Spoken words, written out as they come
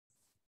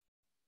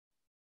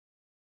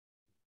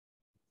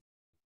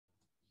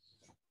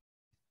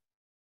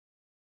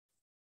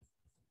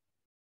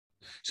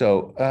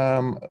So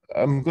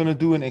I'm going to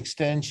do an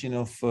extension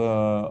of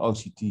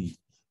OCT.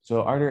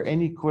 So are there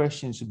any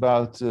questions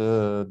about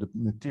the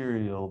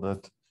material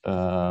that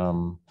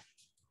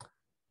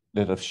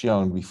that I've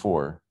shown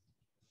before?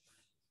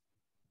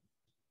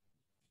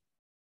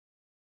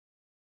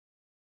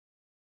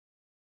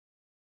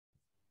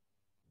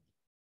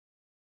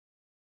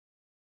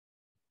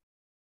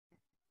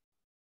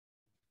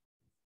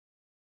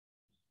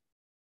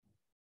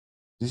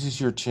 This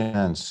is your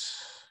chance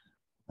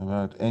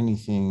about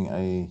anything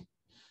I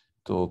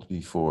told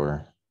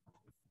before.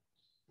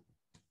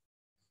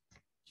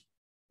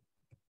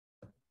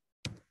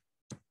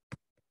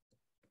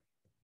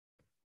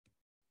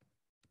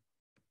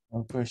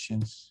 No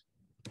questions?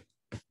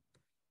 No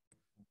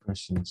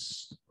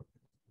questions?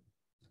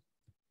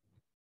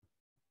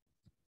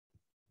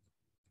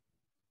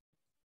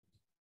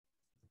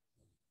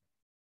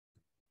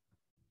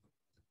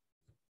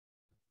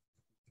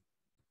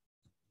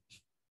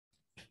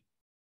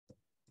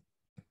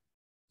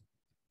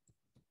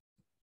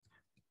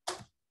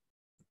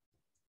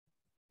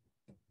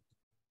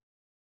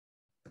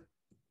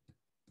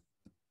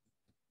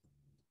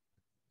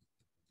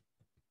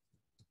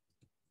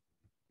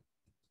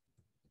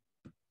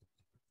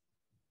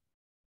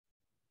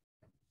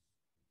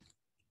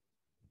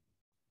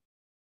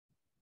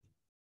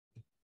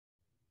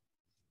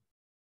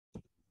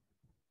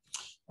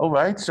 All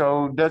right,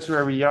 so that's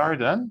where we are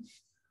then,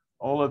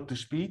 all up to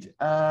speed.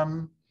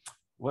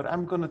 What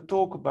I'm going to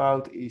talk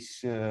about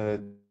is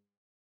OCT,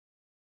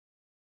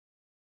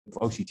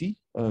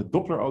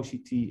 Doppler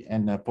OCT,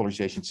 and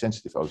polarization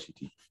sensitive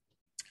OCT.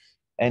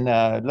 And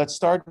let's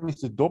start with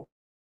the Doppler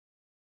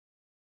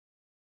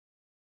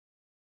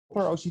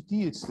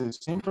OCT. It's the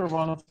simpler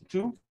one of the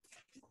two.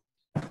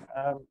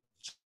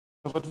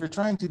 So what we're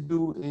trying to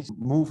do is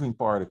moving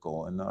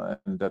particle, and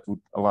that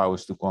would allow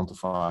us to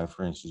quantify,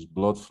 for instance,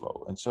 blood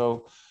flow. And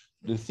so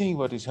the thing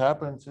what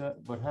happens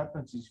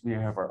is we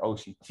have our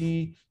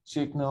OCT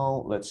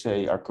signal. Let's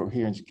say our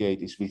coherence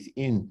gate is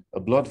within a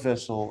blood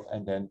vessel,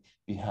 and then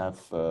we have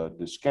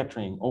the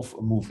scattering of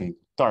a moving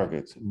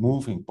target,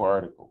 moving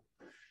particle.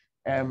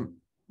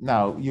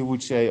 Now you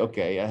would say,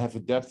 okay, I have a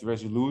depth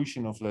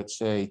resolution of, let's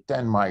say,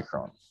 10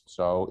 microns.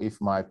 So if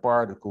my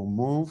particle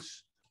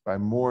moves by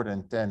more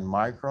than 10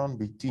 micron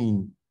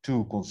between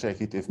two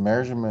consecutive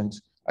measurements,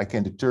 I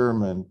can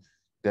determine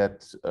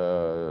that,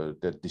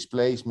 that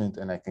displacement,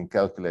 and I can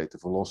calculate the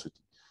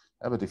velocity.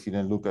 But if you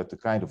then look at the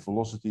kind of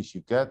velocities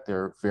you get,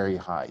 they're very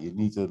high. You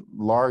need a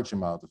large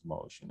amount of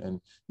motion. And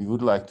we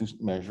would like to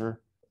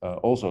measure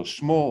also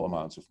small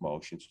amounts of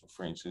motions,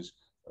 for instance,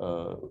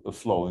 a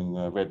flowing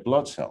red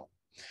blood cell.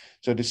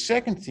 So the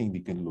second thing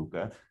we can look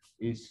at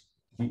is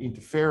the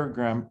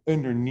interferogram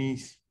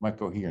underneath my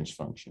coherence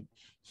function.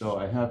 So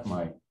I have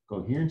my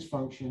coherence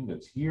function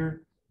that's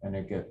here, and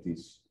I get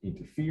this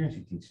interference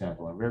between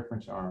sample and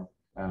reference arm.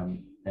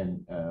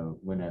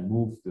 When I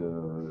move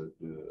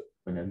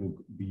when I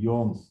look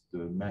beyond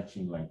the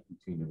matching length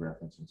between the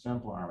reference and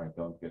sample arm, I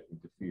don't get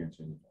interference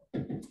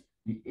anymore.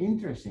 The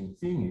interesting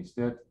thing is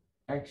that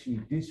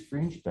actually this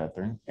fringe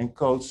pattern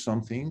encodes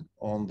something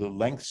on the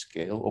length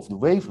scale of the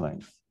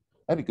wavelength.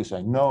 Because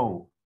I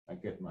know I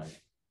get my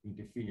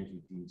interference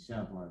between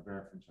sample and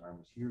reference arm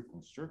is here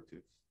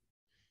constructive.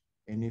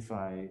 And if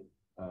I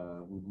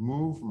would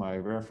move my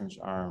reference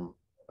arm,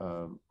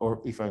 or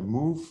if I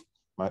move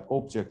my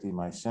object in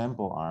my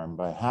sample arm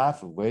by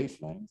half a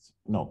wavelength,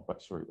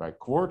 by a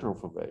quarter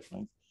of a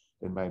wavelength,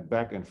 then my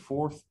back and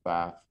forth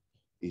path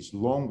is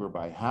longer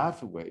by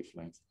half a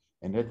wavelength,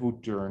 and that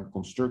would turn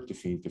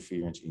constructive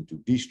interference into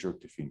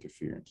destructive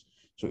interference.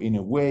 So in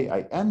a way,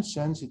 I am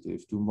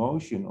sensitive to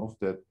motion of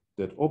that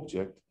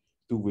object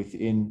to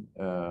within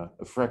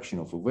a fraction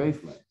of a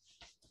wavelength.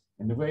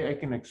 And the way I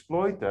can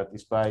exploit that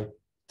is by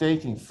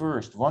taking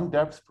first one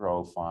depth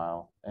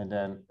profile, and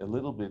then a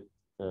little bit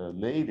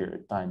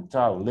later, time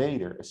tau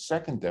later, a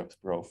second depth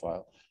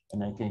profile,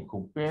 and I can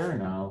compare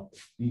now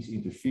these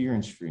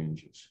interference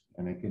fringes,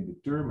 and I can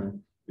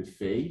determine the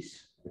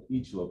phase at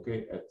each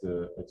location,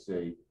 let's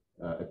say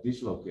at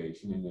this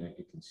location, and then I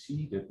can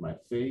see that my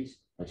phase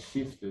has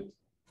shifted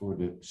for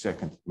the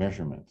second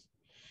measurement.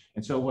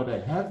 And so what I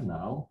have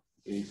now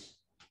is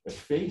a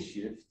phase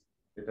shift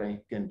that I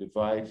can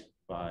divide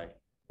by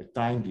a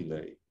time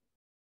delay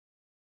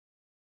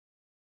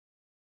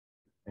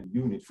and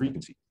unit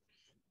frequency.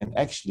 And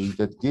actually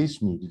that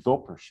gives me the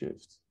Doppler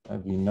shift.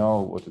 And we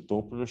know what the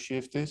Doppler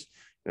shift is.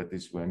 That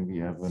is when we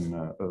have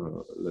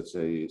let's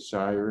say, a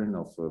siren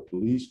of a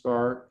police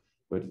car,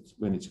 but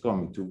when it's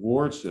coming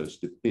towards us,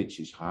 the pitch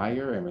is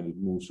higher, and when it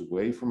moves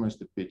away from us,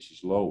 the pitch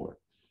is lower.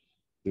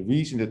 The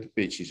reason that the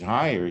pitch is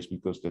higher is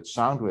because that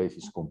sound wave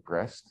is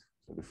compressed.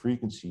 So the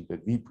frequency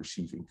that we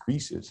perceive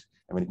increases.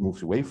 And when it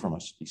moves away from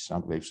us, these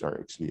sound waves are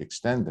actually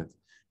extended,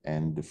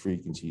 and the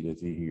frequency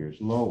that we hear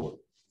is lower.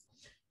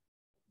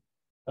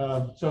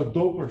 So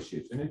Doppler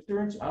shift. And it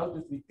turns out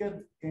that we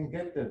can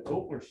get that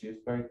Doppler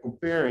shift by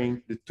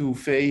comparing the two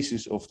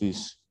phases of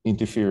this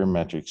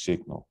interferometric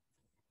signal.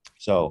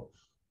 So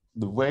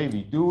the way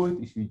we do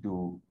it is we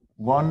do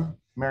one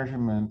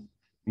measurement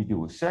We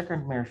do a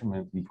second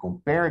measurement, we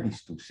compare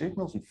these two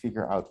signals, we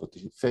figure out what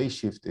the phase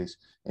shift is,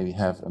 and we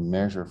have a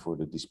measure for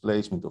the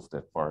displacement of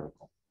that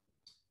particle.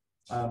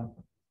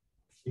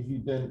 If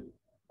you then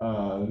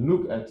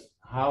look at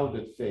how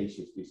that phase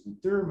shift is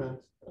determined,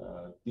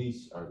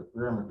 these are the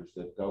parameters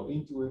that go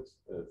into it.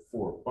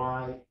 4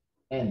 pi,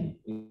 n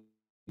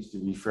is the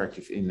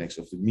refractive index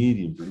of the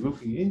medium we're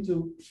looking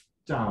into.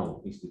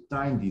 Tau is the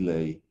time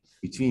delay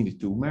between the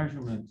two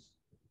measurements.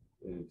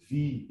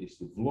 V is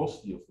the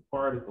velocity of the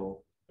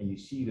particle, and you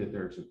see that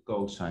there's a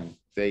cosine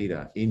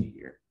theta in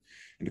here.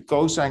 And the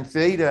cosine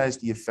theta is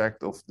the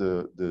effect of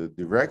the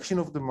direction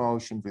of the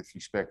motion with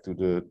respect to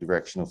the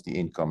direction of the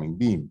incoming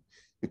beam.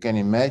 You can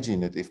imagine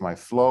that if my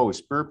flow is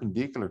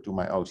perpendicular to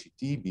my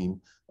OCT beam,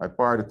 my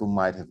particle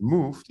might have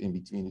moved in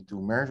between the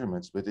two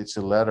measurements, but it's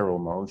a lateral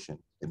motion.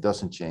 It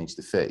doesn't change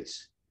the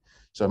phase.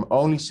 So I'm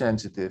only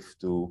sensitive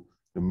to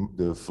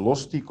the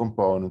velocity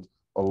component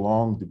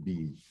along the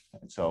beam.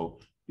 And so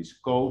this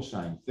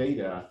cosine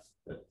theta,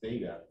 that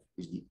theta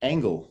is the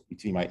angle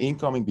between my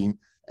incoming beam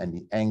and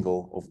the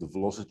angle of the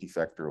velocity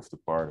vector of the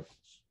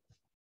particles.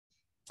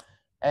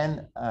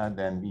 And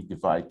then we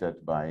divide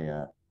that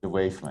by the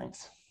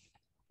wavelength.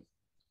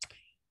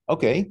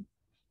 Okay.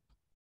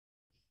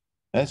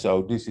 And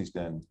so this is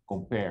then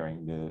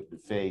comparing the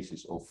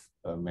phases of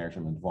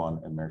measurement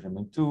 1 and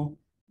measurement 2.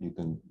 You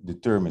can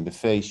determine the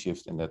phase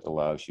shift, and that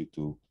allows you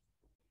to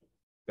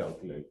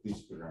calculate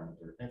this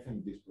parameter. And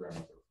from this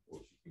parameter, of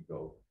course, you can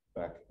go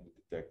back and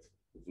detect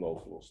the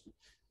flow velocity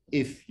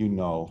if you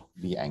know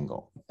the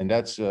angle. And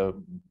that's a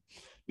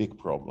big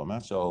problem.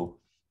 So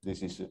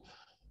this is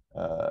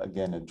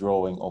again a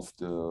drawing of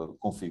the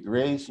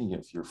configuration. You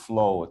have your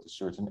flow at a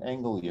certain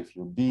angle, you have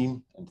your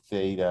beam, and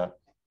theta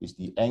is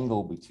the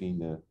angle between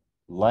the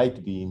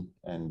light beam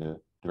and the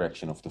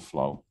direction of the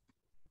flow.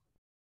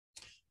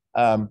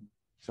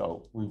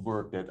 So we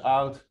worked that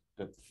out,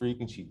 that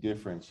frequency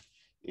difference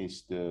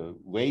is the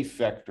wave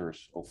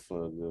vectors of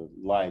the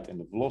light and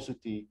the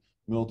velocity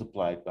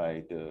multiplied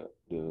by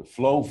the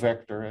flow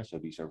vector. So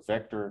these are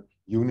vector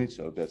units,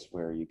 so that's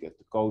where you get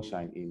the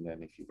cosine in.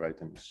 Then if you write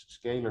them as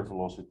scalar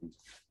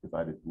velocities,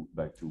 divided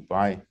by 2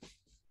 pi.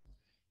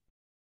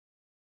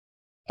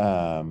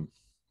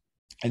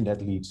 And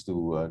that leads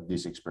to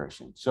this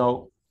expression.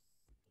 So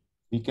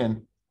we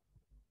can,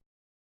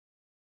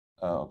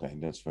 okay,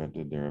 that's where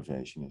the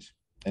derivation is.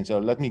 And so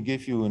let me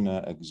give you an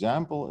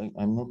example.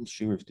 I'm not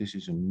sure if this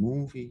is a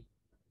movie.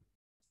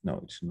 No,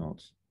 it's not.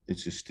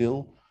 It's a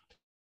still.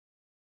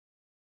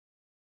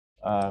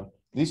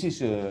 This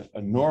is a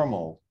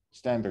normal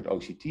standard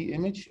OCT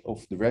image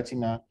of the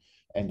retina,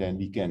 and then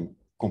we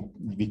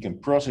can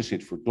process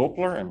it for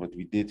Doppler. And what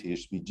we did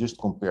is we just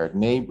compared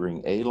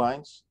neighboring A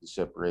lines. The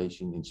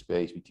separation in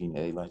space between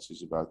A lines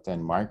is about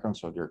 10 microns,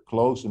 so they're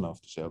close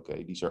enough to say,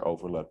 okay, these are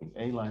overlapping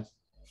A lines.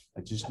 I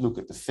just look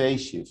at the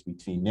phase shifts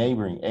between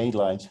neighboring A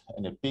lines,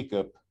 and I pick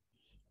up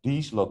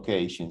these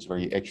locations where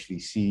you actually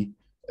see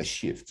a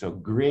shift. So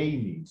gray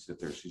means that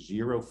there's a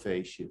 0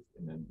 phase shift,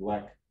 and then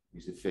black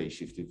is a phase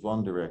shift in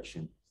one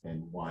direction,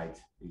 and white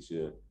is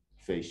a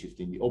phase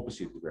shift in the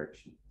opposite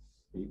direction.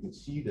 And you can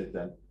see that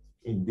then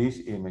in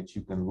this image,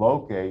 you can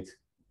locate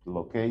the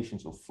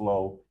locations of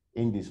flow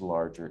in this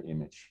larger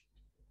image.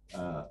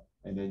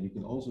 And then you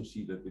can also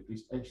see that it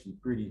is actually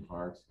pretty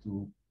hard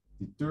to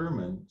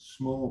determine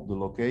the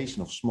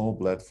location of small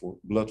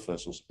blood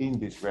vessels in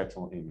this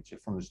retinal image.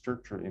 From the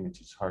structural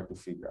image, it's hard to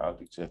figure out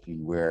exactly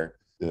where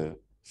the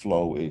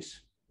flow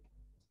is.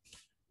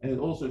 And it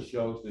also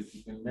shows that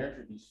you can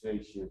measure these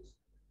phase shifts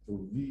for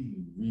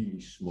really, really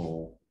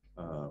small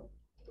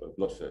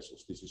blood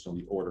vessels. This is on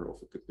the order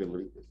of a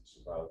capillary. It's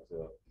about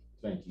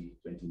 20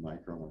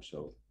 micron or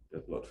so,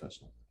 that blood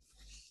vessel.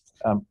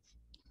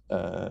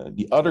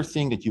 The other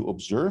thing that you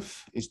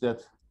observe is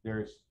that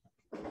there's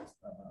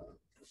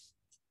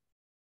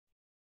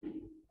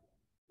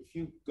if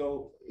you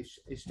go,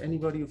 is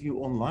anybody of you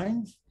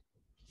online?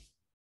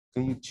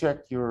 Can you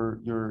check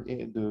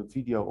the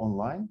video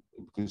online?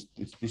 Because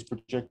this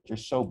projector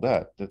is so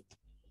bad that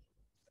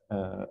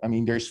I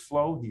mean, there's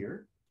flow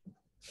here,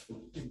 but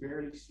you can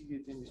barely see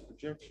it in this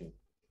projection.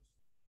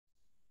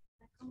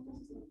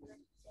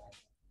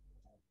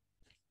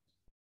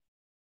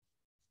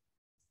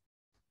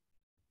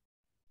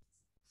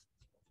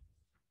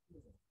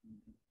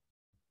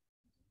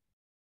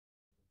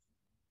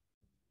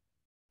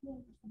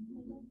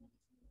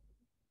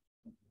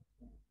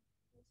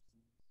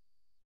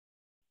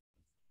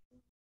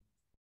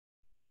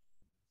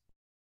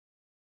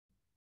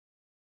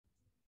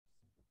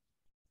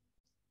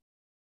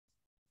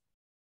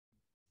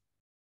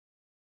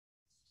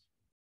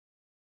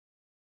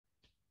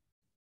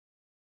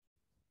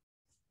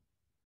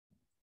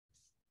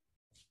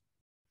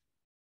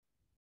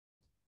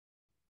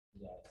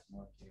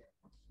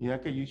 Yeah,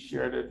 can you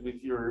share that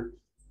with your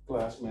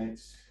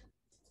classmates?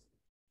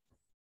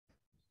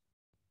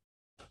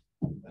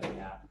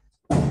 Yeah.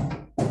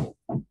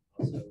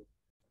 Also,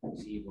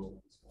 zero.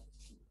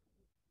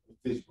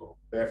 visible.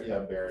 Yeah,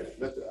 barely.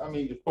 But I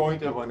mean, the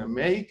point I want to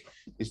make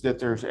is that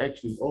there's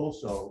actually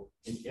also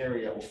an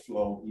area of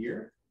flow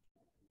here.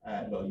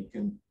 Well, you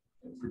can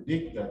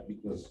predict that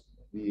because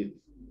the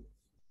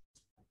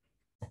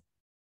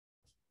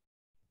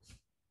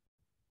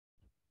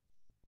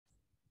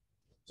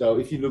So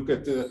if you look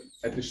at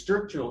the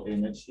structural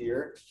image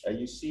here,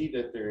 you see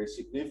that there is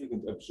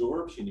significant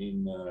absorption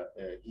in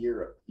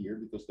here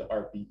because the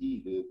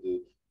RPE,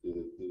 the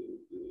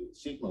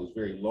signal is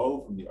very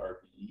low from the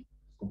RPE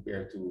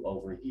compared to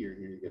over here.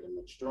 Here you get a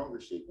much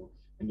stronger signal,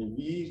 and the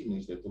reason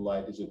is that the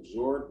light is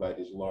absorbed by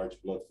this large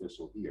blood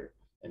vessel here,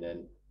 and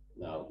then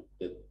now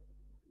that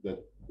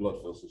blood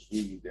vessel is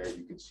really there,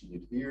 you can see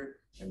it here,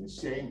 and the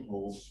same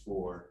holds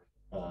for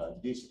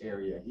this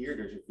area here.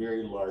 There's a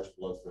very large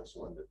blood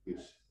vessel, and that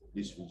gives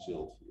this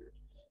result here.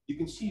 You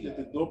can see that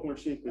the Doppler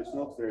signal is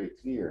not very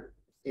clear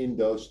in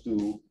those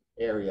two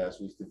areas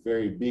with the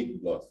very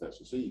big blood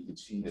vessel. So you can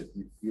see that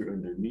here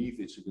underneath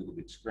it's a little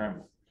bit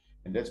scrambled.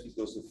 And that's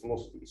because the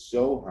velocity is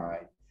so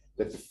high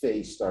that the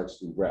phase starts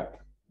to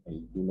wrap, and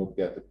you do not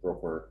get the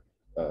proper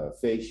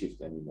phase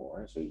shift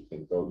anymore. So you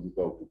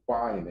go to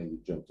pi and then you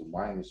jump to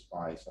minus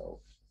pi. So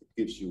it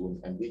gives you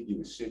an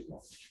ambiguous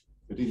signal.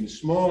 But in the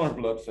smaller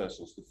blood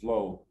vessels, the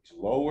flow is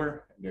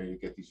lower, and there you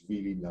get these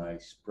really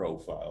nice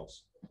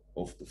profiles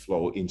of the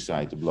flow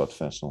inside the blood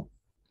vessel.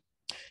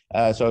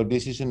 So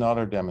this is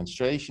another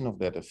demonstration of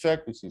that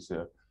effect. This is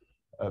a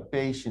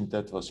patient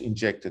that was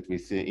injected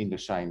with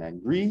indocyanine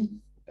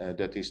green.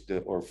 That is the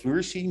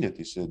orfluorescein, that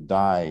is a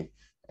dye,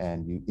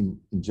 and you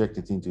inject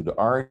it into the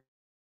artery.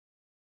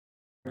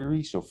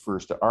 So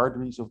first the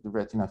arteries of the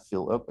retina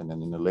fill up, and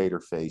then in a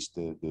later phase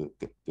the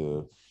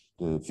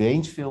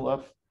veins fill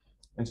up.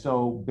 And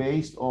so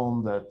based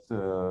on that,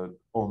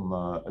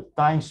 a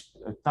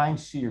time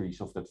series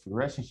of that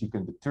fluorescence, you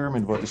can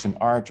determine what is an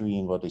artery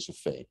and what is a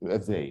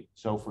vein.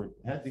 So for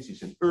this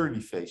is an early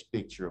phase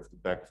picture of the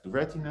back of the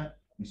retina.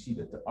 You see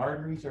that the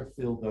arteries are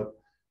filled up,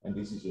 and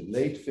this is a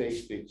late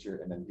phase picture,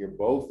 and then here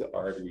both the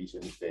arteries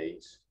and the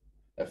veins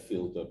have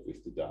filled up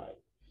with the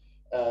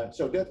dye.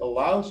 So that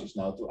allows us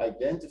now to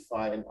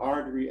identify an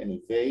artery and a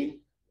vein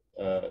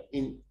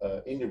in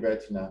the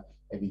retina.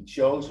 And we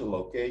chose a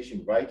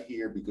location right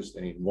here because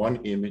then in one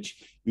image,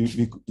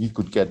 we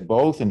could get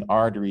both an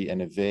artery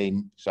and a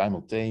vein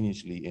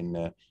simultaneously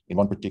in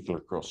one particular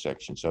cross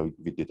section. So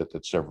we did that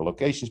at several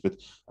locations, but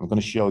I'm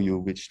going to show you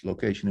which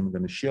location. I'm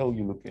going to show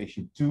you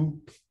location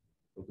 2.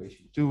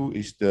 Location 2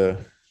 is the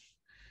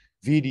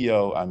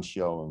video I'm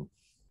showing.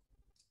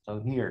 So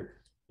here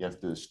you have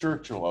the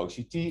structural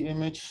OCT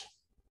image.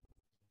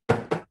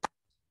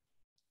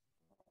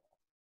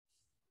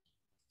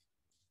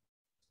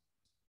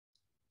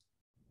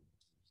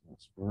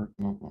 Let's work.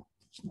 No,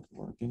 it's not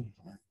working.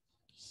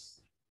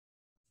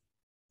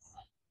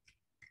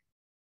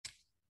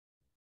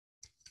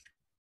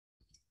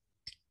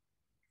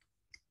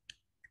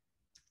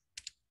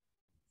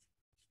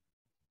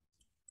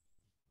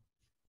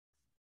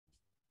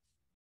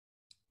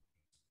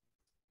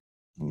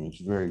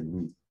 It's very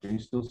weak. Can you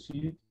still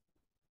see it?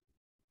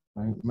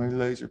 My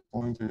laser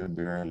pointer,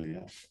 barely.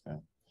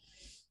 Okay.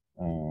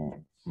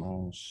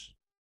 Mouse.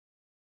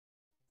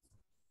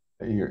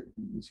 Here,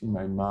 you see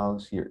my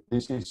mouse here.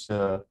 This is,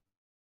 I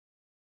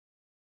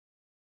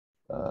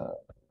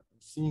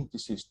think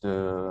this is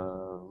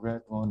the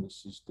red one.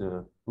 This is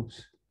the,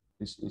 oops,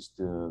 this is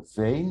the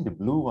vein. The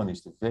blue one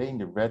is the vein.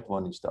 The red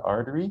one is the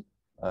artery.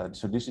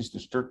 So this is the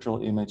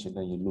structural image, and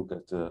then you look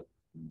at the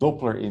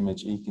Doppler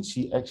image, and you can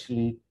see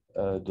actually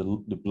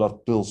the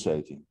blood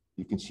pulsating.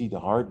 You can see the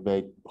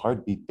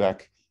heartbeat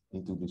back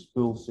into this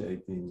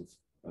pulsating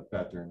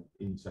pattern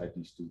inside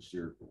these two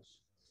circles.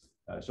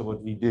 So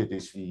what we did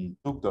is we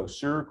took those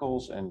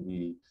circles and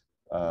we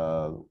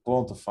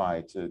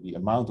quantified the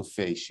amount of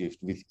phase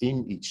shift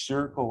within each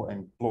circle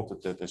and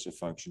plotted that as a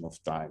function of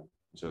time.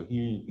 So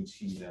here you can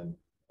see then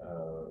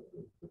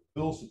the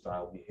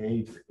pulsatile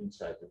behavior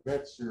inside the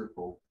red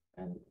circle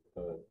and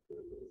the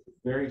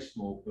very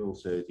small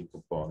pulsating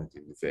component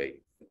in the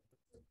vein.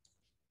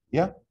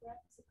 Yeah?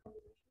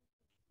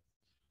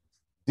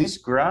 This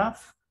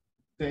graph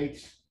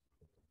takes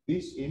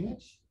this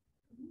image,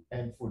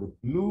 and for the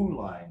blue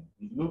line,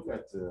 we look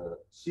at the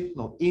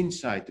signal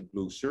inside the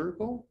blue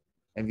circle,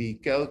 and we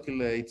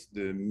calculate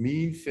the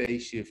mean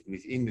phase shift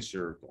within the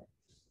circle.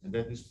 And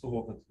that is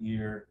plotted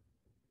here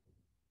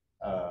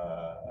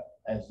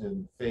as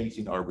a phase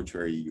in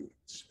arbitrary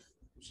units.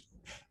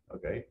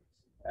 Okay.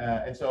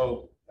 And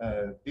so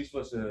this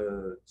was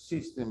a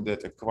system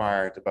that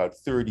acquired about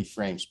 30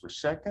 frames per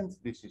second.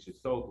 This is a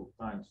total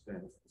time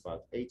span of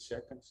about 8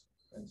 seconds.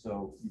 And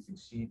so you can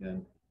see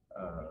then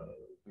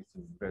with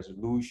a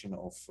resolution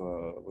of,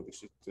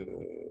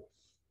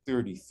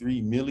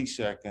 33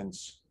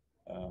 milliseconds,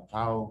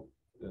 how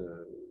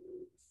the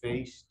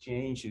phase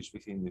changes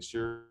within the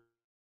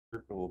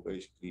circle.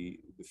 Basically,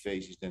 the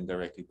phase is then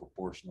directly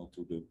proportional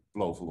to the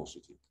flow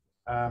velocity.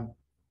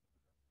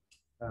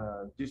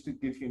 just to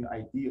give you an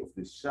idea of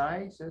the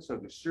size, so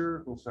the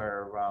circles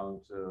are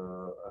around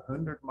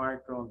 100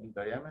 micron in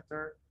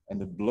diameter, and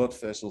the blood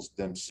vessels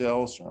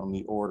themselves are on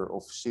the order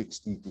of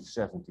 60 to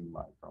 70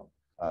 micron.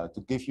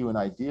 To give you an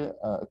idea,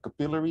 a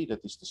capillary,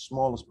 that is the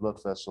smallest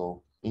blood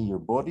vessel in your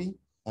body,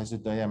 has a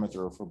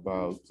diameter of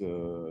about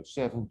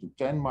 7 to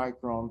 10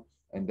 micron,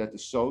 and that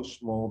is so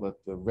small that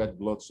the red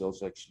blood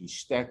cells actually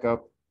stack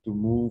up to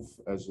move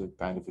as a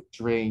kind of a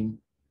train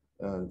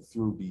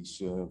through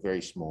these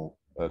very small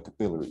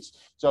capillaries.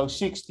 So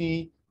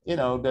 60,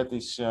 that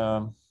is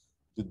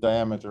the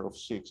diameter of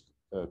 6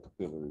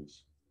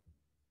 capillaries.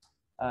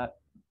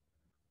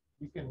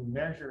 You can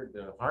measure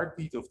the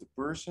heartbeat of the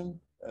person.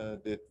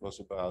 That was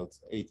about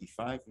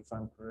 85, if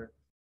I'm correct.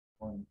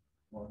 1,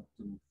 2,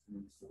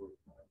 3, 4,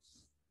 5.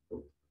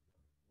 Oh,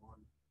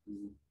 1,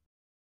 2,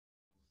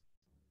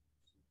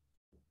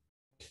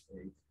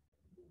 8.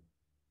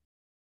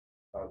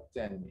 About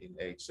 10 in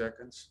 8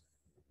 seconds.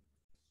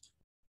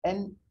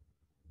 And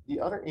the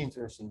other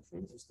interesting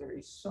thing is there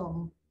is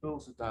some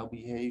pulsatile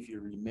behavior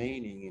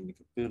remaining in the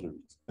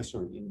capillaries,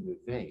 in the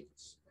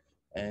veins.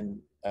 And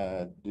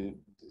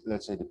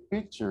let's say the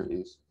picture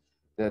is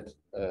that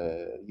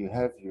you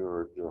have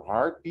your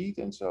heartbeat,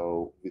 and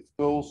so with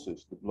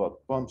pulses, the blood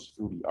pumps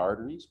through the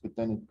arteries, but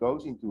then it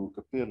goes into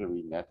a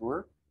capillary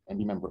network. And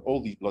remember,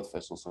 all these blood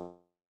vessels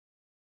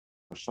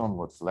are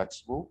somewhat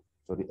flexible,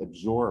 so they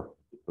absorb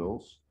the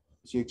pulse.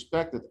 So you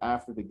expect that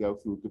after they go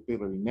through a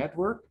capillary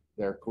network,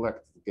 they're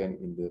collected again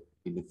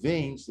in the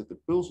veins, that the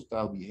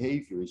pulsatile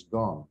behavior is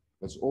gone.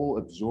 That's all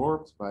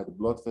absorbed by the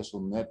blood vessel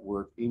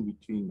network in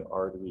between the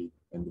artery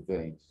and the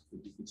veins.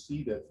 But you can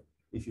see that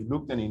if you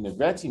look then in the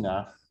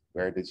retina,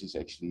 where this is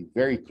actually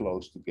very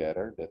close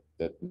together,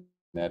 that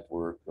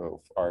network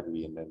of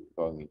artery and then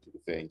going into the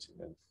veins, and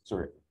then,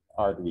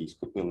 arteries,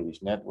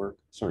 capillaries network,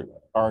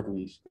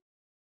 arteries,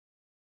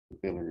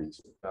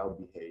 capillaries, about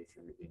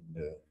behavior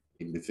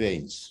in the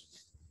veins.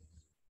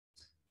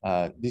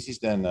 This is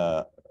then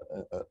a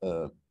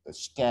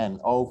scan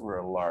over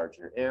a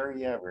larger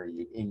area where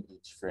you in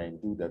each frame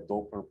do that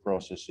Doppler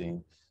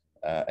processing.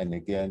 And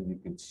again, you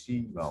can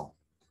see, well,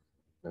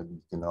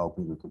 you can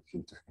open your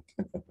computer.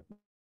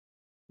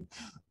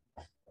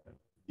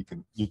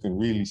 you can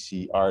really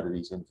see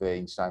arteries and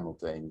veins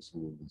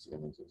simultaneously in these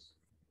images.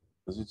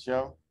 Does it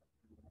show?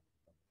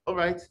 All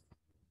right.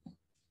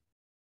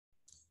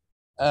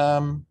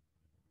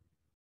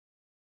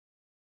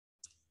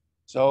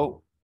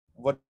 So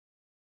what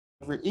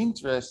we're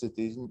interested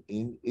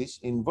in is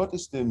what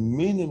is the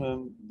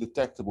minimum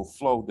detectable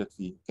flow that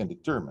we can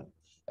determine.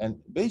 And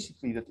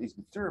basically that is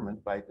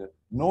determined by the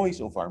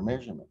noise of our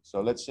measurement.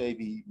 So let's say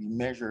we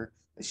measure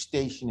a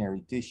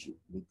stationary tissue.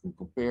 We can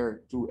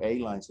compare 2 A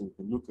lines and we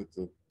can look at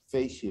the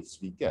phase shifts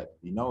we get.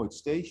 We know it's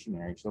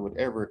stationary, so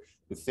whatever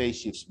the phase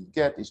shifts we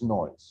get is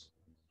noise.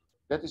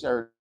 That is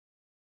our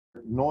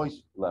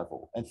noise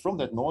level. And from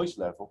that noise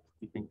level,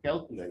 we can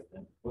calculate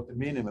what the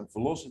minimum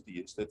velocity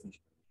is that we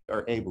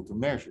are able to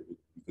measure it,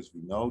 because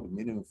we know the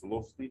minimum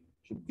velocity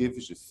should give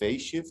us a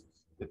phase shift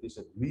that is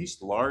at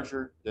least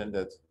larger than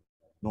that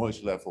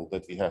noise level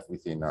that we have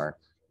within our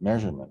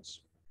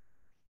measurements.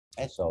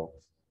 And so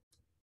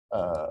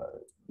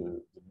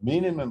the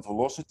minimum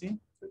velocity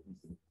that we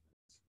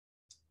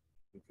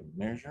can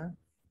measure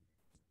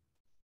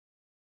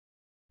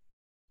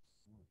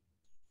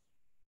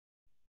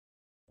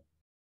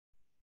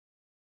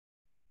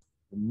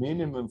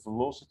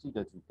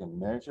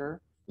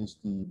is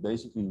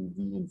basically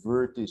we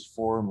invert this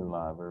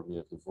formula where we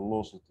have the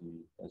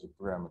velocity as a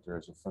parameter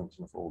as a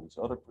function of all these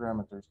other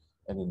parameters,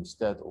 and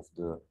instead of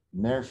the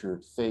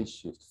measured phase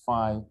shift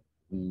phi,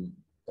 we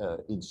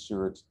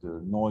insert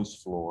the noise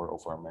floor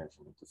of our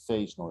measurement, the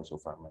phase noise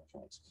of our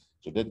measurements.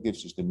 So that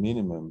gives us the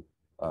minimum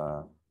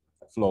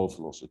flow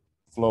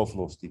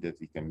velocity that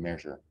we can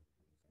measure.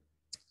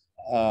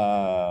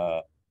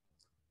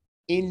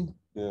 In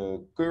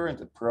the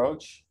current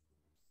approach,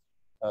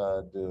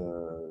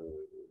 the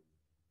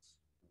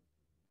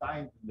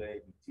time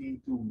delay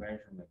between 2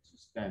 measurements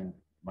is 10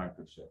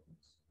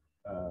 microseconds.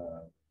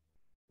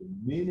 The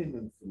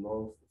minimum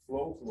flow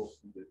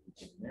velocity that we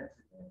can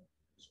measure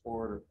is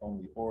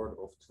on the order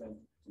of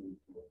 22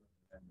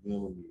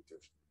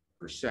 millimeters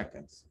per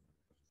second.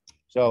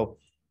 So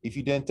if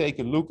you then take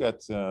a look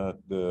at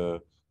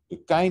the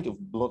kind of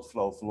blood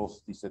flow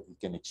velocities that we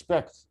can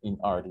expect in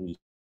arteries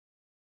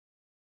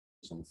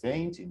and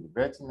veins in the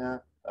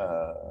retina,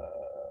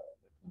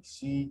 let me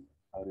see,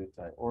 how did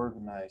I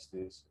organize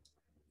this?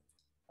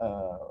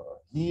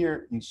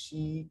 Here you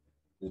see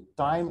the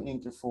time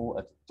interval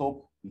at the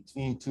top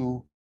between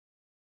 2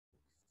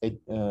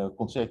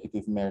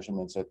 consecutive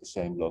measurements at the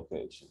same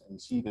location. And you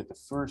see that the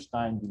first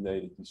time delay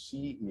that you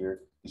see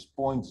here is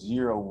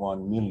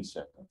 0.01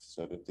 milliseconds.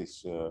 So that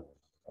is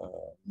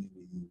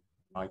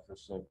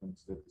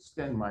microseconds, that is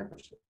 10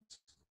 microseconds.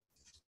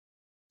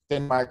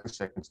 10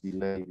 microseconds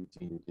delay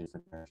between the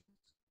different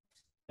measurements.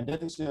 And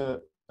that is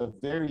a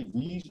very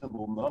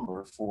reasonable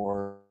number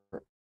for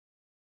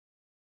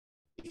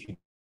if you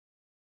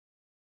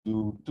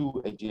do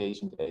 2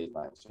 adjacent A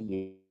lines. So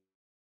you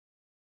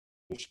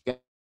scan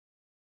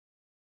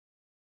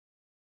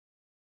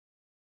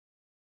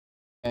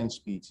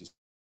speeds is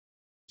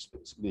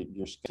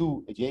your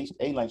two adjacent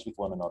A lines with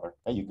one another,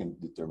 and you can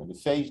determine the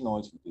phase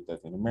noise. We did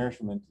that in a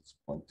measurement. It's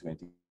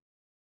 0.26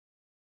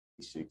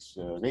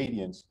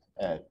 radians.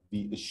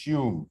 We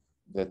assume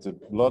that the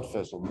blood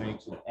vessel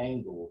makes an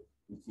angle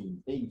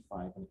between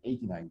 85 and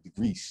 89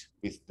 degrees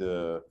with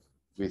the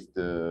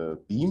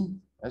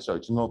beam. And so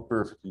it's not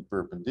perfectly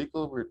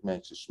perpendicular, but it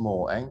makes a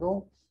small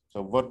angle.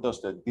 So what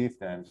does that give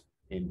then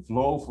in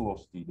flow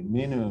velocity, the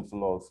minimum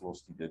flow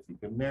velocity that we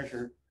can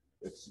measure?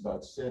 It's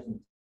about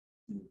 70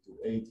 to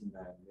 89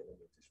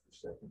 millimeters per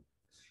second.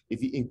 If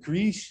we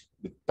increase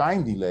the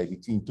time delay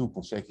between two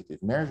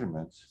consecutive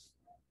measurements,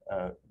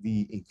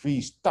 we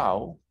increase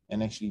tau,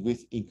 and actually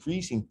with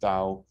increasing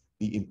tau,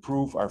 we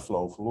improve our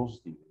flow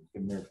velocity. We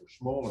can measure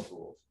smaller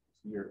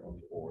velocities here on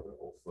the order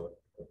of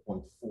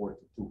 0.4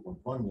 to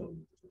 2.1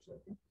 millimeters per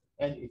second.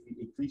 And if we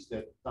increase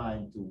that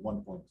time to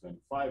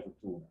 1.25 or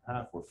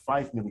 2.5 or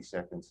 5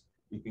 milliseconds,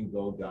 we can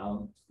go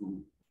down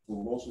to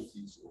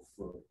velocities of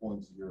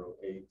 0.08 to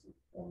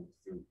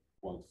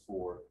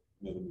 0.4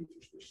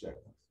 millimeters per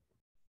second.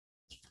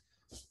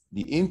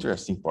 The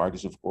interesting part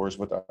is, of course,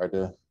 what are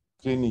the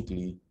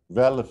clinically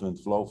relevant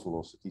flow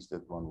velocities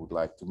that one would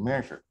like to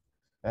measure.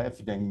 If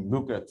you then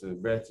look at the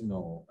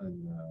retinal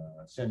and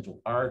central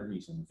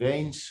arteries and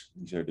veins,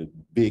 these are the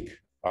big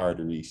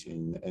arteries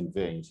and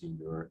veins in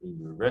your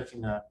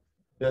retina.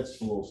 That's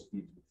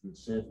velocity between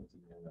 70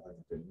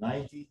 and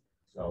 190.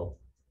 So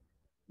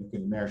you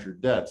can measure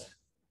that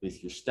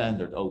with your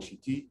standard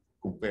OCT,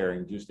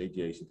 comparing just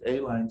adjacent A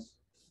lines.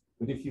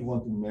 But if you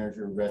want to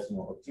measure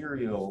retinal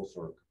arterioles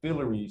or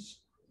capillaries,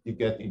 you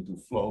get into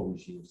flow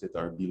regimes that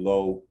are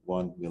below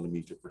 1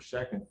 millimeter per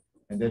second,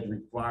 and that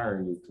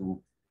require you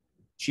to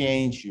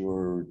change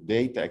your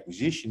data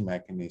acquisition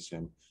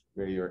mechanism,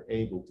 where you're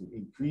able to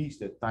increase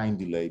the time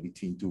delay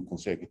between two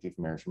consecutive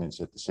measurements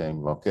at the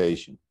same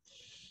location.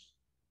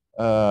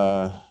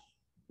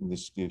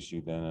 This gives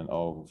you then an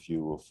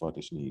overview of what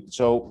is needed.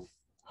 So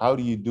how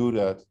do you do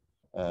that?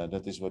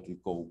 That is what we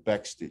call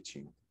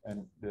backstitching.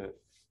 And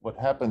what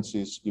happens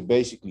is you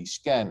basically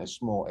scan a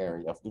small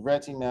area of the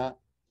retina,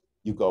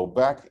 you go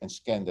back and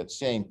scan that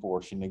same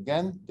portion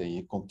again, then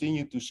you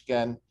continue to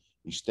scan,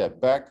 you step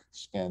back,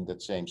 scan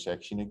that same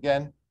section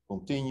again,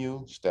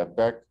 continue, step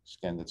back,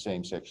 scan that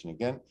same section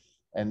again.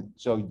 And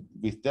so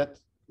with that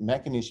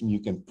mechanism, you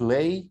can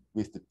play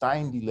with the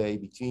time delay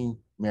between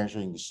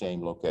measuring the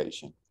same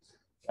location.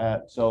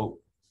 So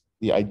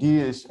the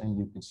idea is, and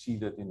you can see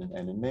that in an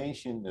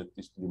animation, that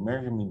the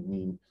measurement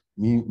beam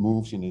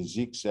moves in a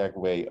zigzag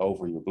way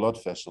over your blood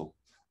vessel,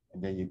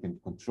 and then you can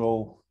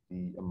control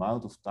the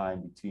amount of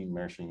time between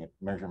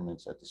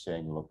measurements at the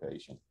same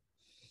location.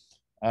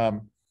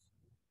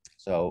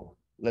 So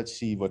let's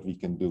see what we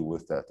can do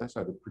with that.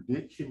 So the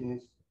prediction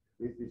is,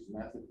 with this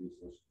method, this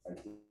was, I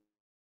think,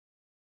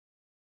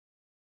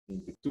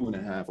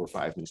 2.5 or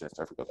 5 milliseconds.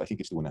 I forgot. I think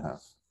it's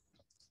 2.5.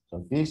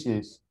 So this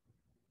is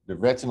the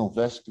retinal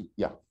vascular.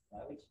 Yeah.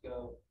 I would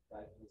go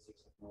back to the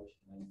 6 of motion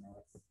and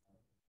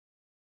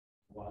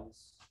once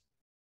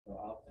go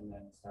up and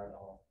then start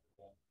all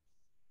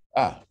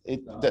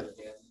again.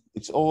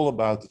 It's all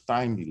about the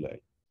time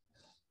delay.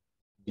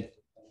 Yeah,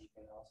 you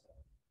can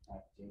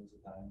also change the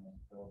time and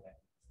go back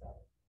and start.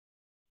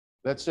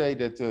 Let's say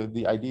that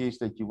the idea is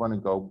that you want to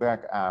go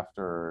back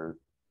after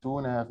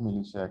 2.5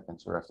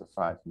 milliseconds or after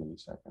 5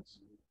 milliseconds.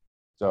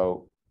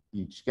 So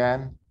you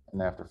scan,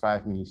 and after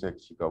 5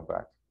 milliseconds you go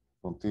back,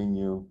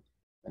 continue,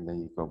 and then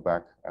you go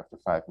back after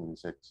 5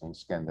 milliseconds and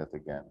scan that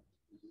again.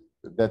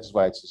 So that's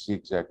why it's a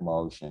zigzag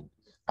motion.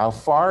 How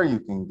far you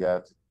can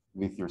get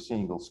with your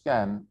single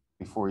scan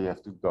before you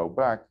have to go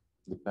back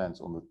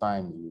depends on the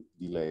time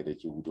delay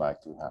that you would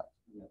like to have.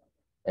 Yeah.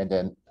 And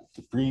then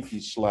the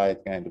previous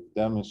slide kind of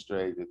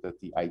demonstrated that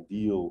the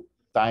ideal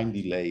time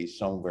delay is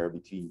somewhere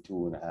between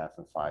 2.5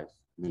 and 5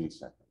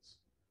 milliseconds.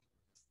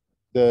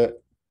 The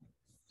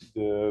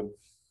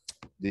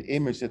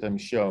image that I'm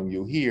showing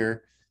you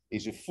here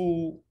is a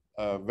full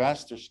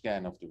raster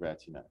scan of the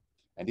retina.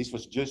 And this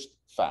was just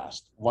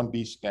fast. One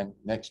B scan,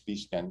 next B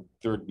scan,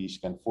 third B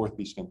scan, fourth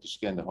B scan to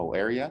scan the whole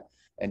area.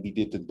 And we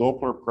did the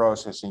Doppler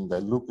processing by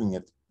looking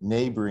at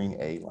neighboring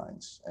A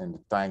lines. And the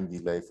time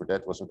delay for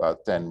that was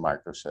about 10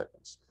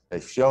 microseconds.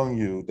 I've shown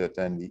you that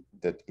then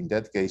that in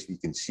that case, we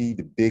can see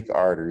the big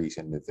arteries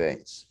and the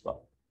veins.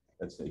 Well,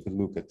 let's take a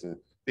look at the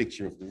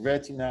picture of the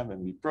retina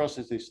when we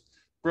processed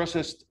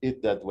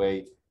it that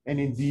way. And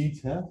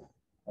indeed,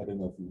 I don't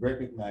know if you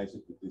recognize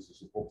it, but this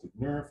is an optic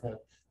nerve.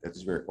 That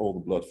is where all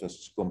the blood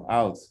vessels come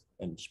out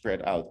and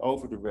spread out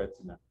over the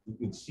retina. You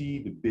can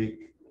see the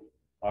big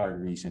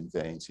arteries and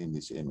veins in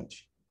this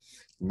image.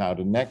 Now,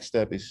 the next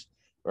step is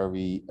where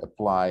we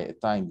apply a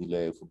time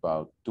delay of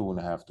about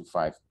 2.5 to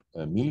 5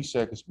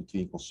 milliseconds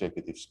between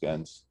consecutive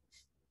scans.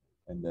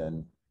 And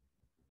then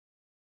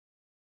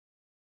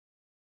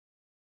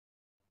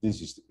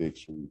this is the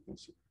picture you can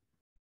see.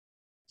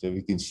 So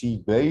we can see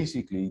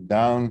basically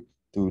down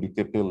to the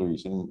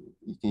capillaries. And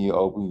can you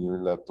open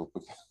your laptop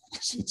again?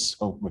 Because it's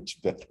so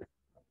much better.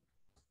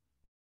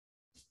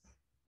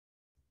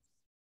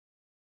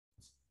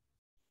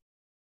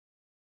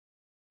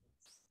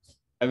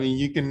 I mean,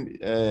 you can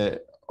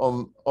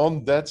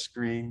on that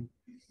screen,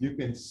 you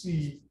can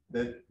see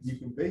that you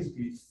can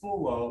basically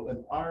follow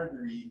an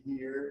artery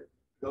here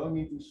going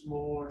into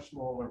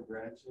smaller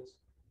branches,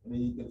 and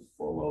then you can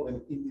follow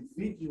an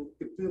individual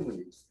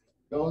capillary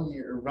going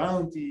here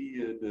around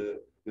the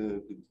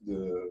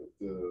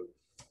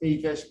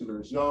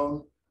avascular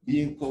zone,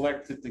 being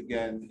collected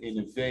again in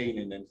a vein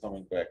and then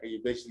coming back. And you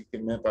basically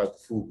can map out the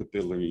full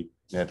capillary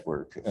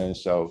network. And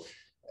so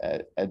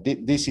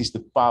this is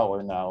the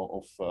power now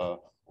of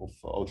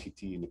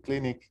OCT in the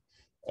clinic.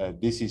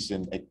 This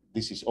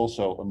is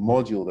also a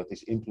module that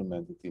is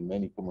implemented in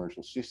many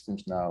commercial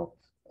systems now.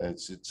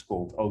 It's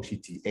called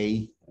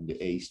OCT-A, and the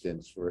A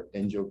stands for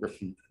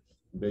angiography.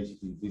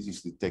 Basically, this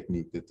is the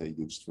technique that they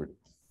used for it.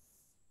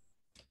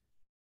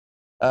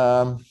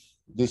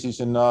 This is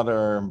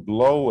another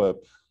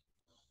blow-up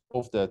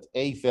of that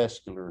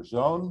avascular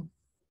zone.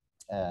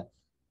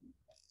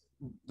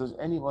 Does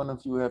any one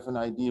of you have an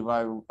idea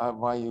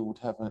why you would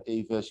have an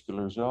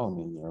avascular zone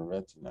in your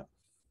retina?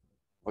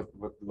 What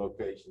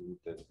location would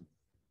that be?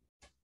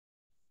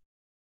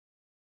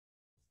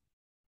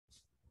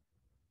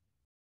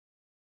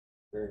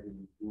 Where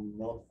you do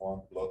not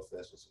want blood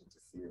vessels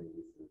interfering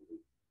with the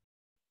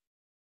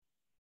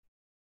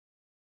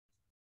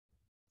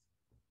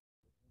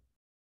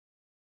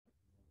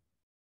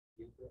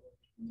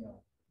yeah.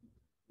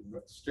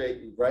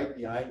 Straight right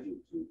behind you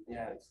too.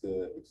 Yeah, it's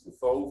the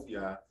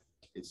fovea.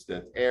 It's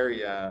that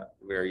area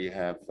where you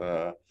have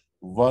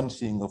one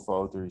single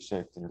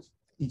photoreceptor.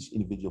 Each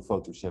individual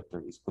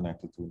photoreceptor is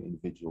connected to an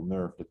individual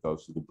nerve that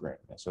goes to the brain.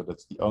 And so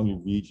that's the only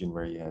region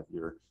where you have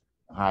your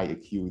high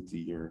acuity,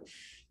 your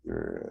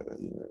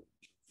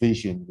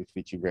vision with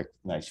which you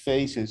recognize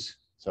faces.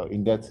 So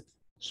in that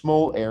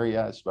small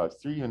area, it's about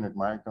 300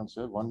 microns,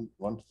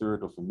 one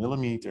third of a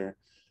millimeter.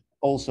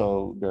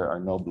 Also, there are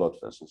no blood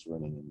vessels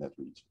running in that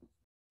region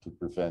to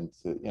prevent,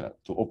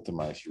 to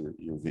optimize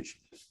your vision.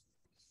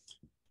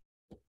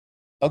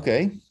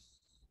 Okay.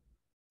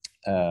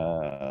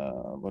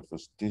 What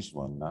was this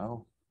one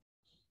now?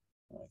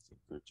 I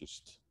think we're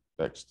just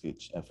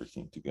backstitch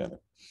everything together.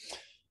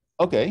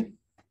 Okay.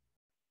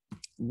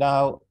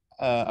 Now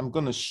I'm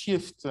going to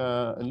shift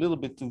a little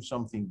bit to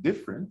something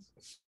different.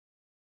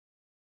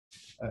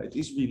 It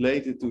is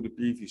related to the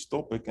previous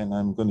topic, and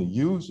I'm going to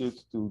use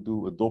it to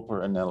do a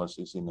Doppler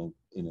analysis in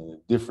a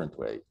different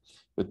way.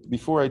 But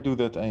before I do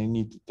that, I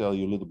need to tell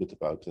you a little bit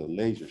about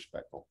laser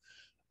speckle.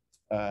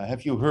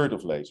 Have you heard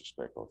of laser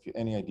speckle? Have you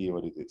any idea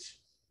what it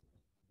is?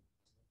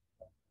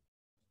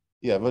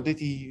 Yeah, how did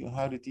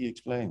he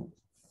explain it?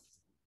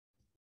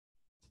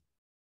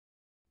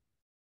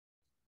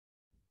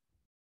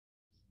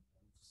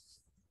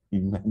 He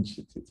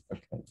mentioned it.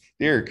 Okay.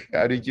 Dirk,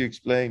 how did you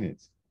explain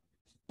it?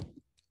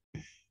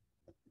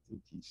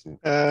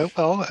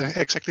 Well,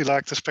 exactly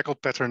like the speckle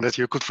pattern that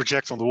you could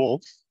project on the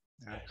wall.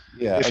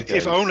 Yeah.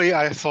 If only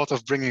I thought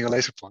of bringing a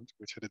laser point,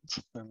 which I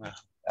didn't.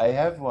 I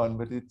have one,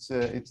 but it's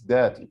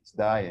dead. It's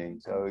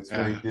dying, so it's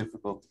very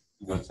difficult to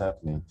see what's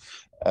happening.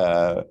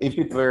 If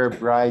it were a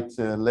bright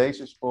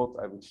laser spot,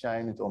 I would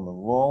shine it on the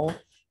wall,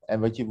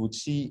 and what you would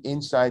see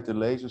inside the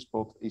laser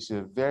spot is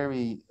a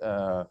very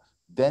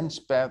dense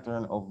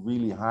pattern of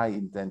really high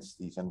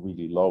intensities and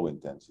really low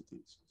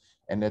intensities.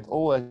 And that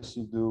all has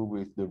to do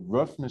with the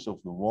roughness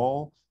of the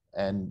wall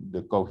and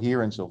the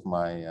coherence of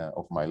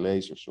my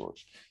laser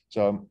source.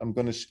 So I'm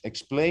going to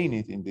explain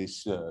it in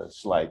this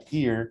slide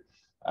here.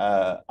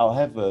 I'll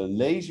have a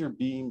laser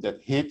beam that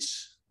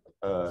hits,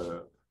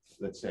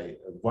 let's say,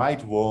 a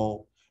white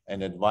wall,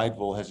 and that white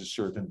wall has a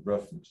certain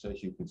roughness,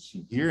 as you can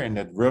see here, and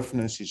that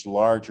roughness is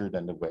larger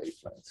than the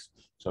wavelength.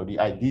 So the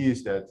idea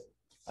is that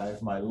I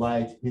have my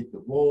light hit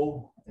the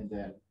wall, and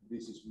then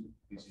this is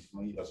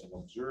me as an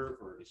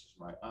observer, this is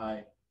my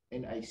eye,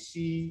 and I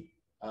see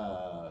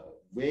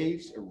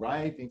waves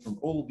arriving from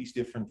all these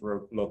different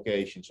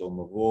locations on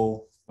the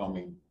wall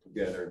coming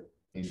together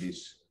in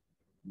this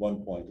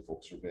one point of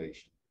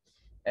observation.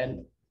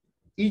 And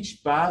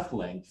each path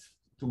length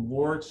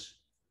towards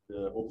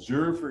the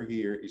observer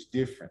here is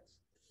different.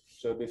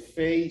 So the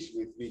phase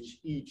with which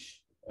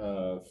each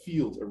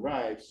field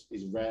arrives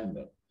is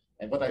random.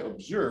 And what I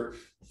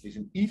observe is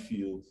an E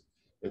field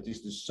that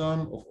is the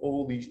sum of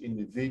all these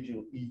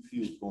individual E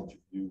field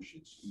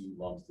contributions,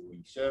 E1 to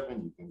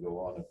E7, you can go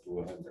on up to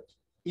 100.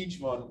 Each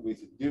one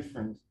with a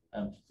different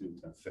amplitude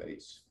and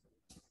phase.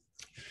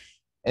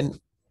 And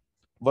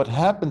what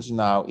happens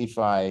now if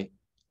I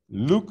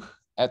look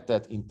at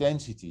that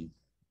intensity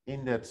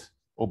in that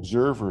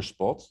observer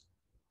spot,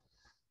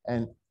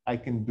 and I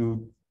can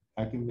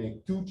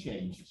make two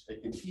changes. I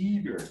can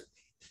either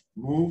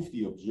move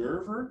the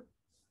observer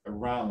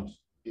around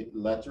it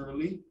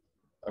laterally,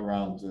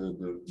 around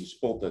the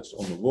spot that's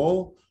on the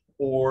wall,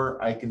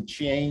 or I can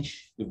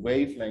change the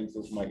wavelength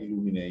of my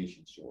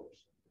illumination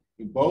source.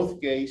 In both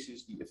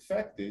cases, the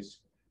effect is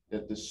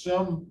that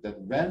that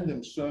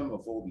random sum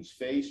of all these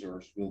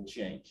phasors will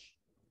change.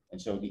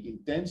 And so the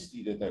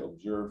intensity that I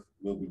observe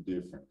will be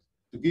different.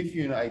 To give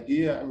you an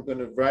idea, I'm going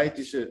to write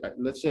this,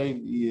 let's say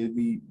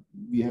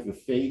we have a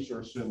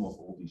phasor sum of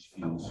all these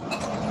fields.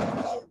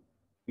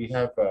 we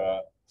have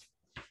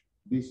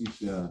this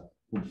is a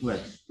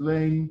complex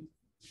plane,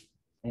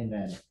 and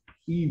then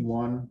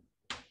E1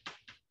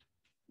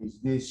 is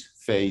this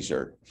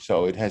phasor.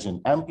 So it has an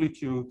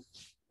amplitude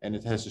and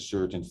it has a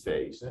certain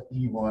phase.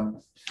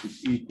 E1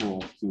 is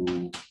equal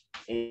to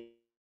a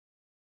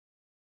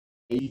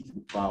to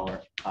the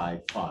power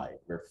I5,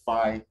 where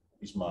phi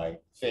is my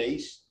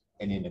phase,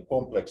 and in a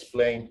complex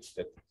plane,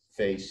 that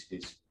phase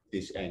is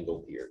this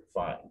angle here,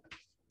 phi.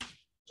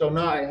 So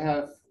now I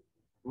have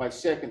my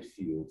second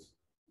field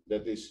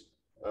that is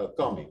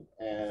coming.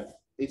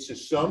 It's a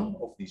sum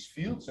of these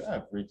fields.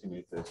 I've written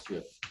it as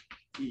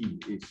E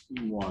is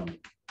E1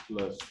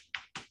 plus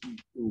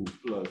E2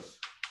 plus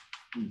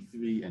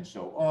E3 and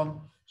so on.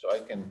 So I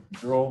can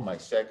draw my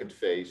second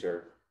phasor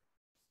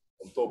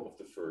on top of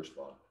the first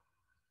one.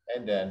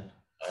 And then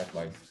I have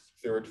my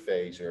third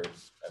phasor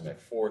and my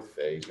fourth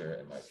phasor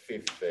and my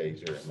fifth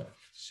phasor and my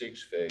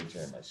sixth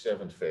phasor and my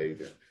seventh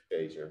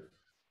phasor.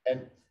 And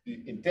the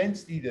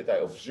intensity that I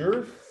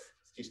observe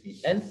is the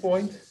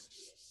endpoint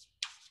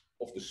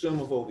of the sum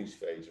of all these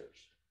phasors.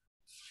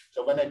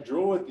 So when I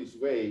draw it this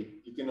way,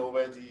 you can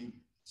already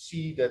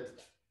see that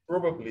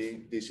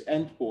probably this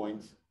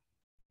endpoint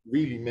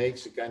really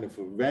makes a kind of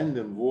a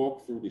random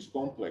walk through this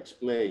complex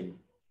plane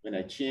when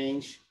I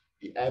change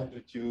the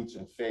amplitudes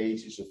and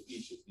phases of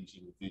each of these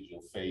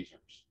individual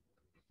phasors.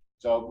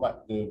 So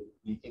the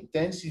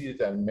intensity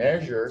that I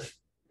measure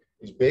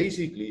is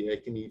basically, I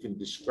can even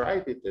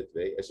describe it that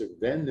way, as a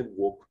random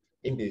walk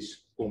in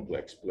this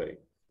complex plane.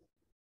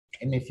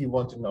 And if you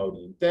want to know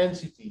the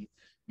intensity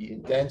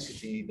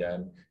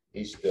then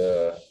is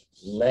the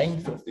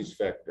length of this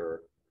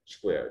vector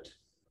squared.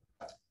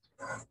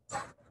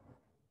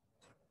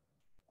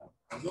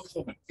 I'm not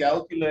going to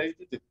calculate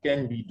it, it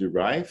can be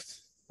derived.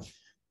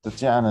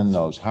 Tatjana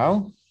knows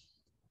how,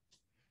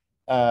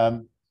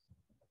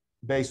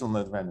 based on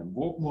that random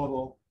walk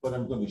model, but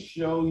I'm going to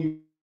show you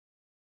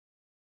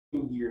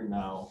here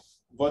now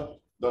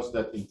what does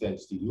that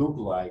intensity look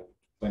like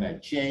when I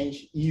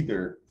change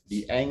either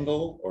the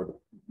angle or the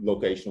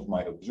location of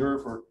my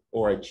observer,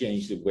 or I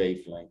change the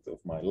wavelength of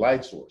my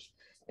light source.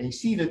 And you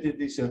see that it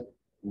is a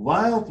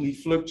wildly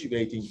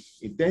fluctuating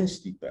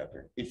intensity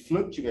pattern. It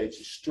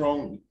fluctuates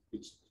strongly.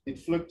 It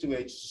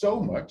fluctuates so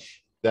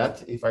much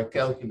that if I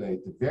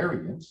calculate the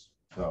variance,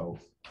 so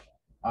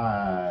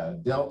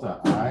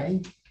delta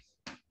I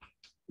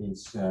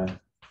is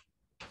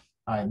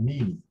I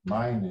mean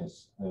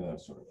minus, I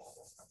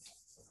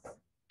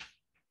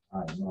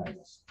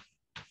minus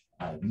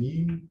I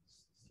mean,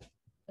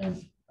 and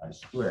I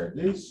square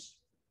this.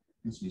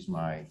 This is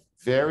my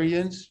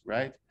variance,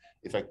 right?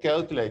 If I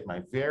calculate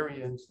my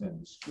variance, then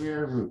the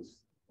square root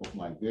of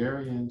my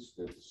variance,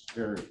 that's the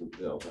square root of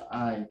delta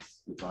I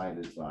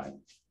divided by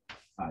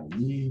I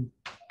mean,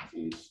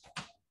 is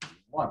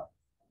 1.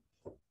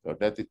 So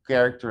that it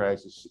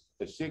characterizes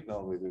a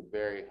signal with a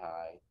very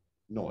high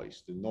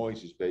noise. The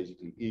noise is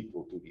basically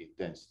equal to the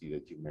intensity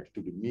that you measure,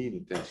 to the mean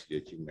intensity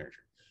that you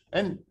measure.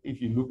 And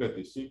if you look at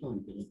the signal,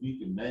 you can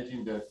indeed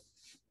imagine that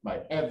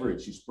my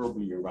average is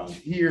probably around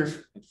here.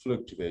 It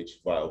fluctuates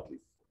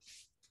wildly.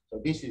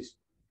 So this is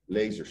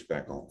laser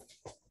speckle.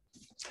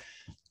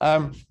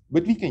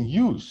 But we can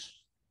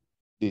use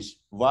this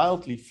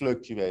wildly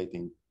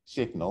fluctuating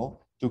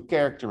signal to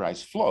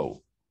characterize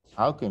flow.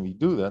 How can we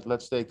do that?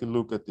 Let's take a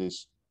look at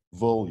this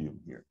volume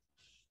here.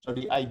 So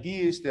the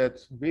idea is that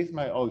with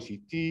my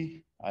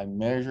OCT, I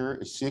measure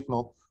a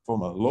signal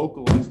from a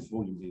localized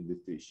volume in the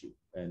tissue.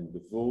 And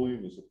the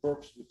volume is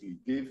approximately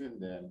given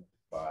then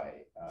by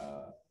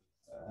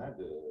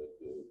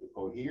the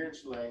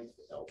coherence length,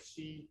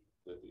 LC,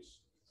 that is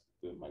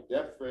my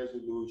depth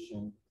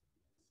resolution.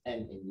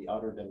 And in the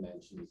other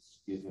dimension, it's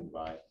given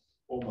by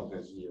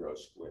omega 0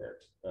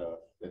 squared.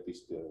 That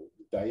is the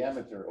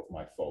diameter of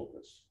my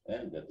focus.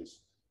 And that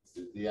is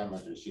the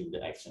diameter is in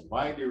the x and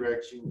y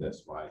direction.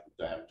 That's why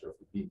the diameter of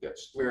the beam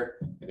gets squared.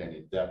 And then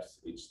in depth,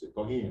 it's the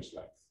coherence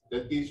length.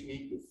 That gives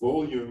me the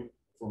volume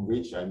from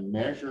which I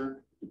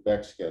measure the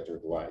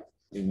backscattered light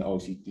in the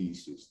OCT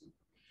system.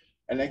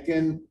 And I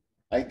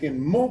can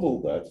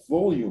model that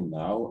volume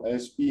now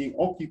as being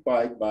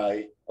occupied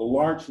by a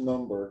large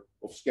number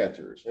of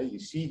scatters. You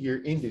see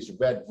here in this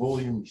red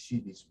volume, you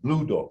see these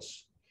blue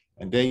dots,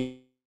 and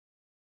they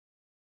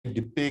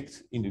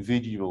depict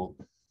individual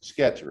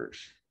scatterers.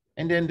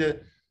 And then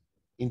the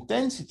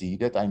intensity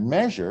that I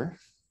measure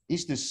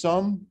is the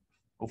sum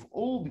of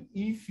all the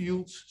E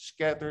fields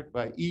scattered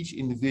by each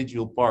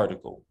individual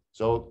particle.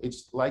 So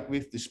it's like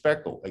with the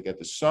speckle, I get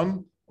the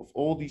sum of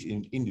all these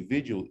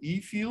individual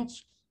E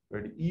fields,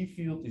 where the E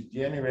field is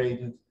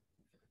generated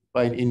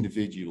by an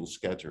individual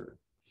scatterer.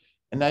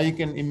 And now you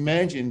can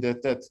imagine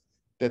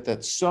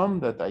that sum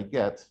that I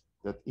get,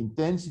 that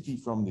intensity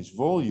from this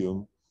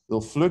volume,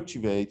 will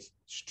fluctuate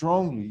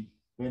strongly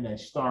when I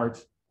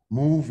start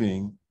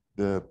moving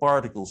the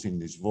particles in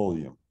this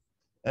volume.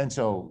 And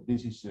so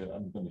this is,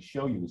 I'm going to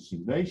show you a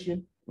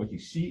simulation. What you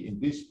see in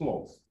this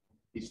plot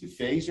is the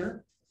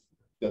phasor.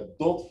 The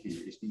dot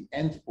here is the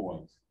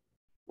endpoint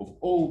of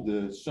all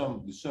the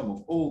sum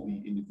of all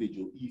the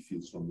individual E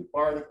fields from the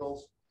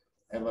particles.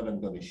 And what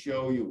I'm going to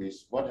show you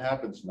is what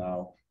happens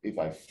now if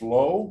I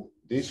flow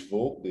these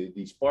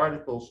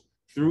particles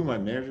through my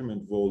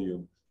measurement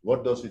volume.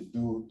 What does it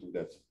do to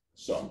that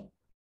sum?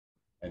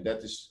 And that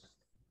is,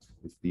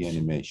 if the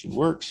animation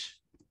works,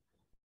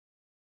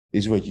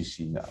 is what you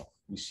see now.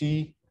 You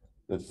see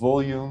that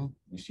volume,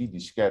 you see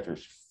these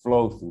scatters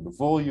flow through the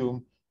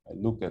volume. I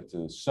look at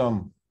the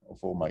sum of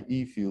all my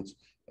E fields,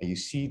 and you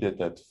see that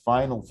that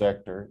final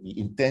vector, the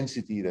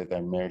intensity that I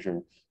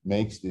measure,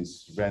 makes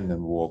this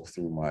random walk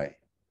through my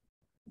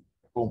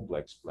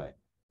complex plane.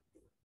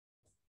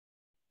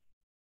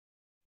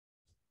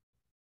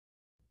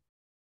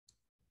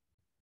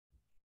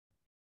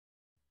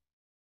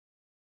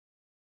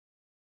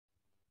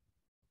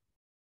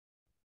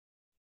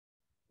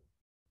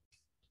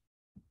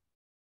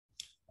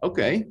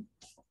 Okay.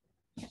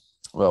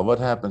 Well, what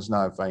happens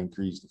now if I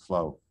increase the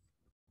flow?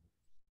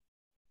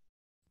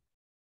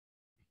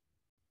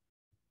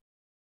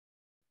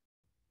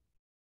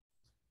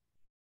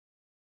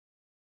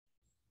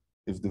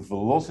 If the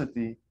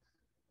velocity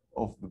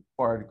of the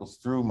particles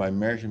through my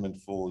measurement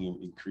volume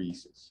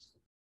increases.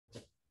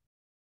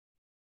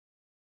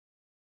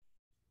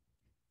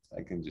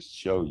 I can just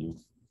show you.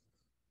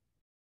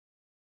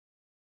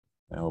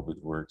 I hope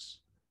it works.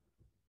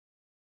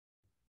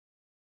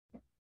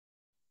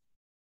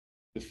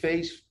 The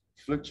phase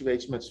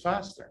fluctuates much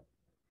faster.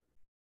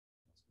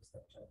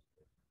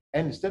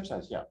 And the step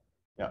size, yeah.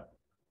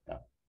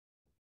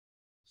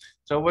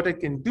 So what I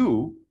can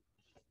do,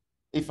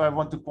 if I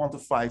want to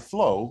quantify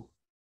flow,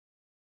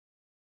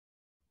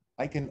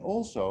 I can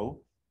also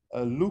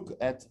look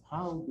at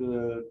how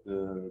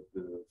the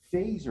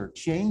phasor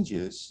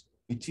changes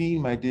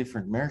between my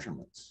different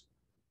measurements.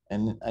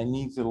 And I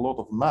need a lot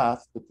of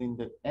math, but in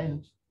the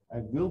end,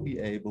 I will be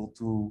able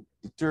to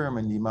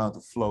determine the amount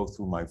of flow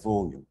through my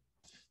volume.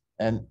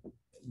 And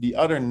the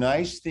other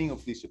nice thing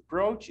of this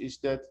approach is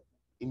that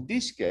in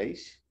this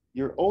case,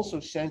 you're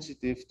also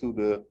sensitive to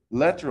the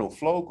lateral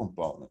flow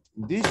component.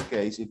 In this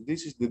case, if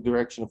this is the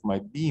direction of my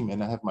beam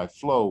and I have my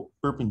flow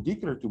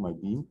perpendicular to my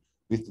beam,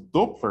 with the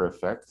Doppler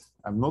effect,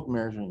 I'm not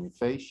measuring a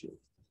phase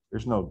shift.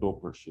 There's no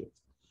Doppler shift.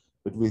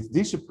 But with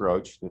this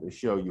approach that I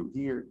show you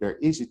here, there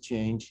is a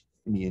change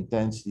in the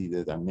intensity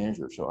that I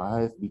measure. So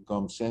I have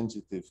become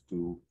sensitive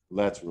to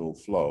lateral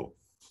flow.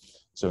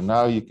 So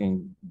now you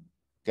can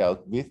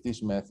with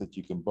this method,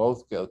 you can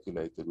both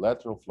calculate the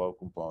lateral flow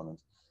component,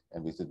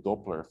 and with the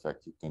Doppler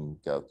effect, you can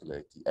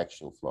calculate the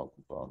actual flow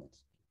component.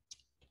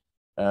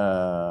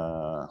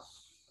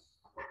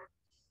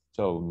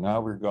 So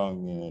now we're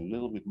going a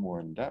little bit more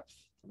in depth.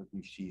 Let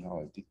me see how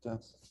I did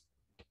that.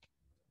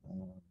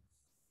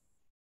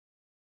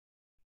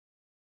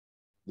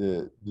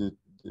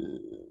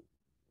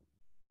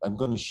 I'm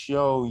going to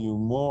show you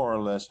more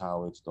or less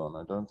how it's done.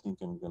 I don't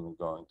think I'm going to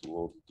go into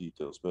all the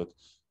details, but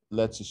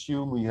let's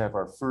assume we have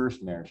our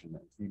first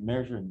measurement. We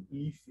measure an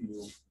E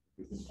field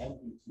with an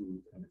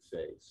amplitude and a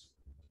phase.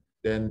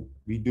 Then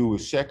we do a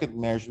second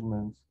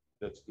measurement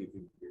that's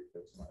given here.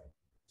 That's my,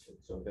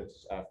 so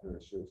that's after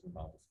a certain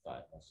amount of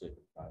time, a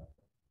second time.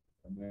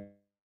 And then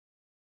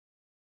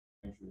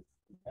measure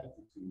the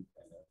amplitude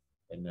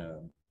and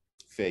a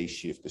phase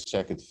shift, the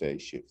second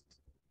phase shift.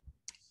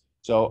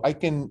 So I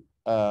can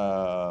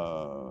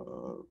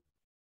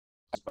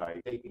by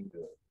taking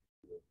the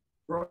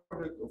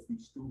product of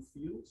these two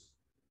fields,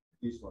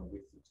 this one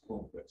with its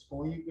complex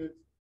conjugate,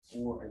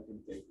 or I can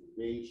take the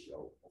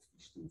ratio of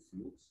these two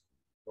fields.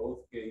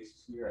 Both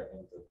cases here, I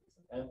end up with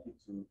an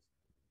amplitude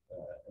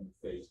and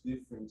phase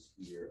difference.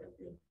 Here I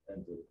can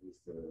end up with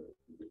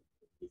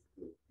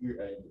here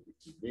I end up with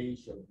the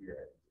ratio. Here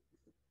I end up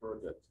with the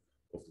product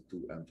of the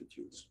two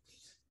amplitudes.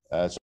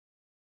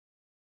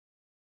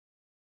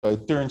 So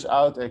it turns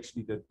out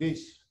actually that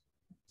this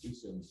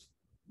is a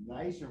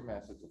nicer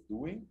method of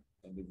doing,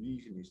 and the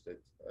reason is that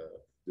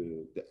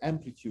the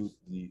amplitude,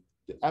 the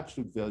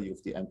absolute value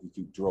of the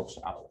amplitude drops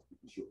out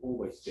because you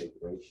always take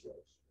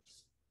ratios,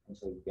 and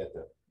so you get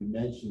the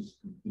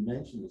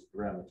dimensionless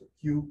parameter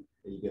q,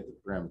 and you get the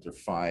parameter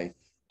phi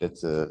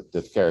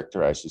that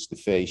characterizes the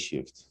phase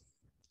shift.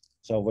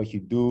 So what you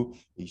do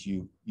is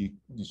you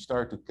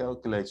start to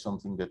calculate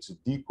something that's a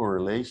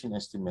decorrelation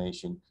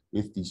estimation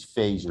with these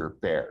phasor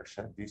pairs.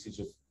 This is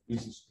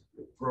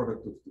the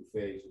product of two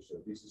phasors. So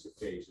this is a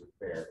phasor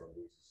pair, or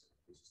this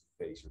is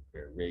a phasor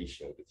pair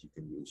ratio that you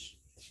can use.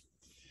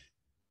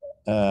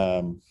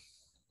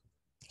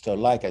 So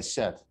like I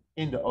said,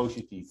 in the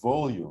OCT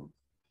volume,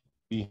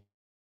 we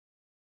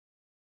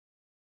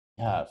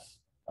have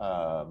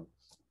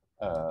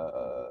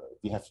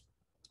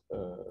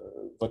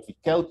what we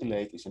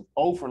calculate is an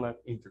overlap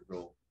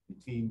integral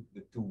between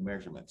the two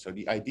measurements. So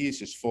the idea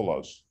is as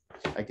follows.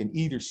 I can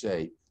either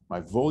say my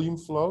volume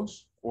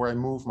flows or I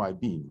move my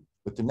beam.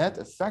 But the net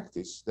effect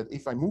is that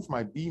if I move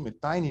my beam a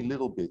tiny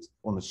little bit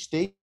on a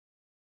state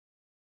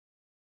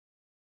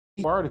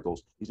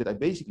particles, is that I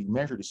basically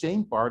measure the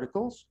same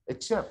particles,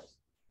 except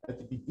at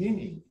the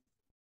beginning,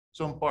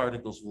 some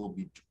particles will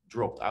be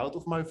dropped out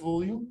of my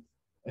volume,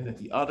 and at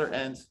the other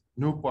end,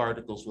 new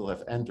particles will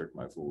have entered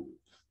my volume.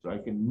 So I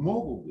can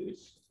model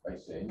this by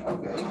saying,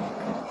 okay, I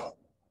have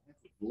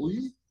the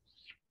volume,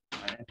 I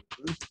have the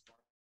first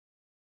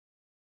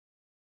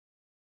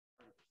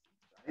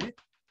part.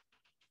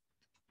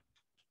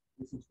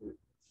 This is the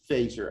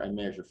phaser I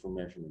measure for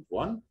measurement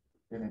 1.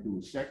 Then I do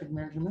a second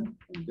measurement,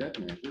 and that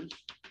measures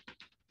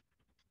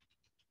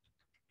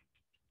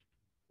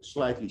a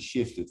slightly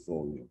shifted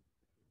volume.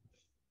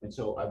 And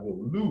so I will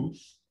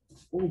lose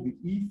all the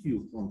E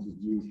field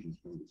contributions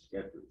from the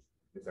scatters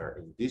that are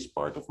in this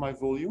part of my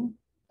volume,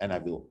 and I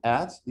will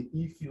add the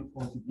E field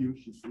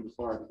contributions to the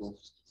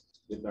particles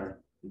that are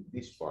in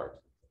this part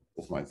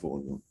of my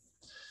volume.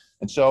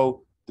 And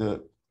so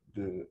the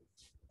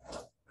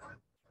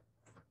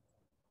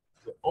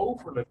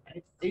overlap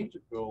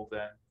integral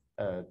then,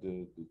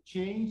 the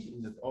change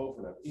in that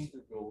overlap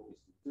integral is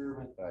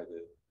determined by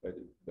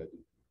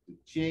the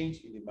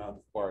change in the amount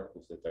of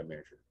particles that I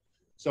measure.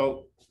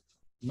 So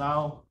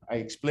now I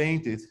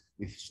explained it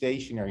with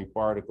stationary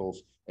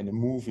particles and a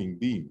moving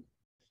beam.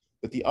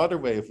 But the other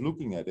way of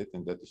looking at it,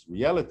 and that is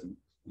reality,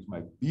 is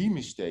my beam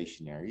is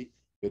stationary,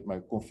 but my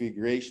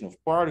configuration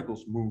of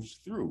particles moves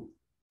through.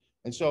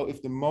 And so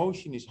if the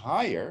motion is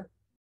higher,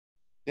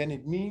 then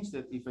it means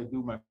that if I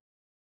do my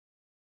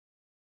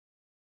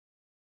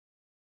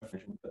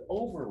the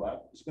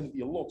overlap is going to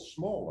be a lot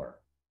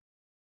smaller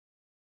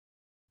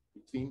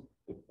between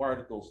the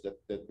particles that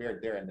were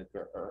there and that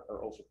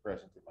are also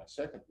present in my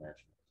second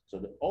measurement. So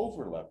the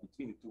overlap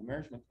between the two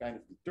measurements kind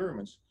of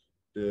determines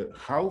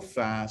how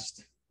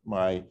fast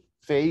my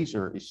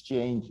phaser is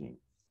changing.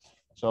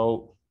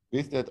 So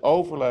with that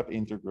overlap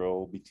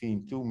integral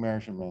between two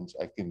measurements,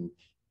 I can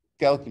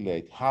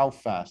calculate how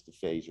fast the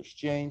phasers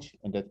change,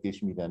 and that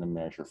gives me then a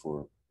measure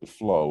for the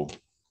flow.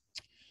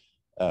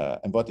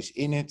 And what is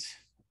in it?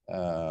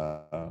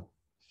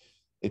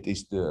 It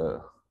is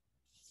the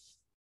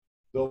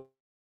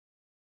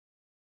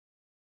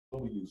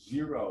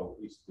W0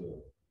 is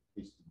the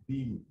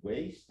beam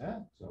waste.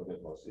 So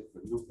that was, if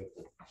we look at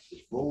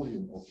the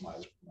volume of my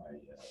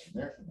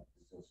measurement,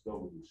 it was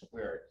W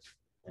squared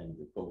and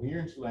the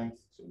coherence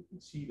length. So you can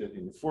see that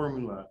in the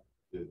formula,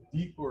 the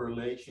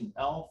decorrelation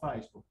alpha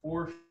is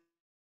proportional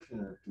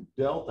to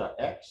delta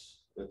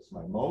x, that's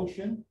my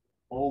motion,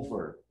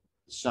 over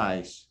the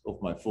size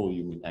of my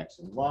volume in x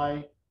and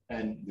y,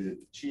 and the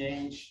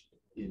change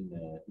in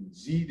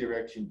z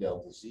direction,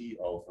 delta z,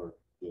 over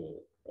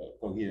the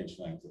coherence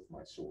length of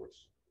my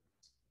source.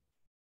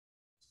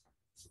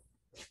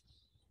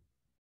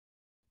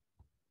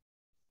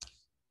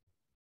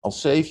 I'll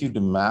save you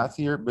the math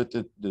here, but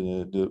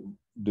the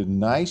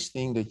nice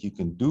thing that you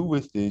can do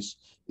with this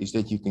is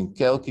that you can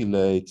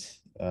calculate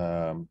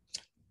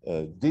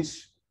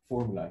this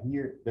formula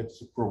here.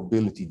 That's a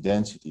probability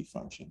density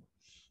function.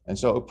 And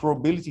so a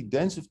probability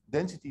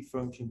density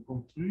function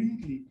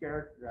completely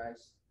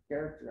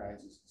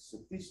characterizes the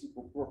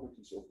statistical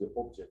properties of the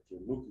object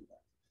you're looking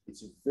at.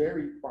 It's a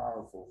very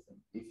powerful thing.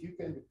 If you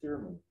can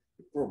determine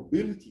the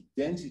probability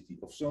density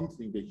of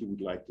something that you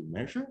would like to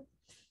measure,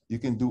 you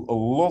can do a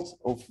lot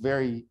of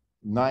very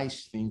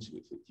nice things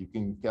with it. You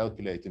can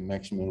calculate the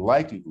maximum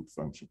likelihood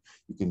function.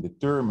 You can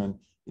determine,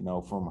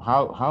 from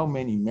how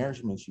many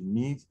measurements you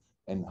need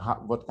and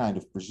what kind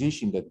of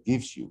precision that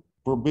gives you.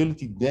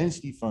 Probability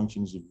density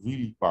function is a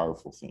really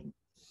powerful thing.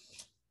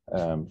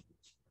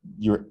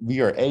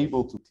 We are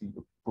able to see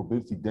the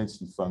probability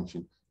density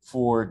function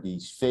for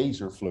these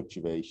phasor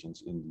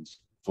fluctuations in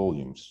these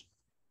volumes.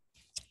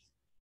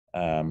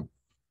 What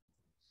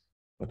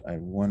I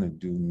want to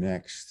do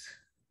next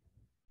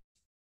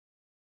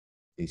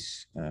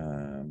is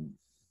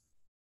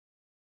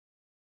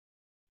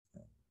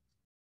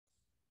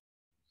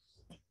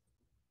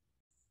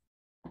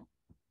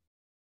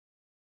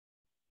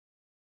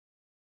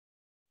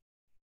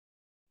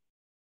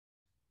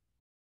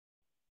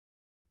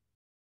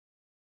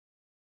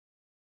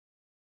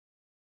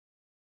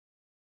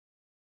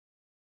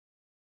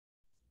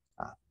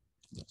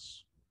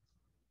yes.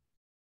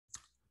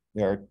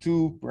 There are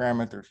two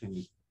parameters in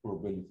this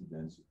probability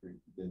density.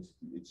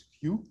 It's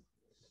Q,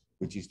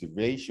 which is the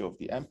ratio of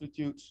the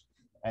amplitudes,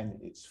 and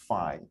it's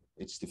phi,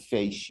 it's the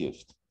phase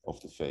shift of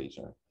the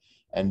phasor.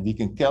 And we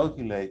can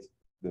calculate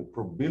the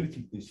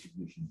probability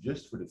distribution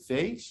just for the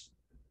phase,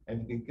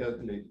 and we can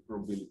calculate the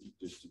probability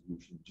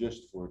distribution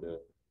just for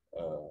the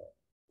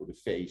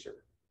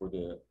phasor, for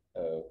the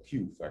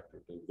Q factor,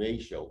 the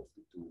ratio of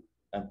the two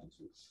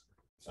amplitudes.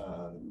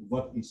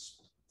 What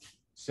is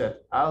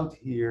set out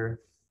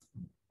here,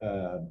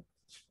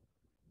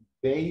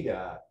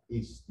 beta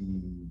is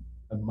the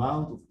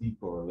amount of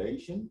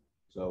decorrelation.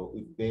 So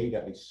if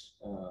beta is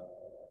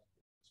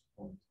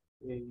 0.8,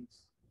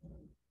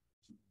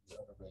 the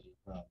other way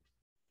around.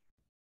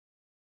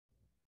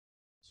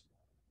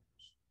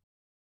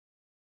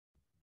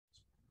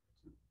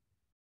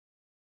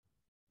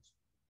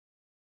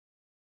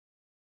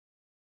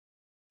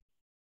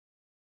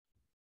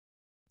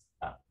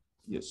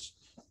 Yes,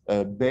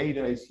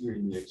 beta is here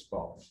in the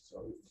exponent.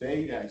 So if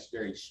beta is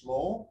very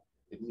small,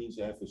 it means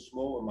I have a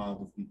small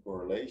amount of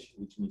decorrelation,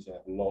 which means I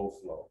have low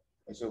flow.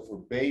 And so for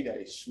beta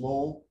is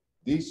small,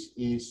 this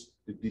is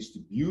the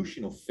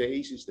distribution of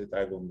phases that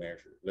I will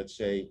measure. Let's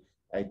say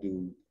I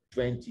do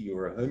 20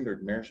 or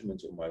 100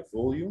 measurements on my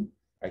volume.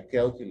 I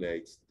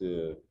calculate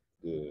the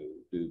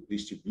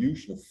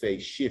distribution of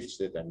phase shifts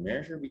that I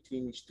measure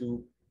between these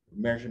two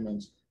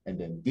measurements. And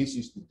then this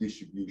is the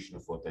distribution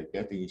of what I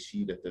get. And you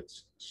see that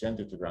that's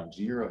centered around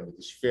 0 and it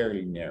is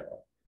fairly narrow.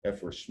 And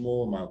for a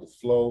small amount of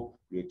flow,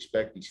 you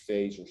expect these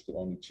phasors to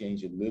only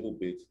change a little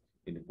bit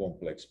in the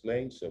complex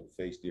plane, so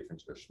phase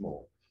differences are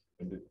small.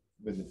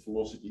 When the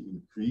velocity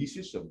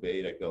increases, so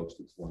beta goes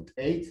to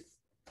 0.8,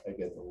 I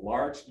get a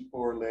large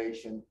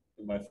decorrelation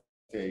in my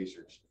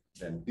phasors.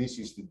 Then this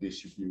is the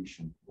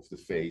distribution of the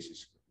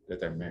phases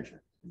that I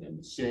measure. And then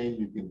the same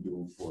you can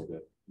do for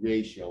the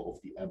ratio of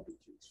the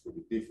amplitudes, for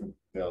the different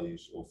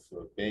values of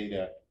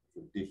beta,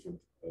 for different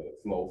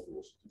flow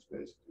velocities,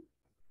 basically.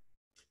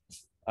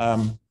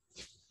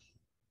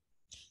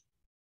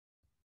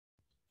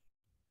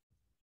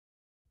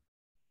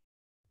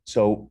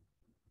 So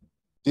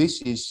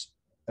this is,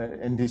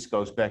 and this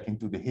goes back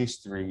into the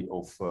history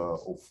of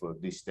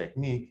this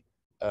technique.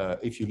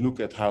 If you look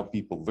at how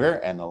people were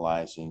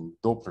analyzing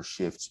Doppler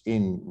shifts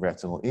in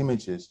retinal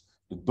images,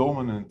 the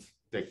dominant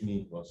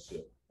technique was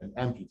an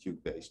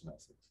amplitude-based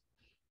method.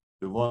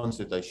 The ones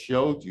that I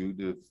showed you,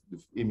 the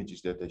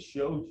images that I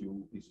showed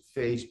you, is a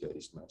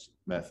phase-based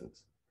method.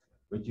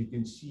 What you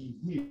can see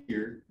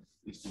here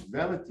is the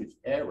relative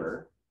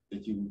error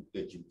that you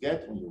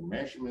get on your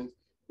measurement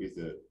with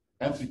the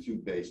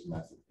amplitude-based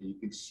method. And you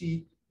can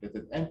see that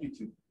the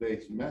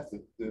amplitude-based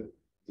method,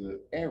 the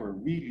error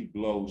really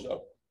blows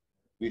up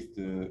with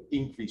the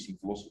increasing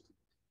velocity.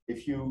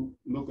 If you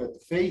look at the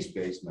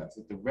phase-based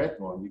method, the red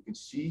one, you can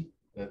see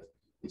that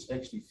it's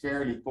actually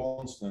fairly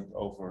constant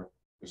over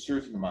a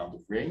certain amount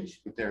of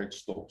range, but there it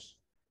stops.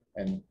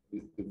 And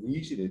the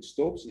reason it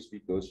stops is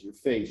because your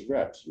phase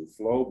wraps. Your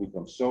flow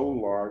becomes so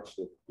large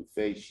that the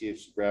phase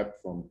shifts wrap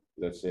from,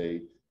 let's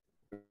say,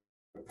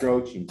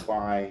 approaching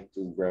pi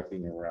to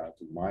wrapping around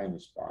to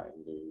minus pi,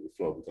 and the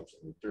flow becomes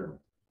indeterminate.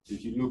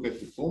 If you look at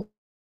the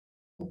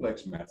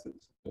complex method,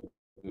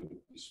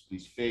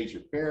 these phase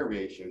or pair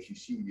ratios, you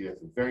see you have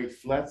a very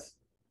flat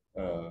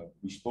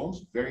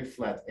response, very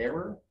flat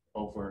error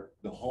over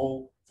the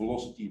whole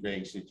velocity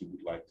range that you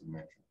would like to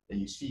measure.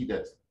 And you see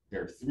that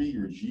there are 3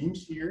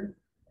 regimes here,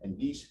 and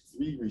these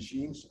 3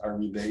 regimes are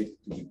related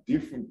to the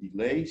different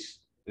delays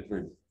that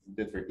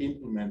were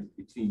implemented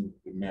between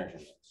the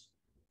measurements.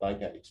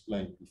 Like I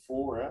explained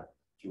before,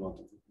 if you want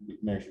to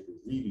measure the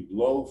really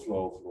low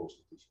flow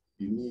velocities,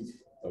 you need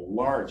a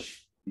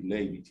large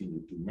delay between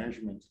the 2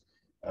 measurements.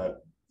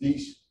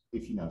 These,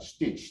 if you now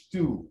stitch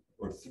 2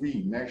 or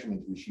 3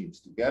 measurement regimes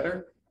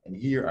together, and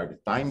here are the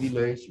time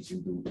delays, you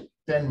can do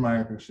 10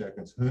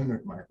 microseconds,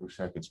 100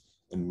 microseconds,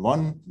 and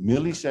 1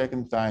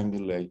 millisecond time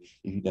delay.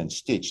 If you then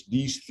stitch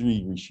these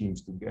 3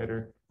 regimes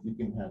together, you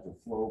can have a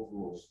flow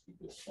velocity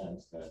that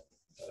spans that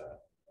the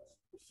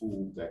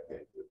full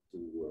decade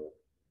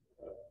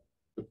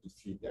up to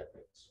 3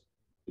 decades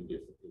in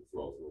different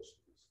flow velocities.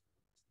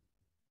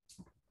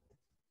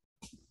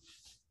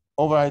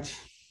 All right.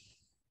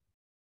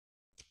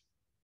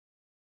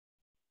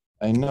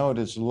 I know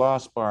this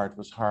last part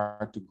was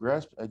hard to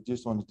grasp. I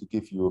just wanted to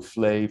give you a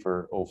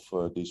flavor of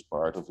this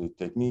part of the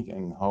technique,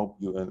 and hope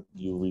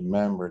you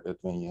remember that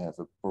when you have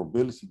a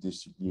probability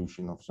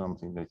distribution of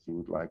something that you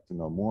would like to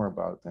know more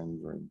about, then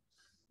you're in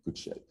good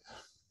shape.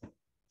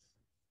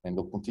 And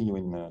we'll continue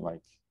in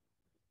like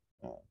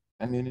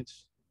 10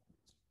 minutes.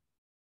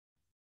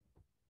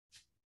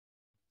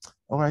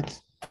 All right.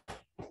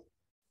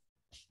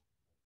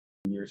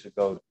 Years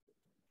ago.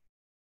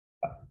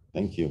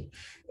 Thank you.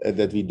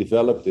 That we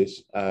developed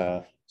this.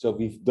 So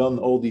we've done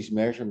all these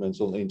measurements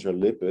on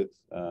intralipid.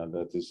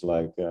 That is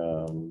like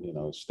you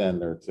know,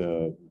 standard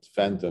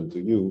phantom to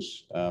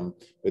use.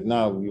 But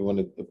now we want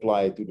to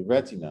apply it to the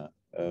retina,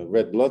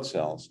 red blood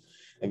cells.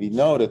 And we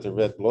know that the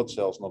red blood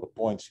cell is not a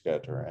point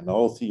scatter, and the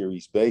whole theory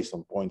is based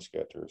on point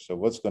scatter. So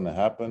what's going to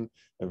happen?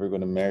 And we're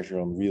going to measure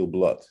on real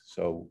blood.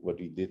 So what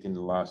we did in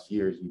the last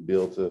years, we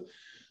built a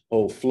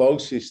whole flow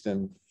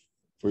system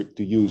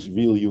to use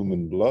real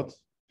human blood.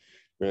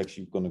 We're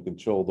actually going to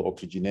control the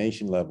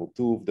oxygenation level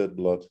too of that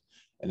blood,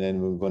 and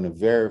then we're going to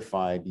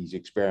verify these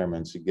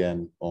experiments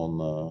again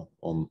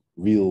on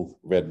real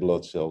red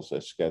blood cells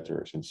as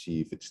scatterers and see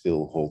if it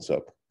still holds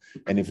up.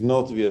 And if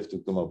not, we have to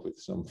come up with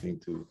something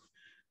to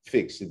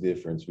fix the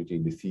difference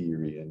between the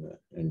theory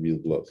and real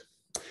blood.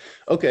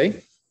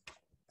 Okay,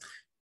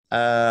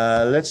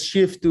 let's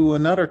shift to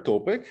another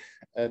topic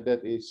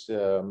that is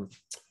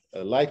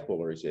light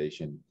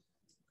polarization.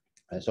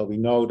 And so we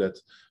know that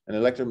an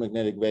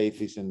electromagnetic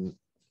wave is an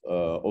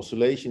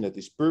oscillation that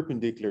is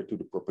perpendicular to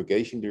the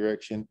propagation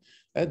direction.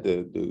 And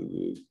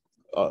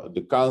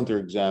the counter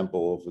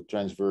example of a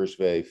transverse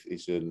wave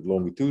is a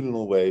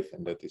longitudinal wave,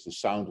 and that is a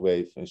sound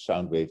wave. And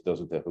sound wave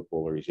doesn't have a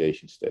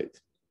polarization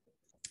state.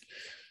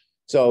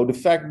 So the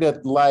fact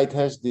that light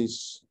has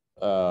this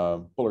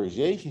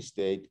polarization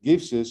state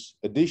gives us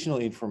additional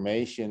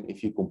information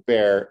if you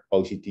compare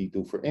OCT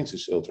to, for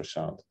instance,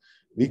 ultrasound.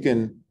 We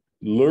can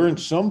learn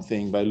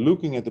something by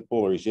looking at the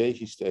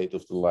polarization state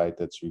of the light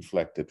that's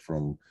reflected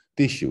from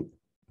tissue.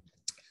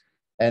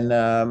 And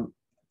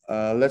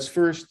let's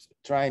first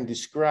try and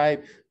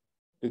describe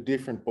the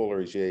different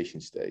polarization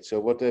states. So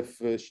what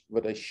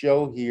I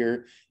show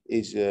here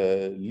is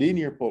a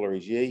linear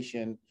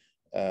polarization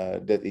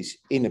that is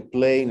in a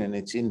plane, and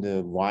it's in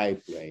the Y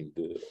plane.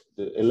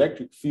 The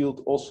electric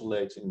field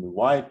oscillates in the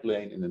Y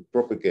plane and it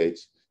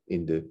propagates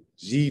in the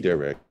Z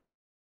direction.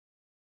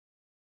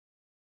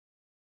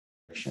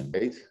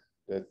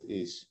 That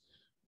is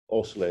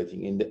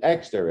oscillating in the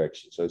X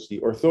direction. So it's the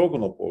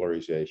orthogonal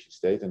polarization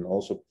state and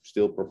also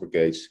still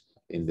propagates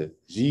in the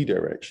Z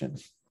direction.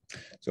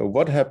 So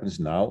what happens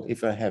now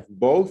if I have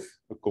both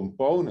a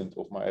component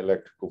of my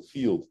electrical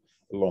field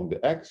along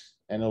the X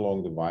and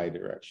along the Y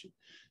direction?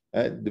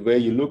 The way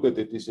you look at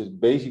it is that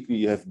basically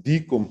you have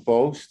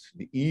decomposed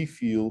the E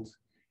field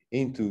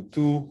into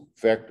two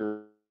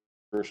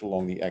vectors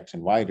along the X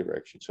and Y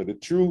direction. So the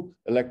true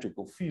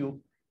electrical field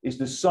is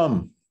the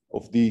sum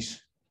of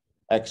these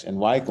X and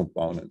Y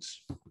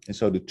components. And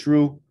so the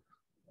true,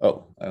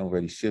 oh, I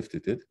already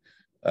shifted it.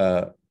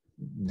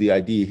 The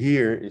idea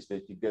here is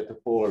that you get a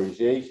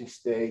polarization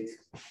state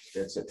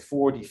that's at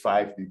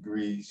 45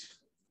 degrees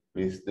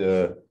with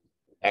the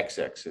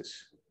x-axis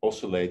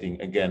oscillating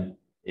again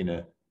in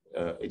a,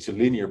 it's a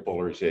linear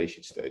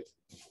polarization state.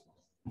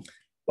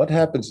 What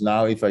happens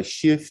now if I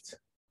shift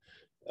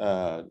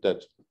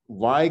that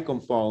Y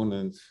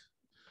component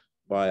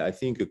by, I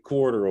think, a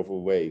quarter of a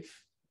wave?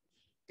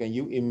 Can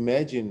you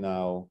imagine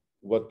now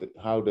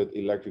how that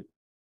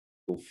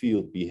electrical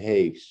field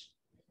behaves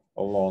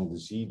along the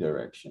Z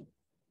direction?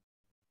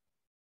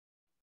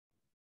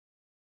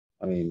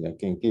 I mean, I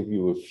can give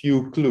you a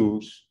few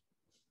clues.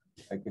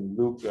 I can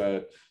look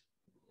at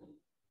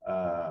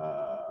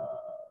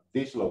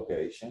this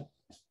location.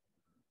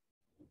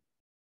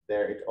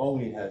 There it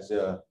only has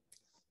a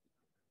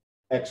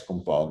X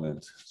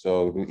component,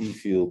 so the E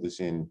field is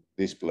in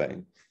this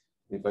plane.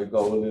 If I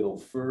go a little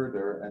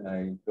further and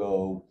I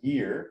go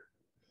here,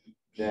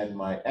 then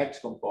my X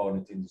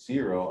component in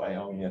 0, I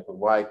only have a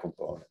Y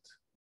component.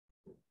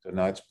 So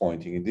now it's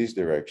pointing in this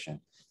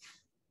direction.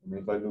 And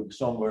if I look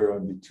somewhere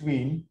in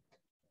between,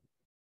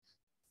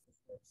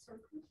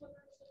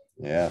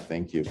 yeah,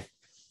 thank you.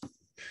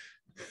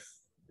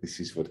 This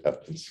is what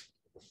happens.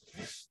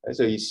 And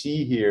so you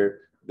see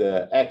here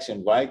the X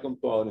and Y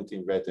component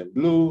in red and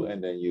blue,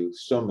 and then you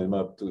sum them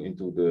up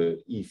into the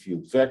E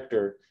field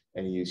vector,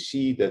 and you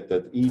see that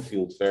that E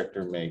field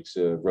vector makes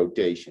a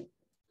rotation.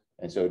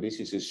 And so this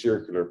is a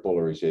circular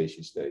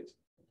polarization state.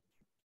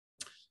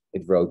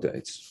 It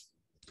rotates.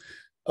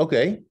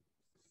 Okay.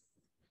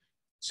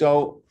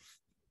 So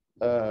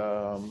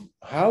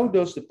how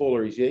does the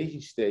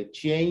polarization state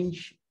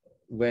change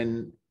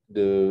when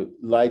the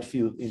light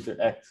field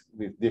interact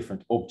with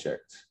different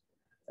objects?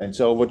 And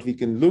so what we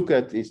can look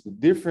at is the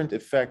different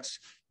effects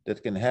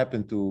that can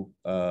happen to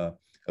a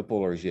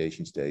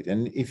polarization state.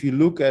 And if you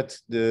look at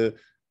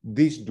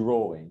this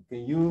drawing,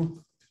 can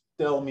you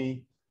tell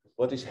me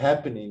what is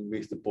happening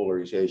with the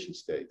polarization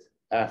state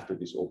after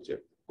this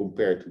object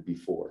compared to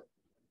before?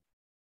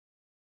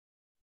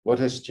 What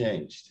has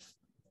changed?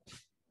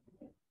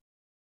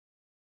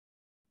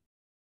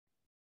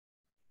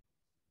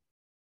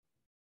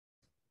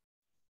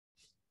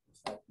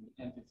 The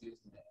amplitude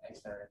in the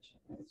X direction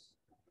is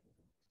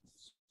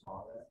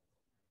smaller.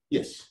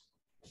 Yes.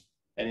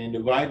 And in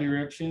the Y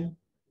direction?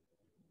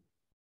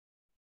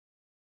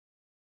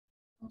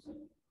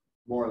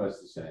 More or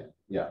less the same.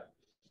 Yeah.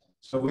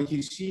 So what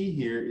you see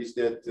here is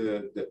that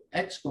the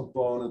X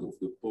component of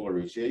the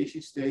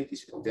polarization state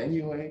is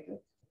attenuated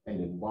and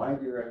the Y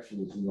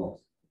direction is not.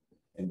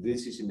 And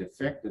this is an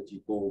effect that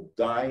you call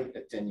dye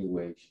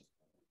attenuation.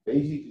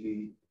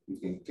 Basically, you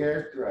can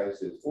characterize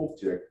that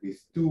object with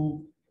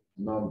two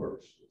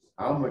numbers.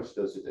 How much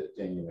does it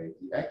attenuate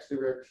the X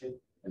direction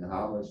and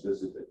how much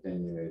does it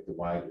attenuate the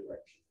Y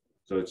direction?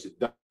 So it's a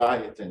dye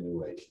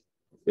attenuation.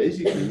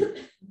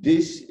 Basically,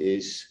 this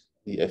is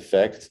the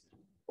effect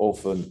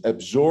of an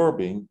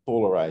absorbing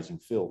polarizing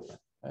filter.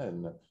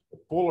 And a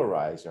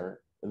polarizer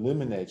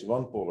eliminates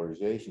one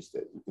polarization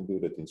state. You can do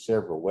that in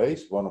several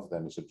ways. One of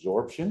them is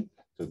absorption.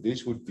 So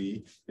this would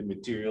be the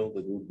material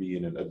that would be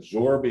in an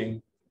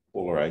absorbing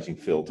polarizing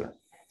filter.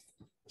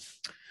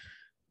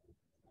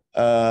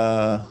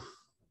 Then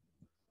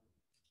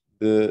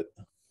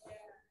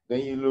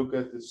you look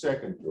at the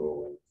second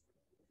drawing.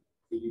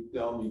 Can you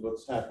tell me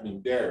what's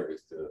happening there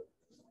with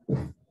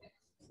the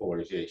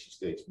polarization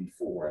states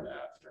before and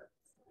after?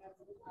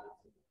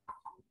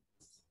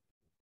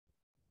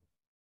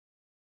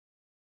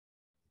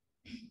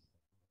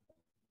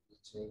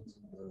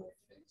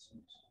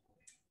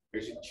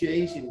 There's a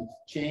change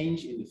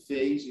in the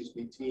phases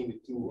between the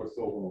two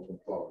orthogonal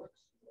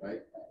components,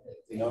 right?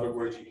 In other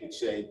words, you could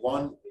say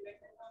one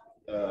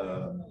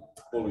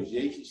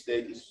polarization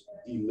state is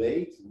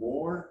delayed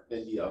more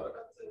than the other.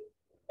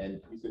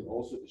 And you can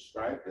also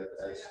describe that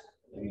as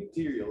a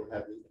material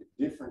having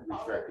a different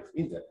refractive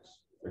index,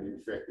 where the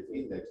refractive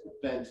index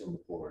depends on the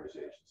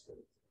polarization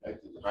state.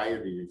 Right? The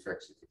higher the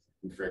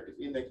refractive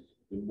index,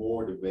 the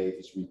more the wave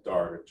is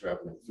retarded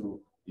traveling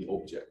through the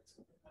object.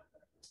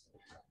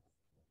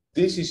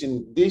 This is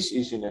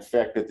an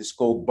effect that is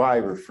called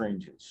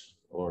birefringence,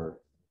 or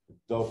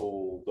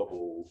double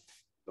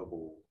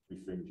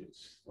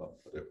refringence, well,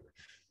 whatever.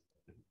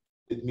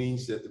 It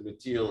means that the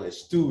material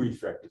has two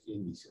refractive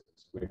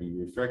indices, where the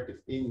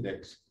refractive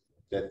index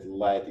that the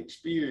light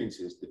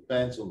experiences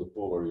depends on the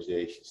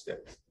polarization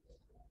state.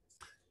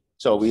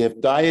 So we have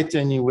dye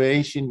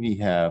attenuation, we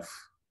have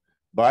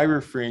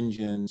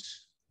birefringence,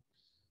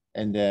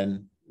 and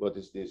then what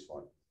is this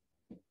one?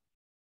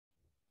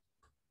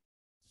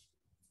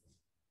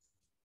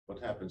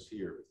 What happens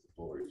here with the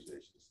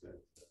polarization state?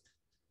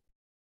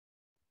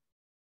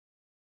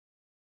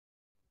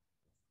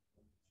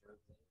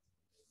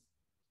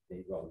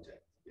 They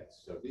rotate.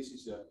 Yes. So this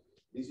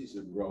is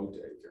a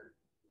rotator.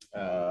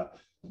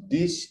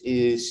 This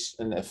is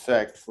an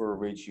effect for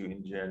which you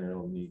in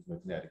general need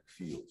magnetic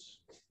fields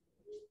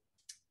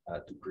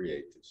to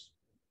create this.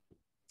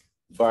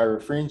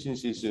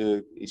 Birefringence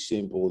is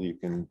simple. You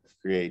can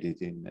create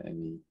it in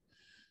any.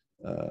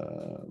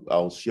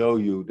 I'll show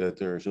you that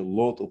there's a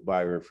lot of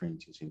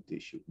birefringence in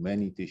tissue.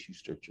 Many tissue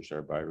structures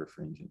are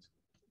birefringent.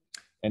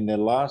 And the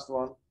last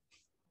one.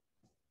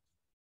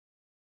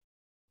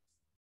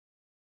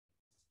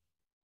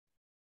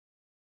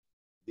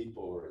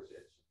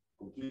 Depolarization,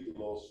 complete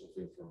loss of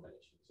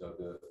information. So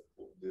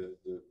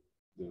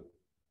the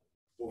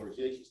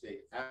polarization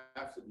state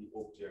after the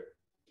object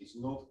is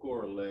not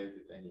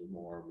correlated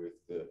anymore with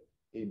the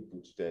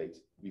input state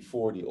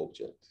before the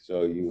object.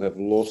 So you have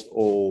lost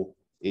all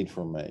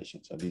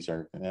information. So these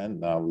are, and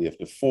now we have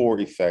the four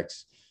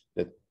effects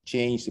that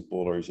change the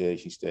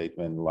polarization state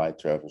when light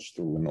travels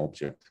through an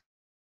object.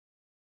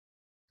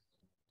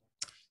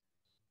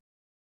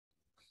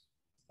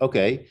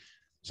 Okay,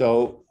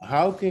 so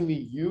how can we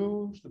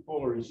use the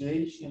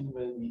polarization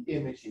when we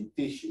image in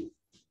tissue?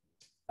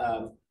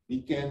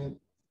 We can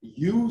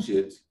use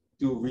it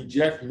to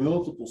reject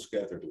multiple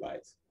scattered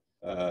light.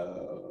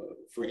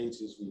 For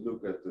instance, we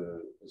look at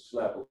the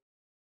slab of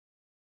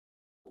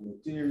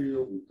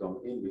material, we come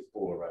in with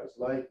polarized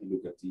light, we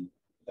look at the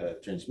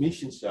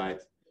transmission side,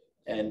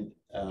 and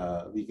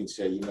we can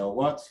say, you know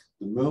what,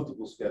 the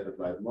multiple scattered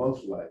light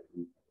most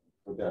likely,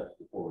 for that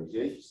the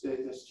polarization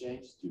state has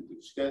changed due to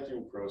the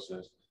scattering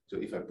process. So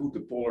if I put the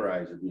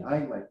polarizer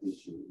behind my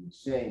tissue in the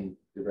same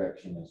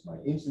direction as my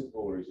instant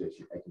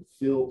polarization, I can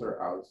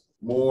filter out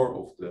more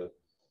of the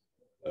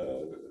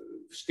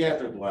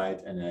scattered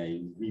light, and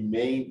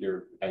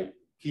I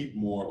keep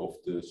more of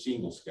the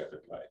single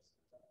scattered light.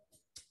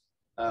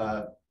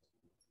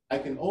 I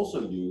can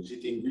also use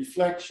it in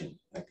reflection.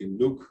 I can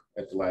look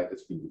at the light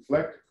that's been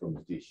reflected from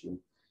the tissue,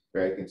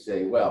 where I can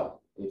say,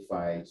 well, if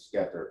I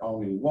scatter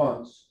only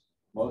once,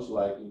 most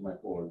likely my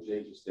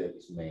polarization state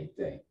is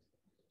maintained.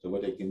 So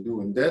what I can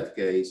do in that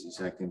case is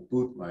I can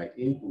put my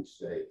input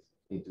state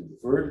into the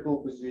vertical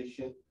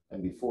position,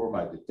 and before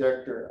my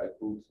detector, I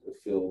put a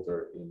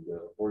filter in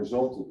the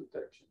horizontal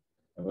detection.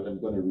 And what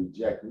I'm going to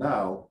reject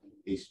now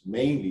is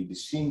mainly the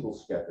single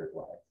scattered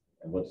light.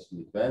 And what is the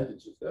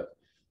advantage of that?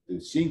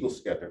 The single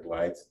scattered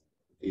light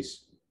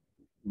is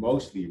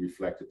mostly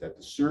reflected at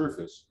the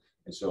surface.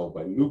 And so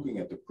by looking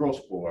at the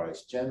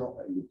cross-polarized channel,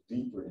 I look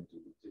deeper into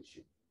the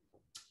tissue.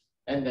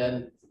 And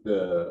then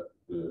the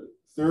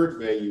third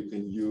way you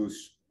can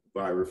use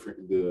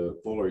the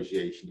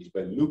polarization is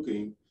by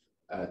looking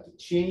at the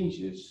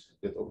changes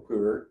that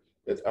occur,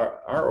 that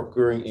are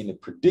occurring in a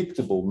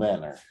predictable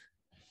manner.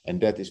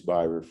 And that is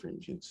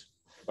birefringence.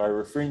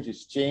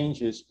 Birefringence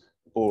changes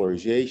the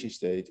polarization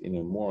state in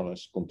a more or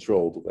less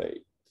controlled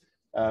way.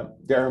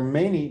 There are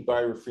many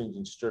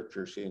birefringent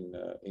structures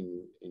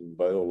in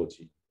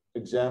biology.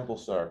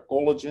 Examples are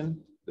collagen,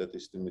 that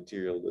is the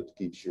material that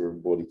keeps your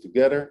body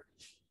together,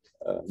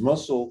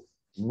 muscle,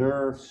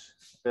 nerves,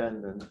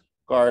 tendon,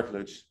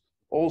 cartilage,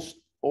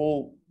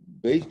 all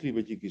basically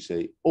what you can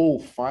say, all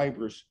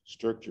fibrous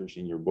structures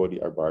in your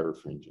body are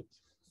birefringent.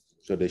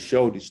 So they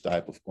show this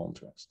type of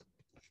contrast.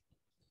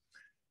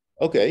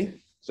 Okay,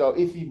 so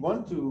if we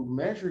want to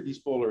measure these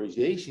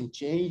polarization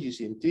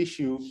changes in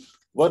tissue,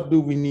 what do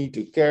we need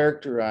to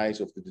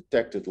characterize of the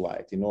detected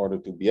light in order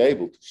to be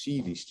able to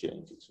see these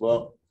changes?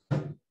 Well,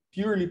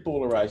 purely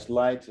polarized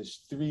light has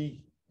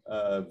three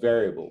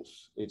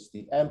variables. It's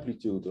the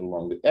amplitude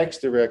along the x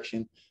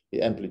direction,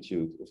 the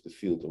amplitude of the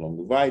field along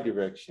the y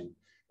direction,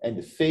 and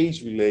the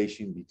phase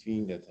relation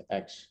between that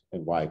x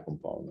and y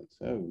component.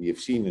 We have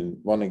seen in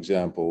one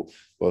example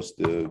was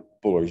the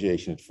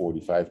polarization at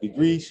 45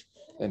 degrees,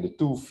 and the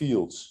two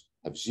fields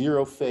have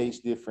zero phase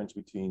difference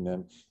between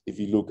them. If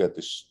you look at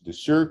the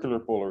circular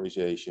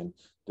polarization,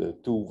 the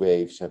two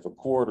waves have a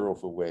quarter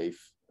of a wave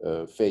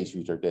phase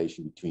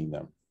retardation between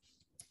them.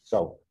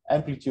 So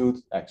amplitude,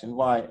 x and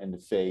y, and the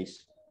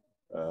phase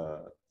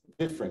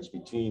difference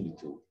between the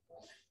two.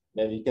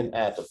 Then you can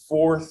add a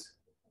fourth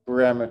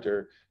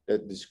parameter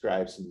that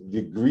describes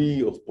the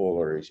degree of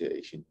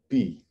polarization,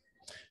 P.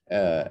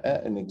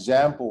 An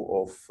example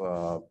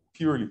of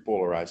purely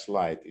polarized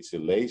light is a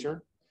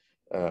laser.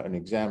 An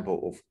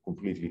example of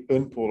completely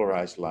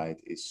unpolarized light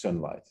is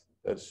sunlight.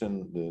 that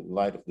the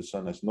light of the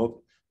sun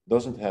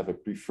doesn't have a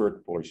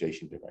preferred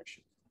polarization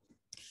direction.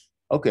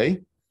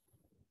 Okay,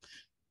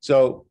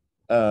 so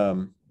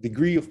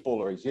degree of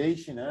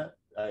polarization.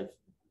 I've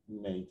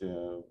made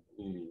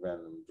really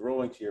random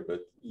drawings here,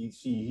 but you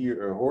see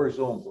here a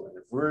horizontal and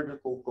a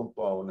vertical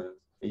component.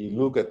 And you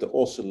look at the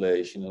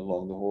oscillation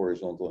along the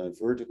horizontal and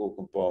vertical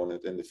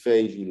component and the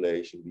phase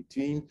relation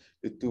between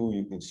the two.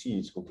 You can see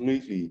it's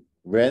completely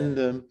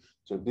random.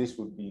 So this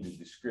would be the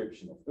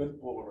description of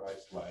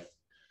unpolarized light.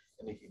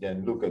 And if you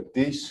then look at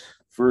this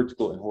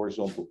vertical and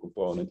horizontal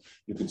component,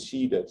 you can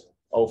see that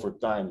over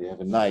time they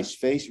have a nice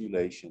phase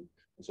relation.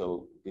 And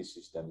so this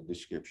is then the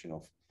description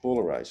of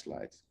polarized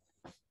light.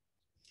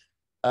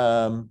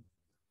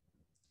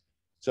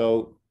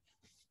 So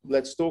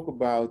let's talk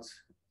about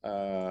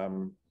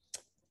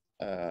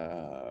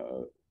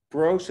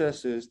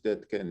processes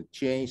that can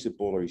change the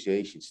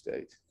polarization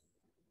state.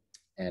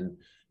 And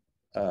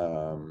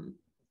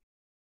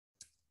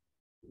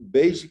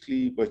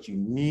basically what you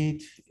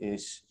need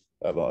is,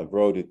 well, I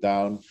wrote it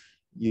down,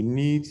 you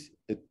need,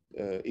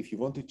 if you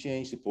want to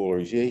change the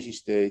polarization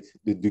state,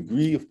 the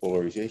degree of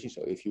polarization,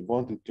 so if you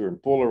want to turn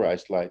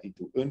polarized light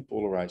into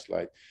unpolarized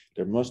light,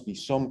 there must be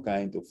some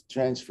kind of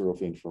transfer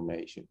of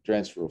information,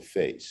 transfer of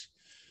phase.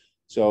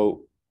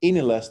 So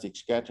inelastic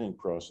scattering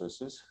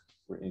processes,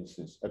 for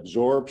instance,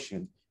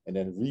 absorption and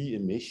then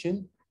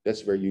re-emission,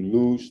 that's where you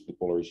lose the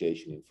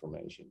polarization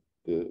information.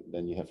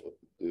 Then you have,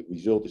 the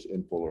result is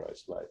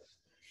unpolarized light.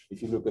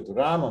 If you look at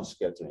Raman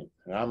scattering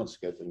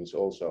is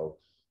also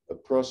a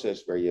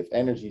process where you have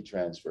energy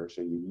transfer,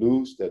 so you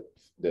lose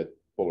that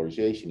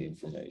polarization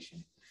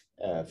information.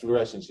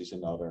 Fluorescence is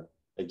another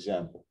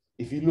example.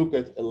 If you look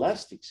at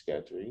elastic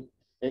scattering,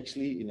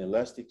 actually in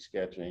elastic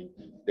scattering,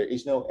 there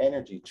is no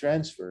energy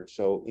transfer.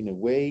 So in a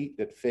way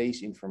that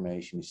phase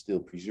information is still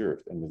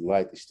preserved and the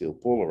light is still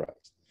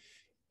polarized.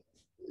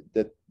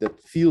 That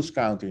feels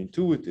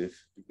counterintuitive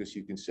because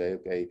you can say,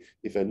 okay,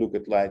 if I look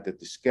at light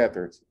that is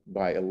scattered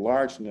by a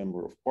large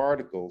number of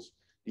particles,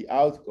 the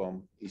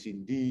outcome is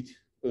indeed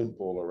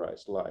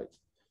unpolarized light.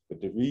 But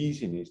the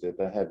reason is that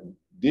I have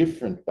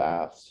different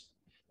paths,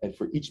 and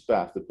for each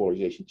path, the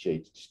polarization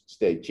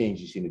state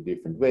changes in a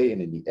different way,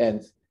 and in the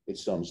end, it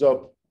sums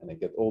up, and I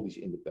get all these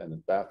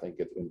independent paths, I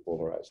get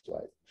unpolarized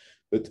light.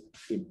 But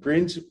in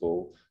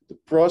principle, the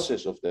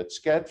process of that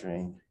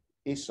scattering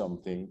is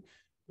something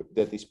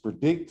that is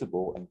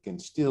predictable and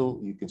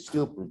you can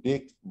still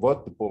predict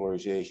what the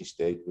polarization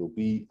state will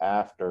be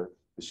after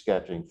the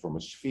scattering from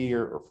a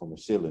sphere or from a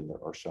cylinder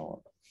or so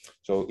on.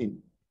 So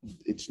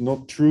it's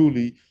not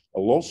truly a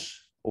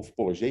loss of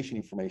polarization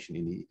information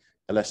in the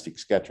elastic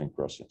scattering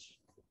process.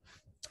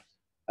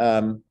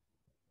 Then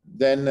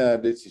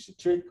this is a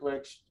trick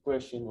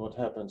question. What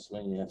happens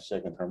when you have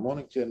second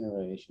harmonic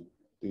generation?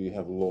 Do you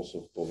have a loss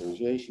of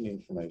polarization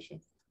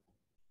information?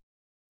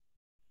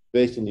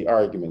 Based on the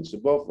arguments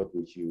above, what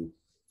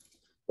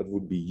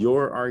would be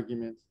your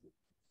argument?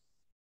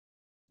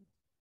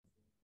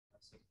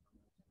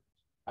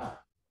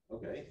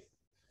 Okay.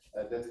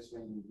 That is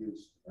when you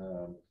use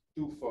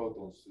two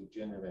photons to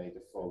generate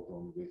a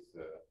photon with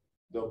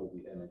double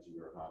the energy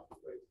or half the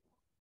weight.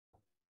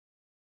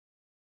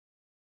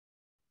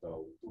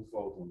 So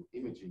two-photon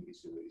imaging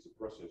is a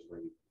process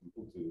where you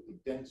put the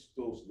intense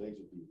pulse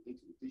laser beam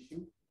into the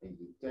tissue and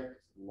you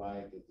detect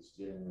light that is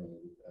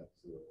generated at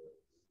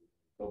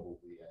double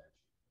the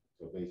energy.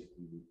 So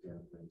basically you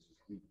turn, for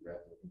instance, deep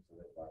red or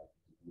infrared light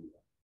into blue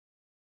light.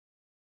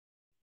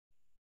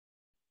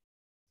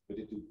 But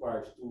it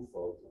requires two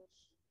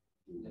photons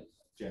to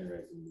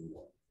generate a new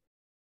one.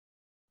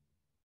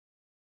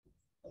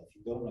 If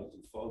you don't know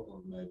two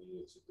photons, maybe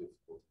it's a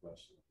difficult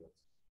question, but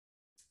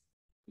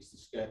is the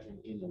scattering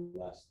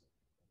inelastic?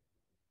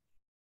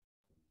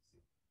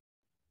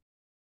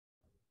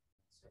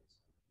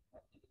 I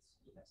think it's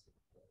elastic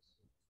because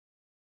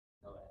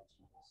no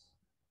energy is.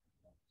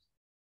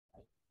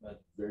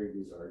 But very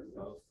good argument.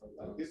 Both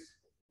photons, like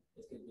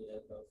it could be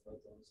that both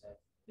photons have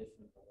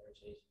different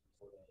polarization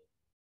before they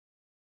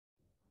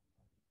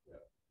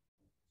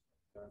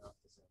turn off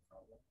the same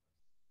problem.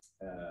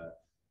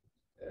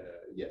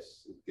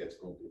 Yes, it gets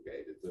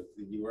complicated, but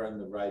you are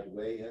in the right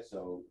way.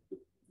 So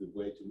the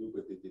way to look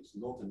at it, it's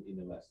not an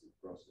inelastic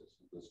process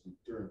because we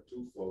turn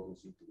two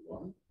photons into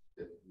one.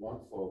 That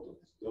one photon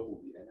has double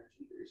the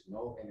energy. There is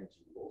no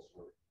energy loss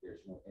or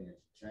there's no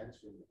energy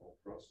transfer in the whole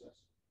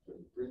process. So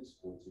in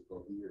principle, it's a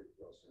coherent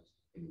process,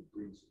 and in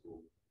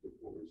principle, the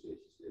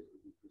polarization state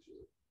will be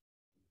preserved.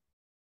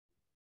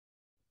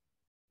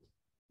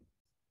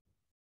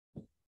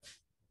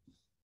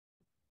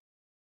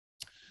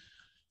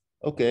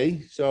 Okay,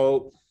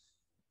 so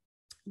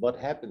what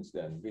happens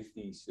then with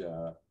these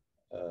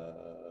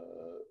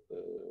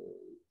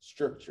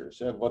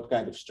structures? What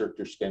kind of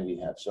structures can we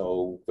have?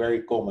 So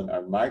very common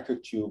are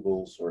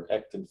microtubules or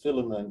actin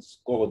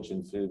filaments,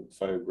 collagen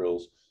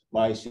fibrils,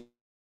 myosin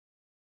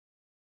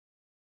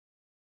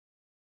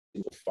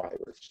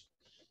fibers.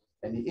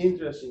 And the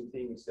interesting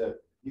thing is that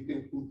you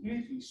can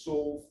completely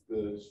solve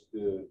the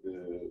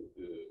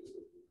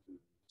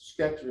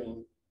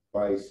scattering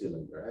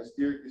bicylinder. Has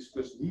Dirk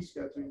discussed Lie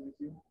scattering with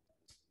you?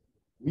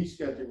 Lie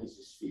scattering is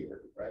a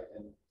sphere, right?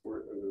 And for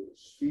a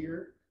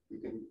sphere, you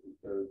can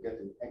get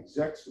an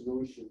exact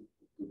solution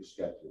to the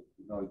scattering.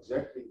 You know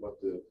exactly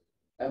what the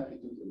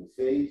amplitude and the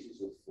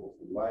phases of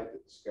the light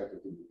that is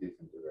scattered in the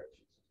different directions.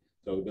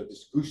 So that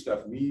is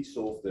Gustav Lie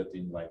solved that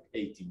in like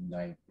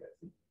 1890, I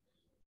think.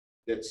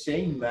 That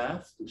same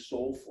math to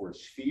solve for a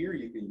sphere,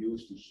 you can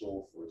use to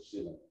solve for a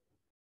cylinder.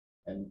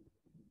 And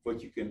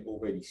what you can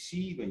already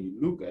see when you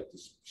look at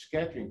the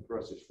scattering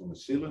process from a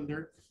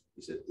cylinder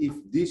is that if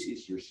this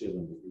is your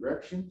cylinder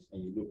direction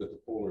and you look at the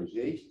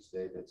polarization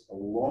state that's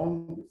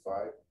along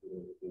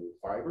the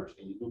fibers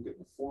and you look at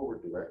the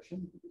forward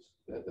direction, because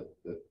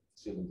the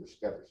cylinder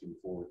scatters in the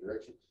forward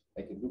direction,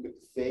 I can look at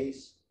the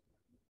phase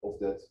of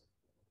that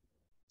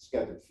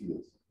scattered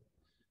field.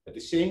 At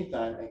the same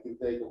time, I can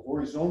take a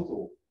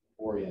horizontal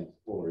oriented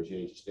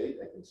polarization state,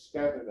 I can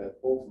scatter that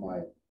off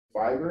my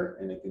fiber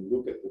and I can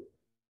look at the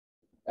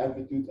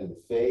amplitude and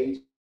the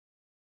phase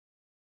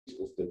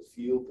of that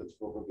field that's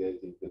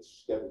propagating,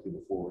 that's scattered in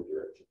the forward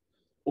direction.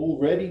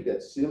 Already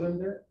that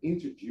cylinder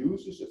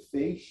introduces a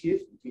phase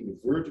shift between the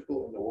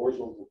vertical and the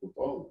horizontal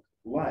component,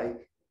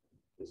 like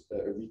a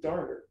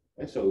retarder.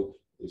 And so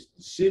the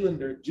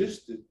cylinder,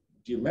 just the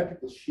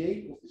geometrical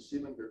shape of the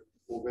cylinder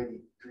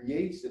already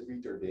creates that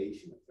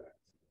retardation effect.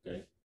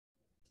 Okay,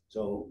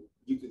 so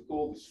you can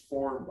call this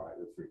form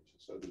birefringence.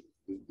 So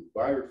the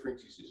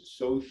birefringence is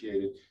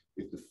associated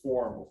with the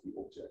form of the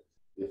object.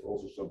 We have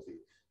also something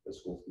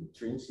that's called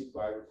intrinsic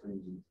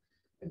birefringence,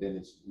 and then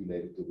it's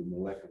related to the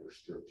molecular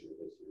structure,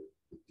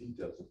 the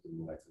details of the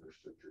molecular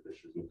structure that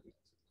you're looking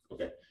at.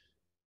 Okay.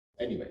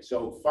 Anyway,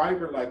 so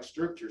fiber-like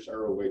structures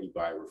are already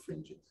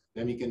birefringent.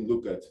 Then we can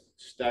look at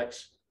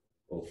stacks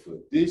of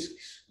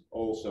discs,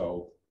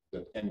 also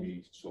that can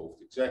be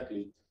solved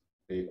exactly.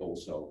 They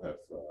also have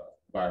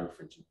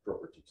birefringent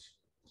properties.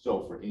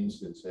 So, for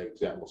instance,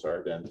 examples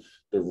are then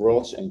the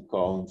rods and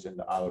cones and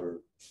the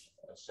outer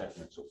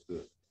segments of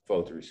the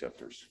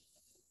photoreceptors.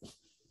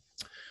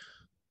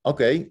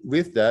 Okay,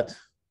 with that,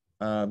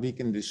 we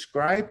can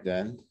describe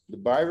then the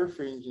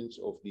birefringence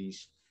of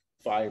these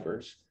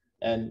fibers.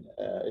 And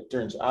it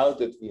turns out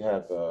that we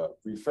have a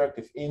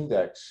refractive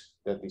index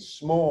that is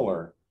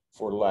smaller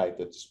for light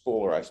that's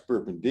polarized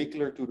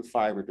perpendicular to the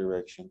fiber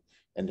direction,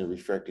 and the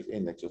refractive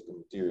index of the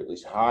material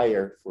is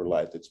higher for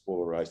light that's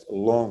polarized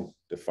along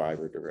the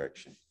fiber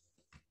direction.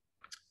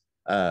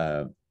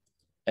 And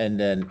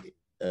then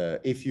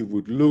if you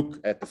would look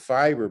at the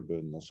fiber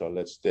bundle, so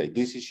let's take,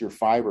 this is your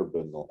fiber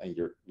bundle and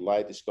your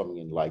light is coming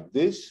in like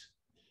this,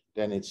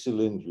 then it's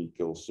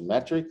cylindrical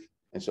symmetric.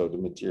 And so the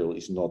material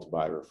is not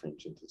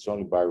birefringent. It's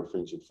only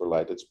birefringent for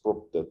light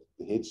that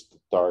hits the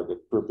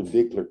target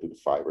perpendicular to the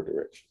fiber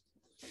direction.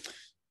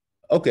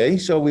 Okay,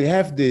 so we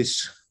have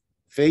this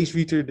phase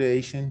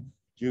retardation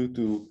due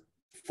to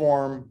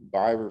form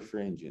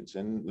birefringence.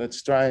 And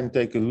let's try and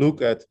take a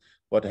look at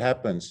what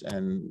happens.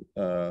 And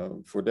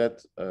for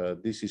that,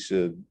 this is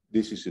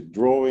a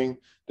drawing.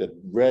 That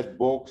red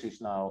box is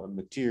now a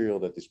material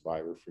that is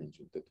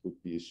birefringent. That could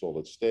be a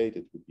solid state,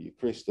 it could be a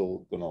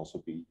crystal, it can also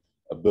be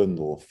a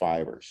bundle of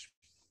fibers.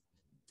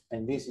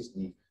 And this is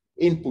the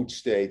input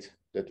state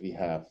that we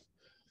have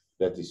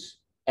that is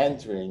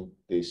entering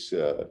this,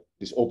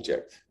 this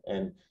object.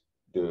 And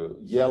the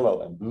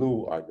yellow and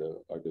blue are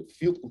the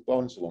field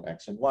components along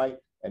X and Y.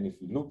 And if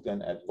we look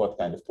then at what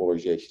kind of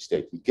polarization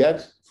state we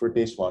get for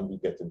this one, we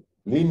get a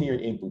linear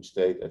input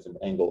state at an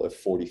angle of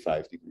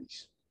 45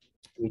 degrees.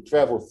 We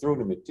travel through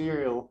the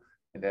material,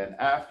 and then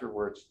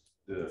afterwards,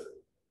 the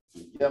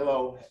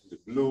yellow and the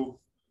blue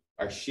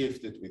are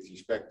shifted with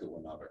respect to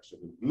one another. So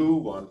the blue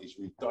one is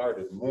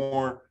retarded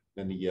more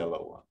than the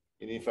yellow one.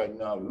 And if I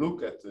now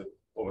look at the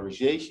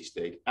polarization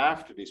state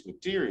after this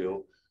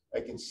material, I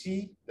can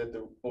see that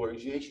the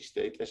polarization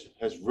state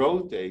has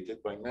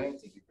rotated by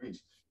 90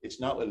 degrees. It's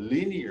now a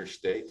linear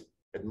state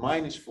at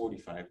minus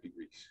 45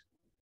 degrees.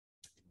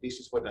 This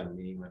is what I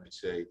mean when I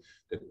say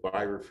that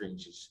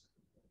birefringence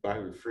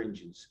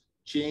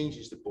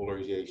changes the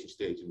polarization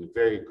state in a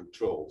very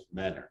controlled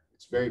manner.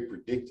 It's very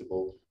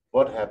predictable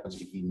what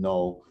happens if we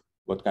know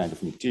what kind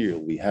of material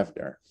we have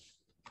there.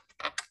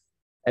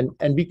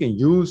 And we can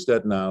use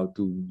that now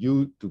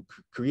to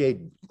create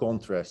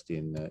contrast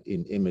in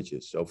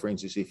images. So for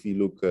instance, if you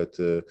look at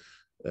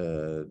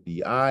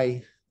the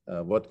eye,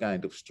 what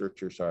kind of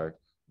structures are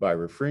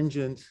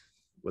birefringent?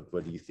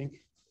 What do you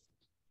think?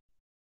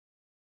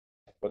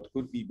 What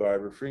could be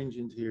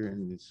birefringent here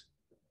in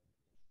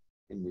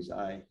this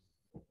eye?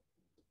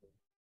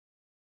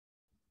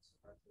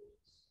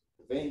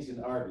 Veins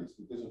and arteries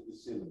because of the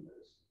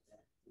cylinders.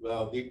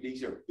 Well,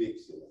 these are big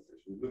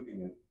cylinders. We're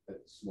looking at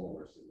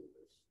smaller cylinders.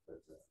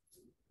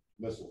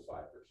 Muscle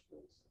fibers, for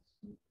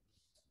instance.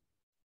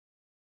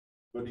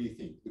 What do you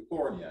think? The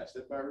cornea, is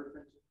that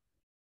birefringent?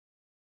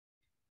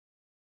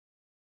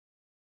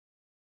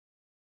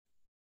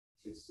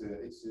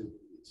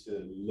 It's a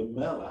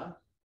lamella,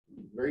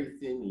 very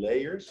thin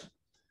layers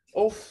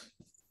of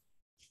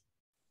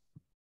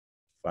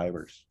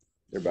fibers.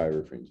 They're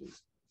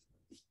birefringent.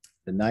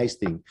 The nice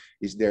thing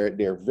is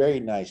they're very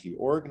nicely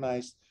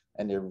organized,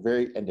 and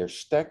they're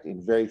stacked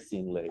in very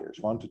thin layers,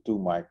 1 to 2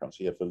 microns.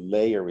 So you have a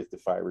layer with the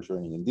fibers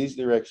running in this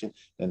direction,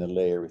 then a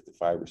layer with the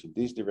fibers in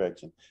this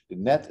direction. The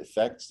net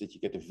effect is that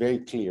you get a very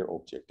clear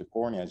object. The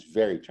cornea is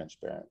very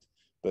transparent,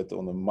 but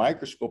on a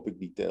microscopic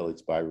detail,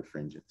 it's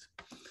birefringent.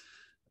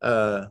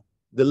 The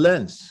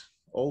lens,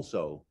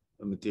 also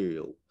a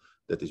material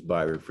that is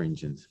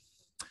birefringent.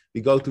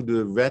 We go to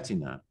the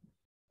retina.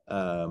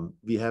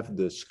 We have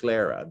the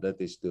sclera, that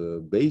is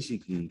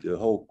basically the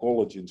whole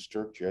collagen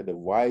structure. The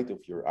white of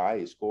your eye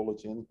is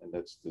collagen, and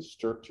that's the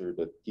structure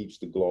that keeps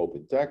the globe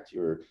intact.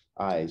 Your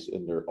eye is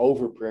under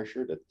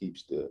overpressure, that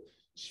keeps the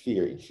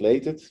sphere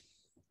inflated.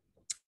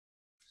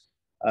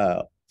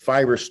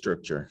 Fiber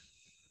structure.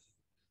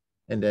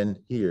 And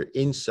then here,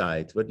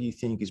 inside, what do you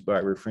think is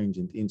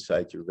birefringent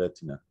inside your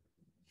retina?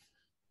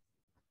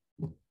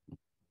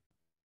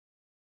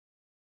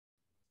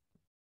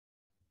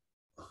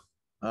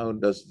 How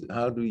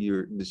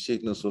do the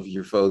signals of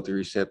your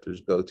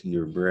photoreceptors go to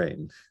your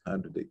brain? How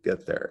do they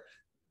get there?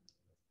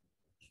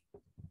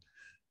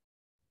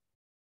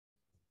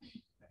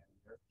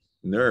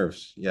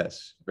 Nerves,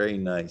 yes, very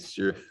nice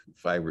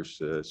fibers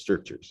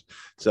structures.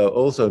 So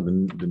also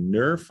the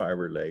nerve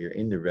fiber layer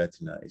in the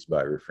retina is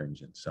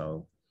birefringent.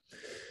 So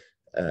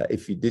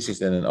this is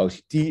then an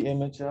OCT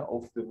image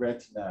of the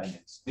retina, and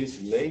it's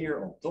this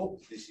layer on top.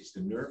 This is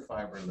the nerve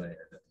fiber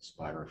layer that is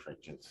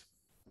birefringent.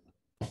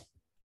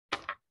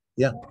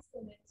 Yeah.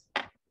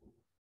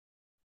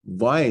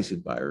 Why is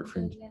it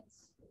birefringent?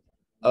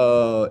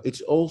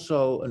 It's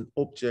also an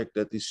object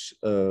that is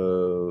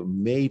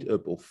made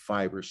up of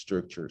fiber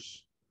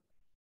structures.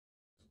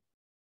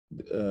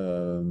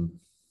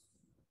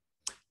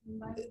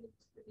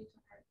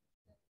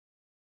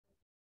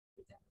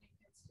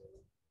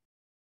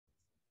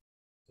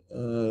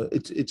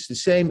 It's the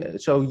same.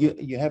 So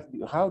you have,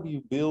 how do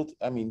you build?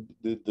 I mean,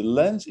 the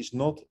lens is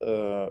not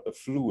a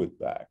fluid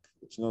bag.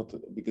 It's not,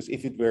 because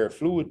if it were a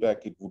fluid bag,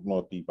 it would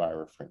not be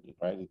birefringent,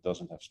 right? It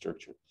doesn't have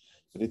structure,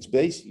 but it's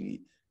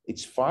basically,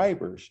 it's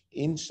fibers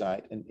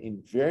inside and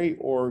in very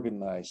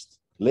organized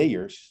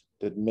layers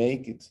that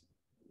make it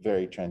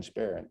very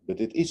transparent.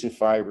 But it is a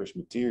fibrous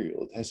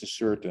material. It has a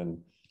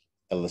certain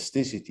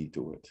elasticity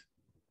to it.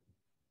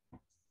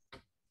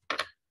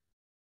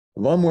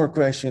 One more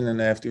question,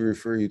 and I have to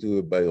refer you to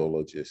a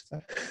biologist.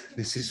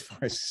 This is as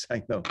far as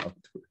I know how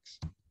it works.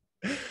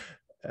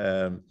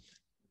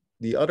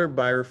 The other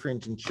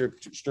birefringent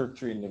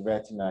structure in the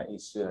retina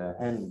is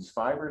Henle's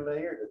fiber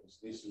layer. That is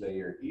this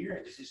layer here.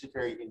 And this is a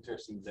very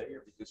interesting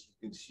layer because you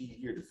can see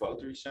here the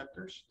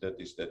photoreceptors. That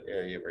is that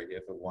area where you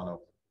have a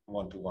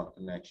one-to-one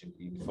connection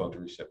between the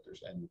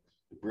photoreceptors and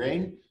the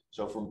brain.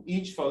 So from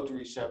each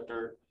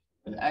photoreceptor,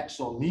 an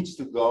axon needs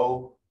to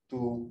go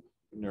to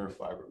the nerve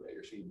fiber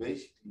layer. So you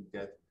basically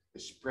get a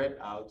spread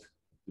out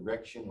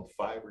direction of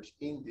fibers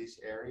in this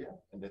area,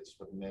 and that's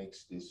what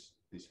makes this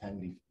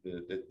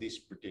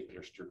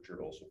particular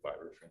structure also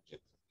birefringent.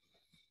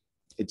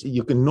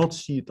 You cannot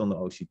see it on the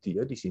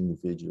OCT, these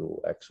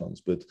individual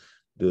axons, but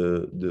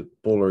the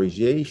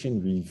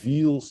polarization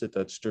reveals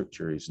that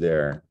structure is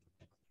there.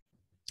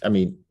 I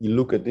mean, you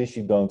look at this,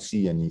 you don't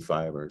see any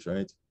fibers,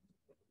 right?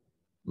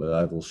 But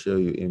I will show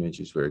you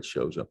images where it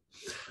shows up.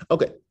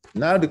 Okay,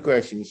 now the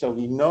question is, so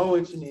we know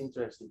it's an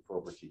interesting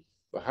property,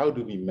 but how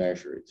do we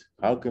measure it?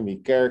 How can we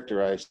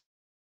characterize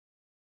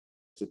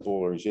the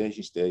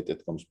polarization state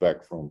that comes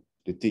back from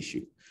the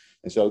tissue?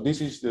 And so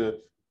this is a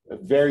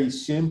very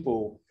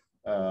simple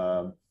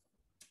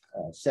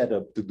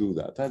setup to do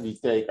that. We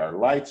take our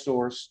light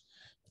source,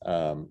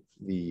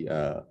 we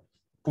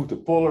put a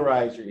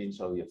polarizer in,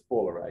 so we have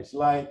polarized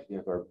light, we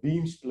have our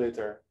beam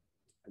splitter,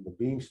 and the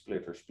beam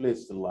splitter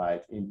splits the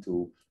light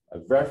into a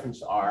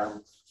reference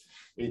arm,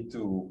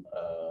 into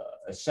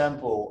a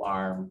sample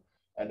arm,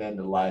 and then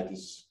the light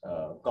is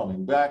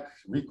coming back,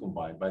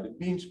 recombined by the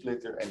beam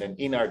splitter, and then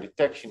in our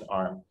detection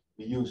arm,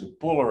 we use a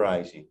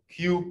polarizing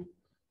cube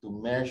to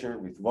measure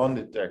with one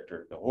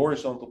detector the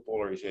horizontal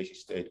polarization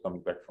state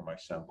coming back from our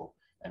sample,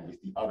 and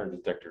with the other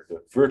detector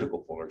the vertical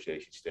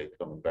polarization state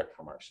coming back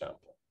from our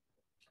sample.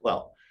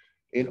 Well,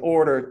 in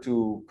order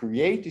to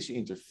create this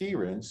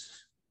interference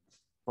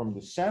from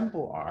the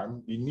sample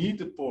arm, we need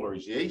a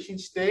polarization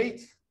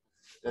state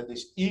that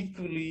is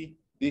equally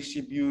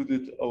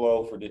distributed all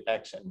over the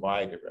X and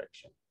Y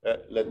direction.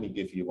 Let me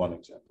give you one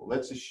example.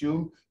 Let's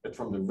assume that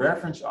from the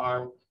reference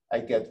arm, I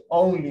get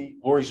only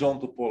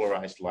horizontal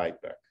polarized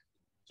light back.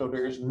 So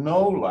there is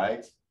no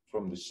light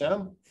from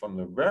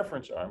the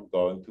reference arm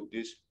going to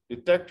this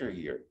detector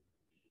here.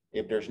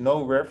 If there's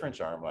no reference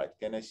arm light,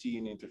 can I see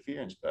an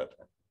interference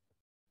pattern?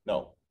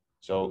 No.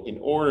 So in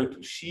order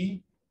to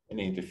see an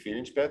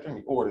interference pattern,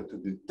 in order to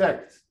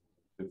detect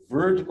the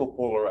vertical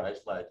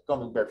polarized light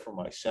coming back from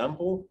my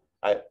sample,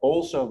 I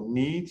also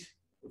need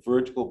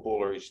vertical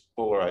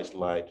polarized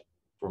light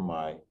from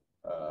my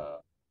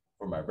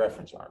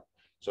reference arm.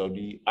 So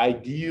the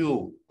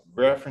ideal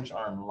reference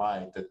arm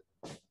light that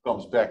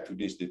comes back to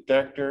this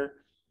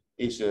detector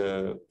is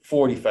a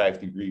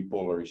 45-degree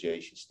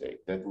polarization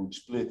state that would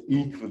split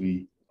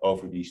equally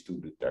over these two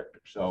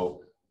detectors.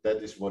 So that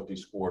is what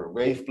this quarter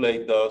wave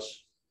plate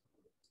does.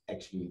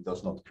 Actually, it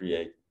does not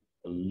create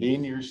a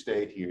linear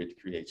state here. It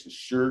creates a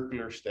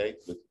circular state,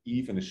 but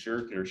even a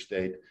circular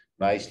state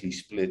nicely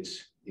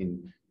splits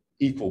in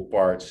equal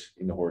parts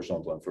in the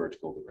horizontal and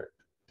vertical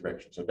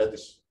direction. So that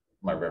is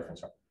my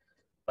reference arm.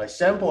 My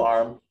sample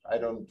arm, I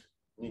don't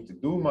need to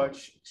do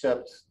much,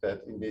 except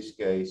that in this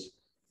case,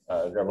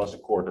 there was a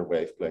quarter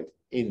wave plate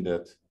in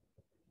that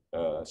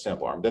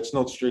sample arm. That's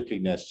not strictly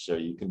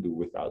necessary. You can do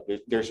without.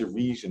 There's a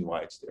reason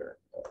why it's there,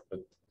 but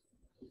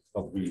it's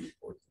not really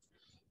important.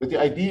 But the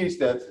idea is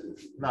that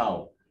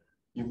now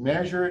you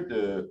measure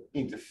the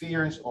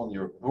interference on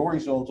your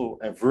horizontal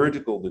and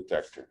vertical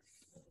detector.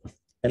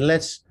 And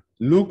let's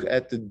look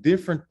at the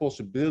different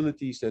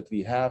possibilities that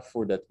we have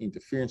for that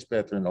interference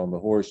pattern on the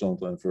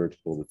horizontal and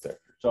vertical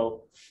detector.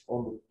 So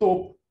on the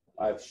top,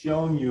 I've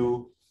shown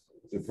you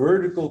the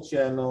vertical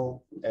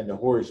channel and the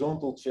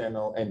horizontal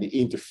channel and the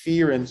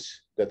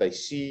interference that I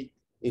see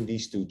in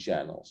these two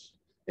channels.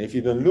 And if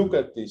you then look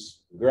at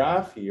this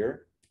graph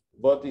here,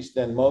 what is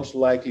then most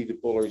likely the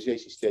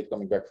polarization state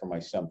coming back from my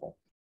sample?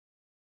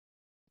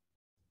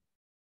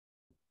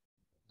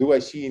 Do I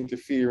see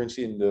interference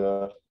in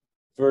the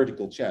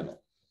vertical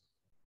channel?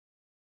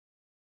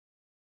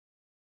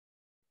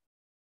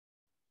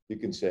 You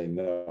can say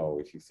no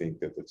if you think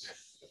that it's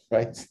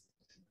right.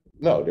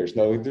 No, there's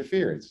no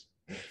interference.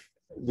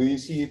 Do you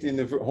see it in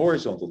the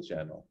horizontal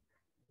channel?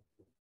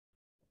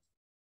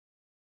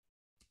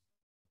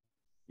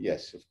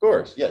 Yes, of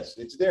course. Yes,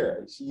 it's there.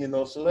 I see an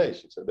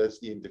oscillation. So that's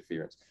the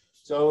interference.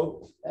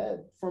 So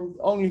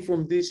only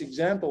from this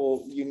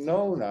example, you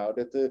know now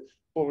that the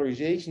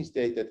polarization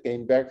state that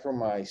came back from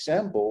my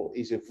sample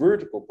is a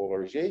vertical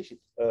polarization,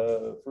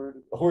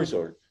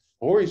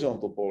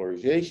 horizontal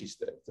polarization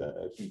state.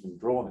 I've even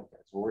drawn it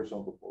as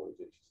horizontal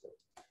polarization state.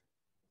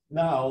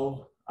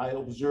 Now I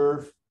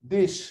observe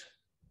this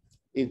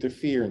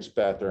interference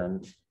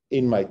pattern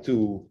in my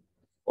two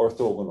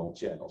orthogonal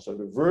channels. So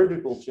the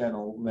vertical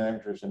channel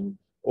measures an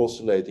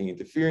oscillating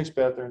interference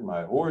pattern.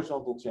 My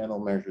horizontal channel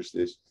measures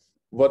this.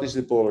 What is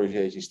the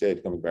polarization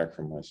state coming back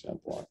from my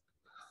sample arm?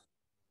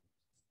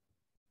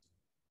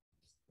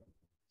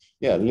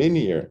 Yeah,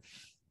 linear.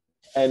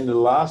 And the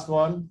last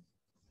one,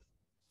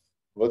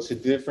 what's the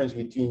difference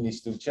between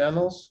these two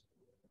channels?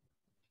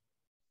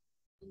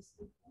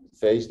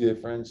 Phase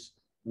difference,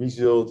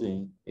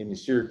 resulting in a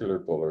circular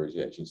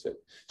polarization state.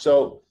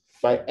 So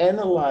by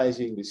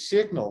analyzing the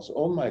signals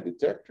on my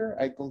detector,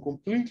 I can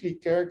completely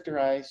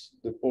characterize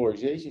the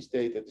polarization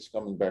state that is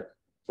coming back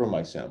from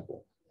my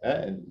sample.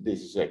 And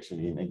this is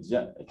actually an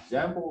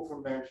example of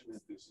a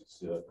measurement. This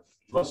is a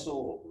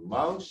muscle of a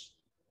mouse.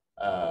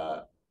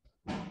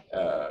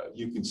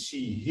 You can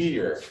see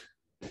here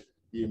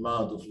the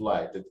amount of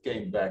light that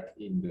came back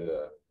in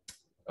the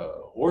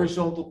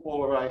horizontal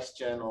polarized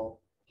channel.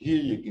 Here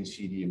you can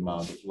see the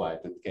amount of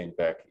light that came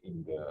back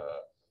in the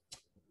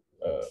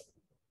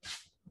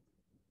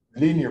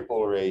linear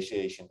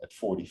polarization at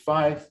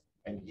 45,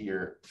 and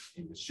here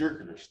in the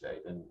circular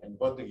state. And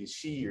what do you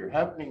see here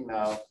happening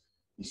now?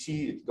 You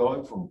see it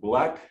going from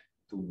black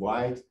to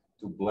white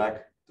to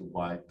black to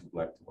white to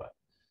black to white.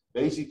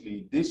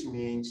 Basically, this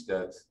means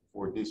that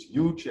for this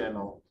U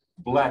channel,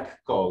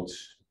 black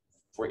codes,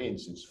 for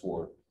instance,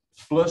 for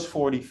plus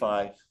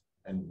 45,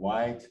 and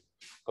white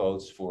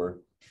codes for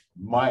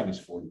minus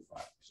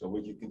 45. So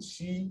what you can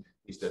see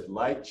is that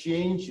light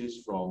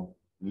changes from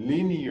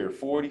linear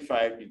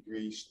 45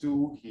 degrees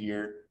to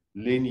here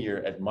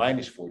linear at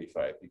minus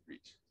 45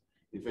 degrees.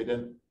 If I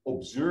then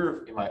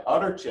observe in my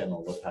other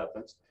channel what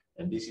happens,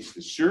 and this is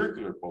the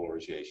circular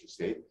polarization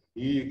state,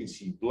 here you can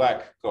see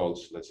black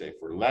codes, let's say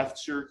for left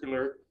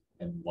circular,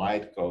 and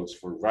white codes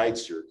for right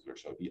circular,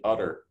 so the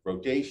other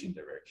rotation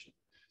direction.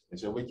 And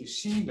so what you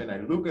see when I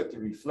look at the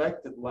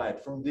reflected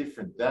light from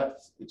different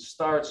depths, it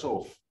starts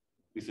off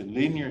with a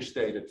linear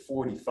state at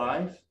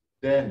 45,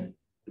 then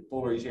the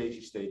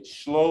polarization state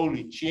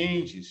slowly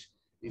changes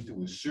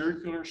into a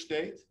circular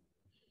state.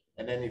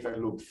 And then if I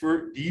look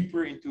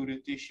deeper into the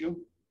tissue,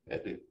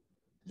 the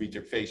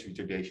phase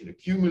retardation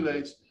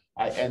accumulates,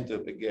 I end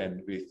up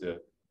again with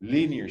the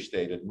linear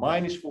state at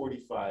minus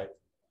 45,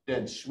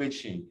 then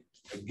switching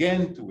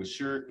again to a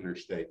circular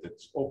state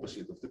that's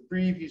opposite of the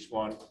previous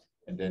one,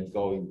 and then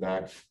going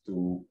back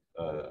to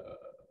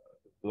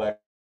black.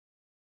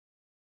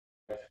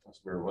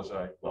 Where was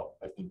I? Well,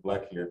 I think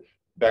black here.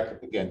 Back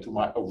up again to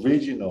my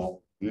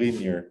original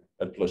linear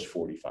at plus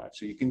 45.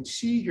 So you can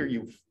see here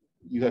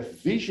you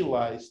have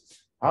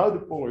visualized how the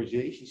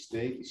polarization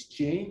state is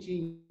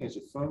changing as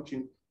a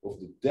function of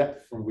the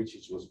depth from which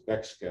it was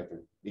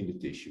backscattered in the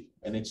tissue.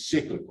 And it's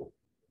cyclical.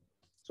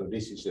 So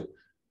this is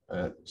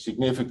a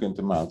significant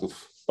amount of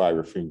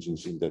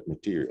birefringence in that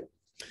material.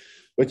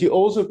 What you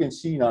also can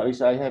see now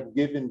is I have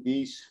given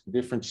these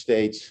different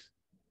states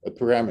a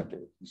parameter.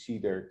 You see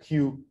there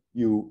Q,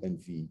 U, and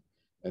V.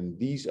 And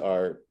these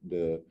are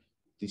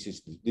this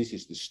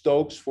is the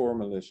Stokes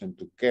formalism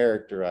to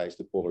characterize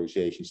the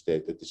polarization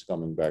state that is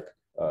coming back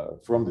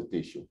from the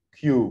tissue.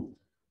 Q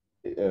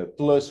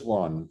plus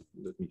 1.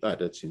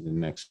 That's in the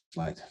next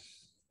slide.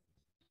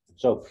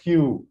 So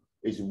Q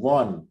is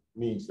 1,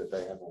 means that I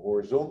have a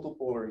horizontal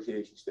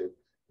polarization state.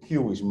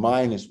 Q is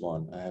minus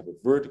 1, I have a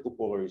vertical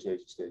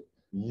polarization state.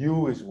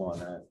 U is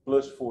 1, I have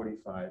plus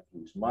 45.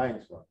 U is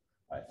minus 1,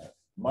 I have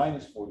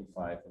minus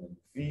 45. And then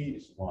V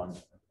is 1,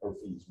 or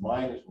V is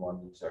minus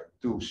 1. These are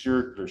two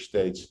circular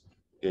states,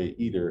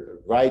 either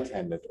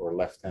right-handed or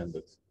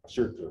left-handed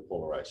circular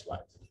polarized light.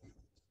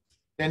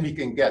 Then we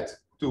can get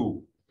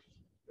to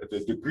the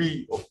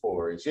degree of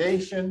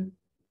polarization.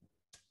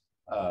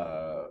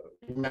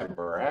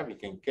 Remember, we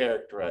can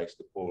characterize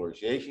the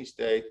polarization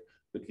state,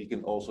 but we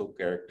can also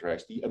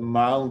characterize the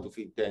amount of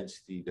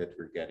intensity that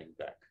we're getting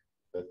back.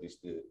 That is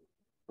the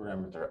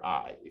parameter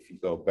I. If you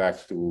go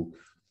back to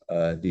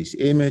this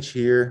image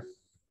here,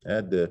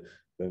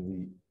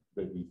 when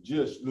we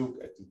just look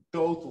at the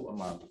total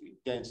amount of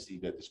intensity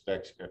that is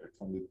backscattered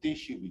from the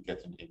tissue, we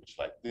get an image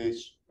like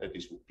this.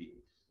 This would be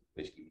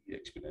basically the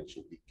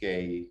exponential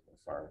decay of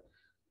our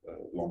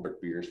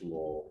Lambert-Pierce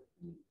law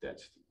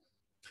intensity.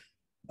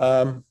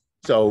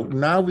 So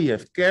now we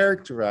have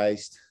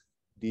characterized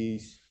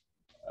these.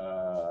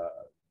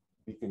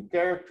 We can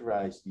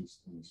characterize these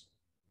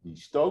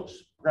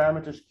Stokes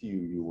parameters Q,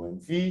 U,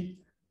 and V,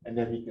 and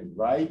then we can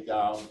write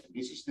down.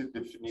 This is the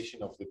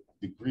definition of the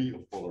degree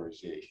of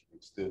polarization.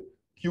 It's the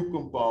Q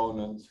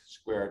component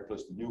squared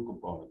plus the U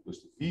component plus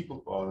the V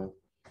component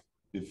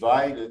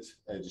divided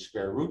the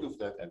square root of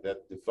that, and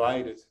that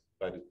divided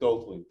by the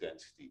total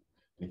intensity.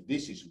 And if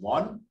this is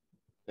 1,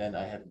 then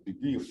I have a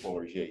degree of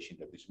polarization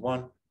that is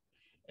 1.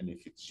 And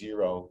if it's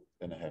 0,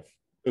 then I have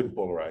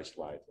unpolarized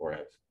light or I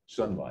have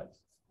sunlight.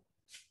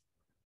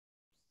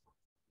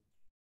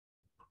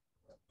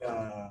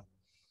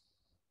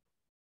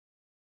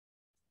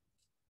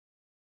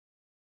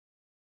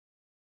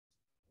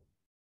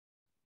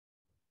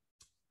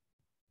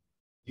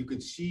 You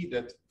can see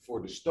that for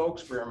the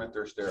Stokes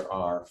parameters, there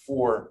are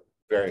 4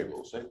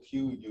 variables,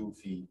 Q, U,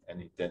 V,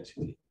 and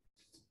intensity.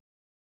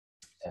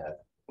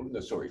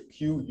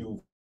 Q,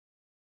 U,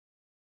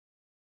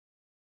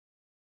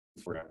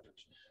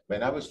 parameters.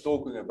 When I was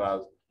talking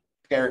about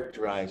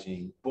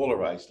characterizing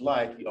polarized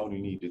light, we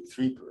only needed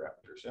 3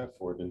 parameters.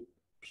 For the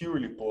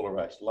purely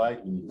polarized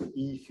light, we need the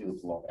E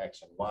field along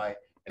X and Y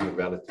and the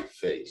relative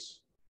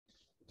phase.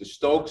 The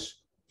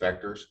Stokes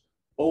vectors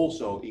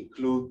also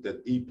include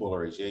the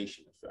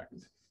depolarization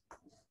effect.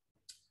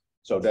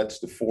 So that's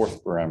the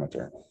 4th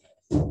parameter.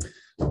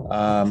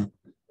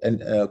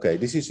 Okay,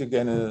 this is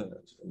again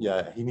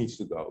yeah, he needs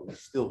to go. He's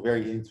still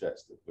very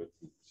interested, but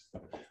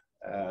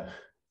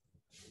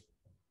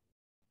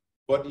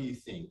what do you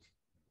think?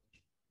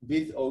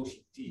 With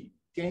OCT,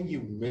 can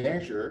you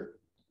measure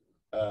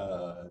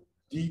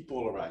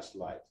depolarized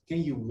light?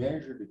 Can you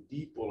measure the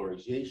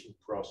depolarization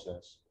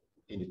process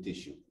in the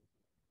tissue?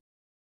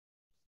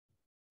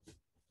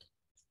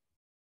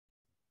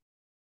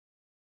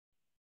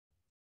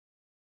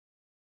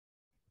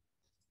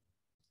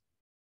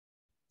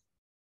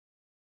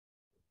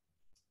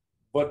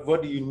 But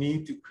what do you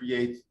need to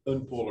create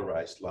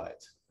unpolarized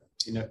light?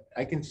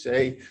 I can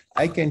say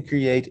I can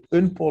create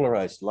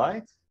unpolarized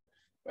light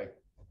by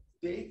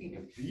taking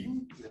a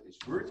beam that is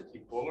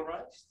vertically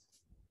polarized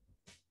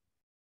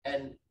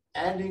and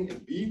adding a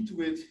beam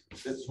to it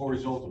that's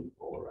horizontally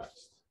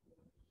polarized.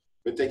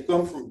 But they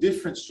come from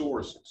different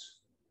sources.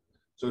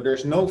 So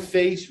there's no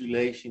phase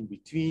relation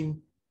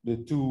between the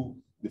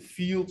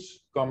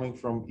fields coming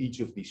from each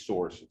of these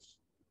sources.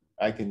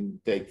 I can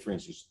take, for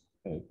instance,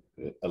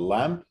 a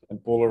lamp and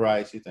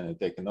polarize it, and I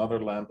take another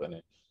lamp and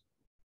I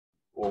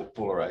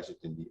polarize it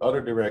in the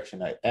other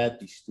direction. I add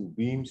these 2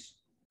 beams.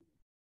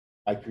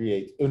 I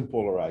create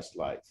unpolarized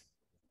light.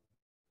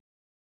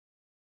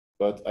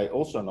 But I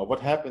also know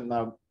what happened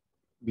now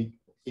in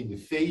the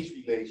phase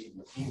relation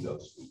between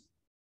those 2.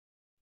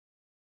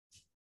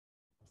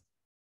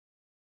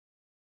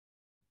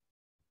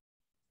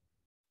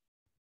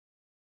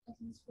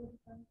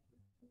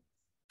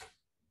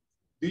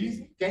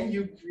 Can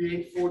you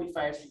create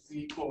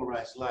 45-degree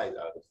polarized light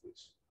out of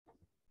this?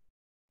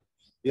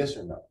 Yes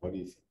or no? What do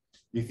you think?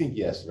 You think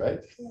yes, right?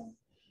 Yeah.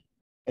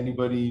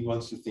 Anybody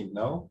wants to think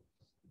no?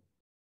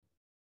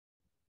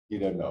 You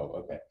don't know,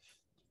 okay.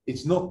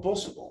 It's not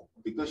possible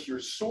because your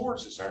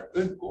sources are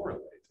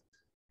uncorrelated.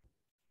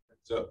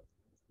 So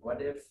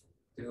what if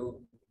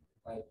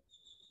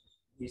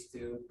these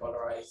 2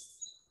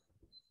 polarized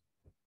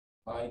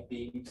light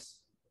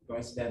beams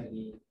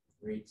coincidentally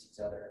reach each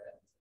other and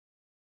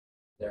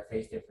their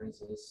phase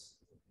difference is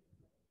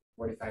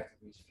 45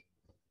 degrees?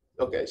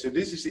 Okay, so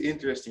this is the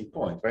interesting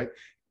point, right?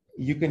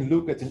 You can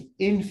look at an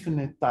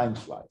infinite time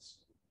slice.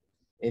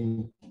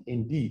 And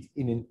indeed,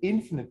 in an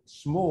infinite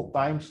small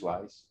time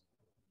slice,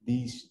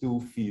 these 2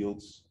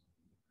 fields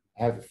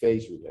have a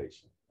phase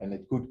relation, and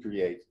it could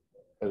create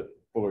a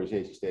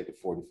polarization state of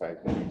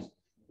 45 degrees.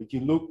 But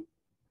you look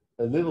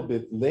a little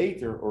bit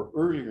later or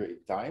earlier in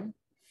time,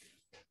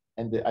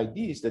 and the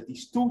idea is that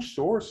these 2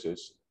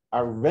 sources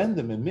are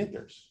random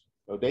emitters.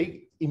 So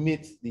they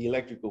emit the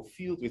electrical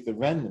field with a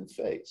random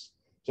phase.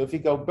 So if you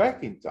go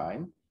back in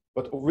time,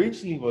 What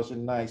originally was a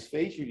nice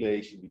phase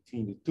relation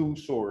between the two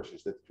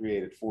sources that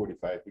created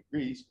 45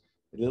 degrees,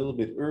 a little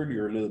bit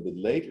earlier, a little bit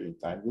later in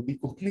time, will be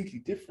completely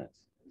different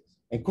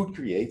and could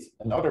create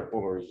another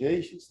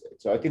polarization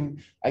state. So I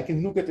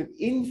can look at an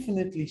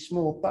infinitely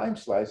small time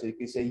slice and I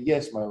can say,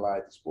 yes, my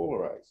light is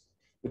polarized.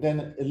 But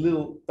then a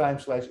little time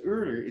slice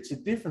earlier, it's a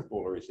different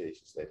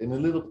polarization state. And a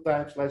little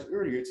time slice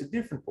earlier, it's a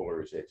different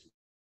polarization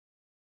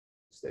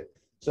state.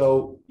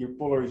 So your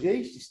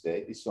polarization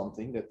state is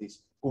something that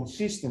is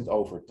consistent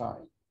over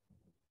time.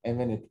 And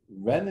when it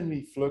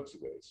randomly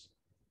fluctuates,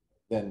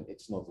 then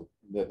it's not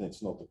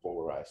a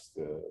polarized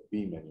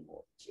beam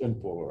anymore. It's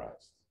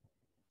unpolarized.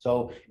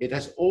 So it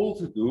has all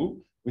to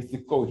do with the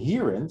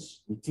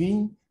coherence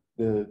between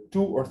the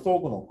two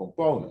orthogonal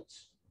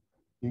components.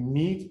 You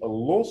need a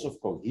loss of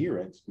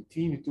coherence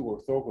between the two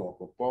orthogonal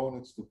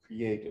components to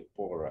create a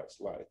polarized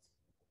light.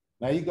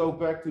 Now you go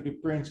back to the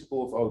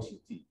principle of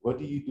OCT. What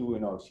do you do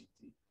in OCT?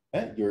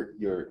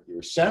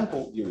 Your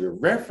sample, your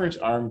reference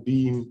arm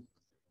beam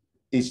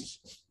is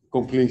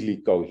completely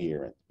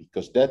coherent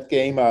because that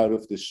came out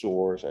of the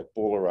source. I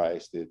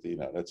polarized it. You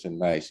know, that's a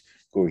nice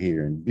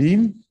coherent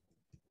beam.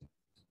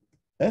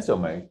 And so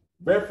my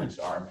reference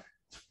arm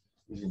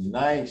is a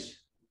nice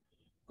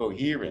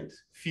coherent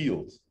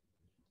field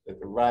that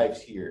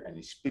arrives here and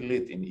is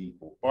split in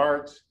equal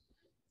parts.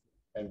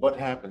 And what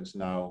happens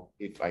now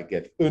if I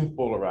get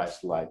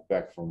unpolarized light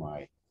back from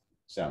my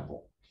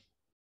sample?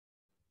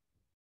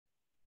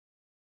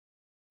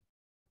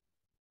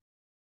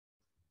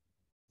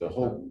 The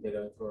whole They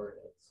don't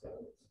correlate. So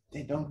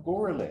they don't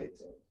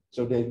correlate.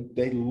 So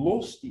they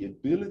lost the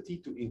ability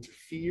to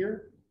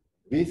interfere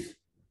with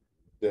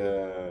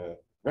the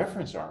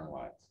reference arm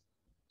light.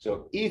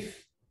 So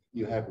if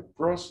you have a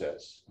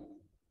process,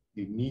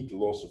 you need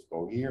loss of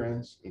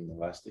coherence,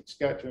 inelastic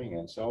scattering,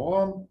 and so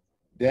on,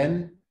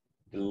 then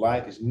the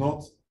light is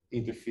not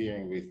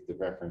interfering with the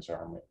reference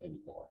arm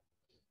anymore.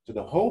 So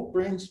the whole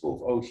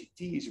principle of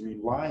OCT is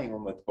relying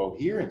on that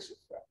coherence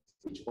effect,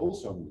 which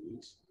also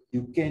means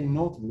you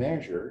cannot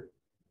measure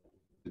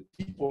the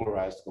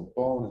depolarized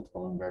component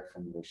coming back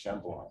from your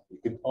sample arm. You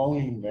can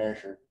only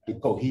measure the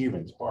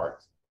coherent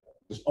part,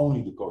 because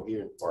only the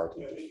coherent part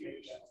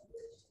interferes.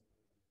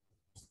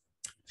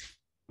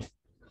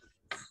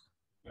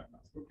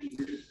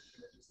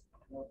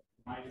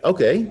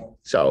 Okay,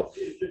 so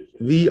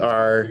we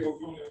are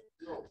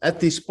at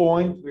this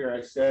point where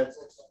I said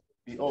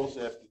we also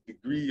have the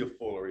degree of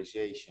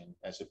polarization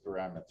as a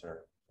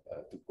parameter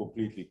to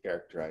completely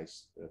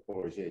characterize the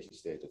polarization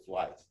state of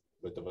light.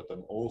 But what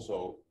I'm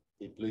also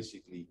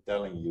implicitly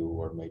telling you,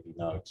 or maybe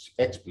now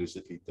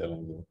explicitly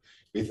telling you,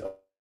 with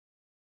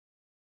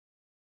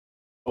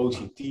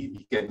OCT,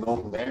 we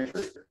cannot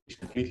measure is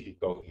completely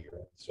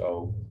coherent.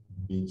 So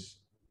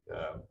means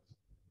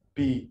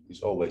P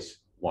is always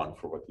 1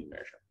 for what we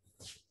measure.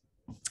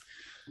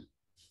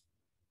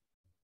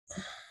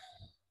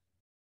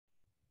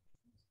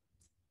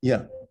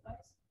 Yeah.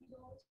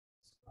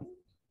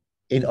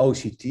 In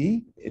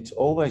OCT, it's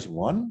always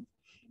 1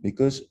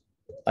 because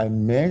I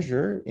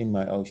measure in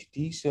my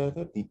OCT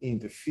setup the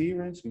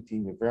interference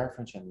between the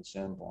reference and the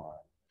sample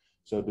arm.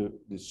 So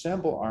the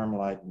sample arm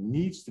light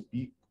needs to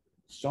be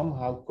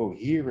somehow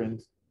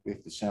coherent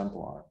with the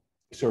sample arm.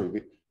 Sorry,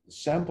 the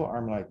sample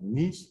arm light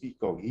needs to be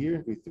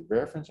coherent with the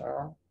reference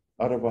arm,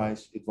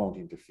 otherwise it won't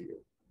interfere.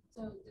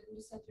 So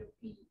you said your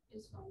P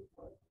is 1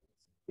 for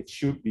It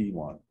should be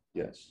 1,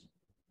 yes.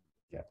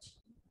 Yes.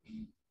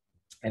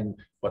 And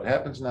what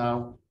happens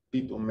now,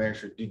 people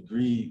measure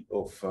degree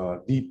of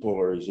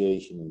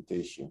depolarization in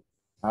tissue.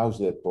 How's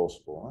that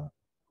possible?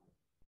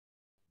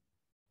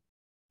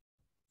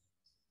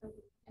 Huh?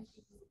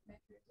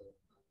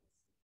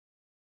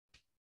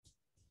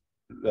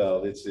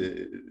 Well, it's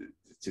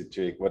a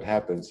trick. What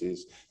happens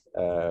is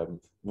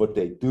what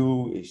they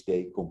do is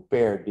they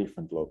compare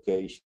different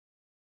locations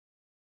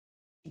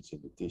in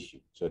the tissue.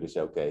 So they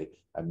say, okay,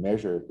 I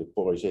measure the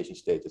polarization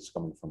state that's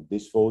coming from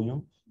this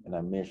volume, and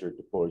I measure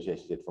the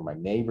polarization state from my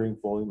neighboring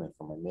volume and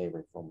from my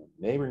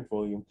neighboring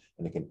volume,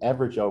 and I can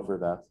average over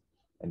that.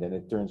 And then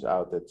it turns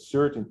out that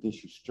certain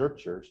tissue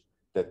structures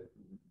that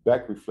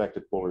back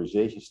reflected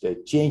polarization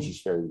state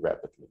changes very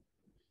rapidly.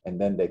 And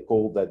then they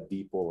call that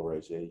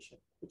depolarization.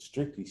 But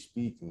strictly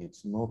speaking,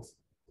 it's not,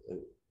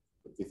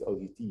 with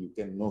OCT, you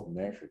cannot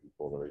measure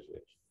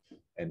depolarization.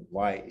 And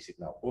why is it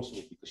now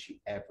possible? Because you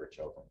average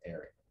over an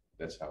area.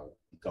 That's how it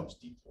becomes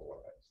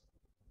depolarized.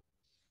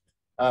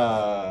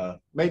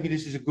 Maybe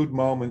this is a good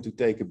moment to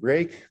take a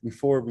break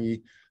before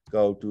we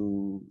go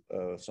to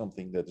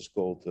something that is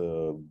called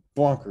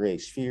Poincare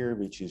sphere,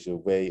 which is a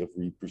way of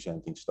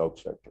representing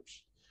Stokes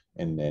vectors.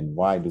 And then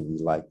why do we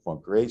like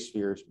Poincare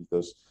spheres?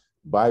 Because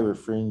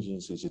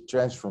birefringence is a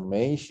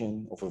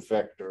transformation of a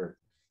vector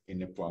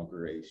in a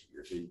Poincare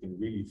sphere. So you can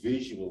really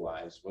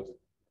visualize what a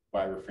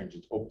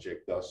birefringent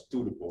object does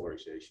to the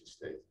polarization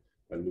state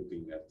by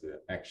looking at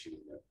the action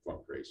in a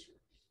Poincare sphere.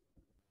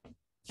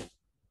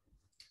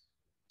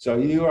 So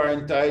you are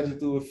entitled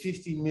to a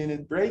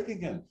 15-minute break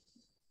again.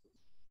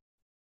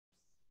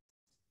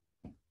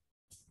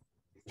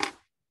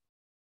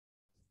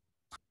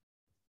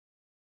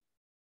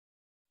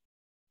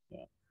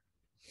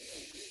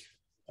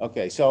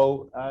 Okay,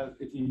 so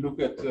if you look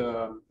at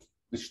the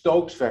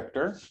Stokes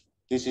vector,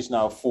 this is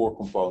now a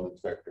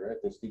 4-component vector. Right?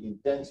 There's the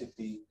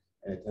intensity,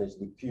 and it has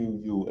the Q,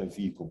 U, and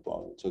V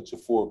component. So it's a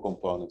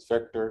 4-component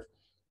vector.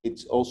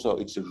 It's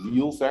a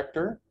real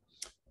vector.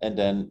 And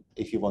then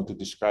if you want to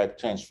describe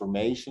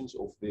transformations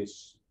of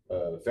this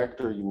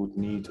vector, you would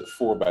need a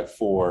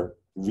 4x4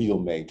 real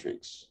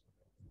matrix.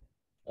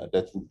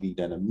 That would be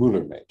then a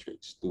Muller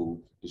matrix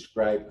to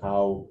describe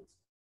how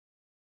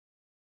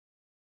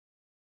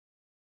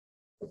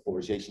the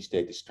polarization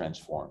state is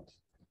transformed.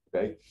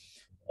 Okay,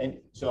 and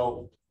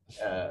so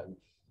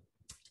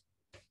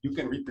you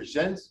can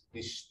represent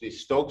this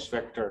Stokes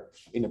vector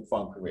in a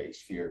Poincare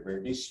sphere,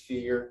 where this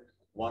sphere,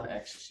 one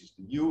axis is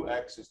the U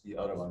axis, the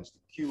other one is the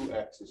Q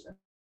axis,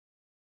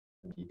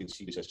 and you can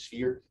see this as a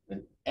sphere.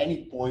 And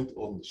any point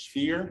on the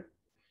sphere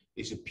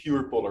is a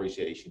pure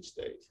polarization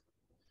state.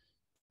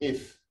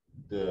 If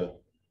the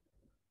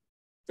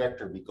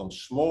vector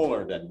becomes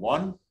smaller than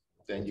 1,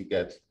 then you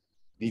get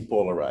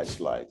depolarized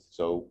light.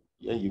 So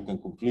yeah, you can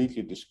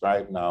completely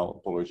describe now a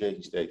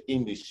polarization state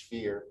in this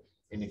sphere.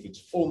 And if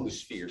it's on the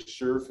sphere's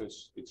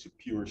surface, it's a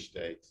pure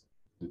state.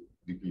 The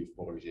degree of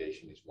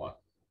polarization is 1.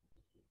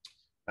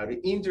 Now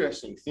the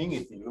interesting thing,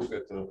 if you look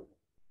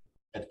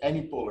at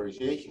any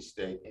polarization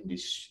state in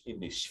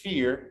this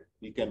sphere,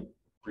 we can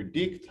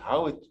predict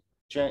how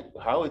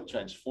it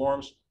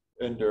transforms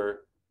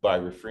under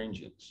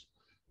birefringence.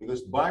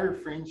 Because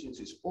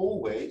birefringence is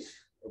always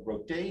a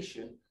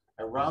rotation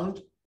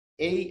around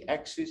a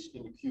axis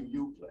in the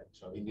QU plane.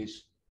 So in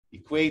this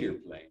equator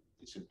plane,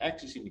 it's an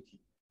axis in the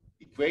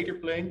equator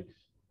plane.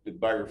 The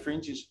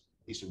birefringence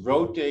is a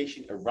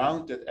rotation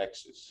around that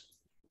axis.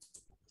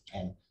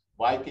 And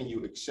why can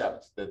you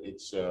accept that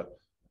it's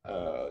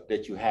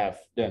that you have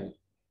then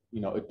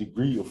a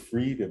degree of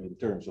freedom in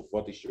terms of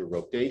what is your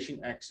rotation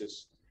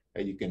axis?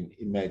 And you can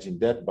imagine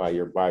that by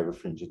your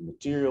birefringent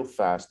material,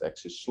 fast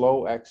axis,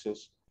 slow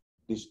axis.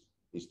 This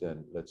is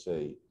then, let's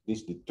say,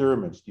 this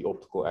determines the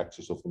optical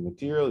axis of the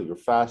material, your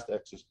fast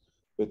axis,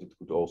 but it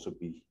could also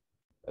be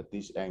at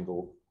this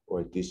angle,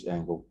 or at this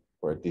angle,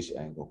 or at this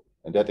angle.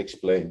 And that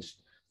explains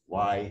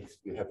why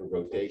you have a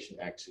rotation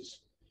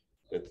axis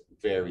that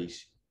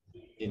varies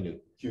in the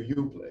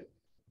QU plane.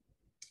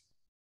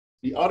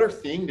 The other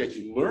thing that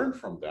you learn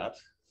from that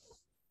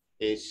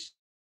is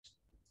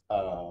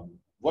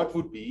what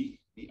would be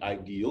the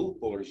ideal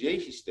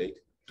polarization state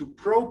to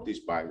probe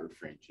this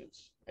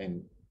birefringence.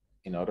 And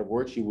in other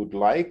words, you would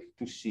like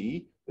to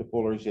see the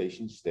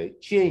polarization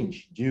state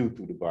change due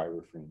to the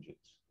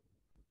birefringence.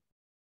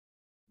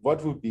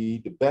 What would be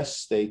the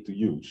best state to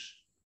use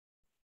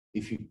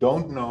if you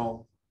don't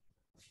know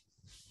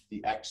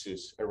the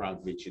axis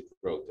around which it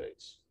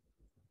rotates?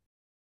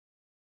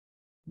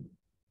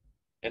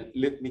 And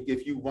let me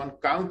give you one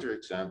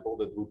counterexample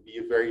that would be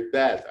a very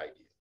bad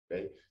idea.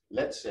 Okay?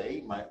 Let's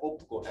say my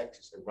optical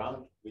axis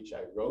around which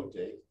I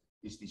rotate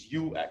is this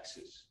U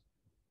axis.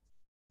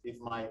 If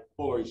my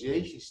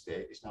polarization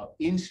state is now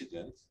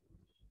incident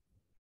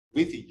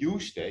with the U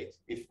state,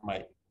 if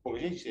my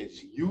polarization state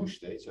is a U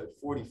state, so at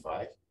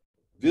 45,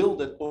 will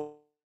that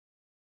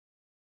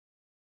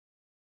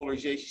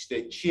polarization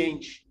state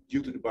change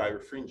due to the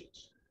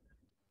birefringence?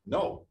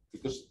 No,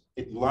 because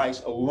it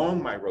lies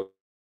along my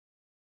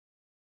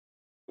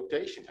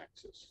rotation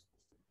axis.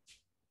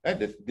 And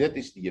that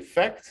is the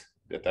effect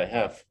that I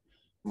have.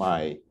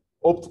 My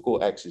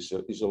optical axis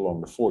is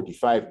along the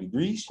 45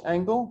 degrees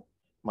angle.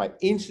 My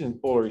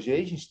incident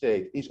polarization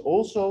state is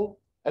also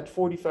at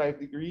 45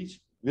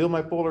 degrees. Will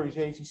my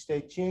polarization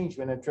state change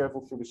when I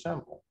travel through the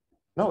sample?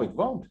 No, it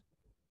won't.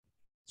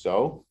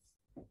 So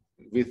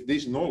with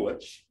this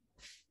knowledge,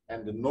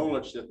 and the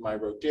knowledge that my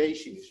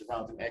rotation is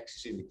around an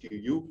axis in the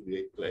QU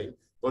plane,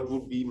 what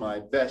would be my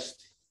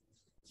best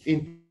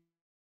input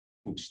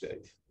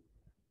state?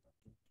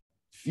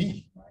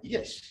 V,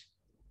 yes,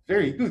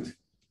 very good.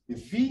 The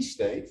V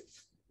state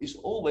is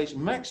always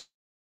maximally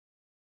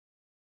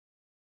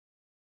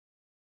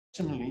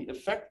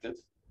affected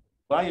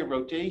by a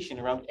rotation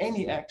around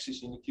any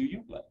axis in the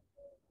QU plane.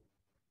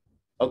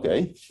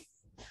 Okay.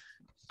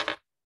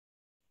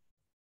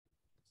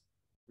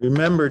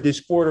 Remember this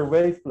quarter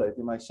wave plate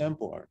in my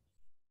sample arc.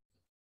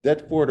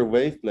 That quarter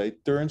wave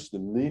plate turns the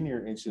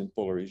linear incident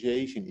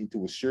polarization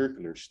into a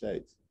circular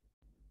state.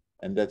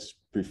 And that's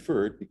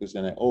preferred because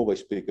then I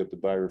always pick up the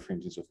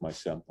birefringence of my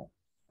sample.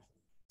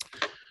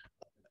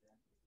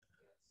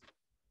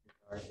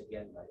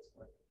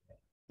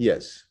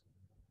 Yes,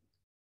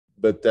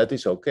 but that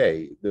is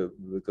okay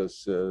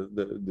because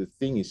the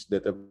thing is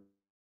that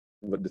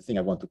the thing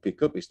I want to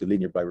pick up is the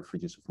linear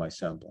birefringence of my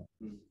sample.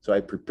 So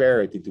I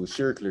prepare it into a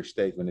circular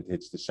state when it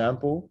hits the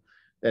sample,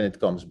 then it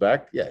comes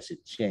back. Yes,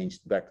 it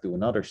changed back to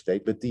another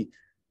state, but the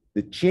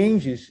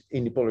changes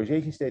in the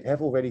polarization state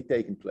have already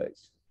taken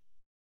place.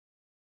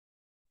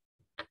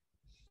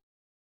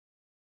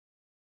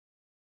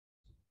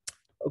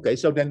 Okay,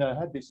 so then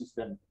this is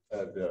then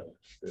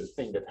the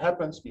thing that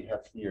happens. We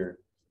have here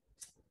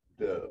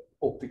the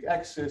optic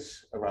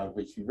axis around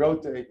which we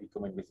rotate. We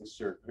come in with a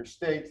circular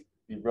state.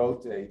 We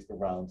rotate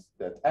around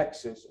that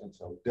axis, and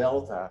so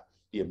delta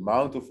the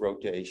amount of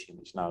rotation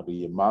is now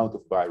the amount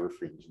of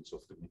birefringence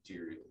of the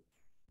material.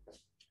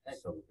 And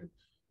so we can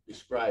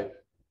describe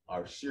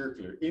our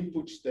circular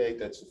input state,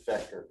 that's a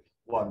vector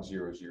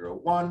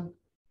 1001,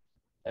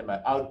 and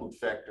my output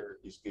vector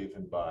is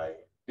given by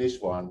this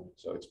one.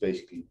 So it's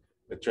basically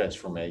a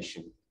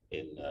transformation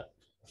in the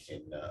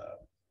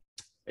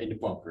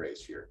Poincare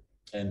sphere.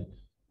 And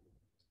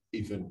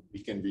even we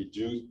can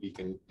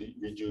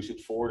reduce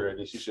it further.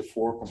 This is a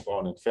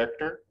 4-component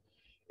vector.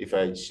 If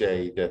I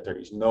say that there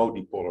is no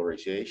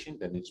depolarization,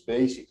 then it's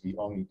basically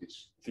only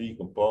these 3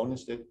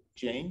 components that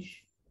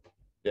change.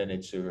 Then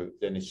it's a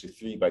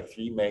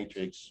 3x3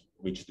 matrix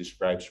which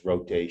describes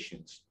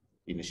rotations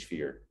in a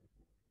sphere.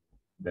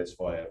 That's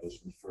why I was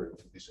referring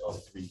to this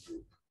O3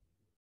 group,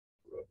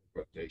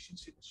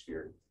 rotations in the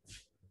sphere.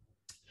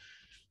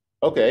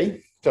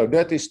 Okay, so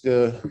that is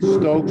the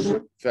Stokes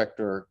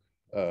vector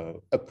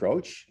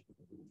approach,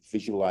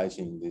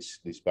 visualizing this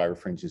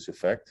birefringence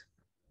effect.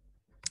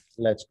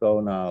 Let's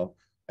go now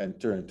and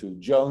turn to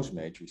Jones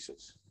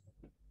matrices.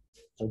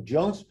 So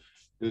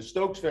the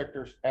Stokes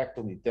vectors act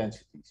on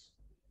intensities.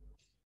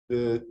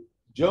 The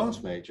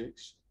Jones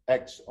matrix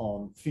acts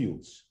on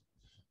fields.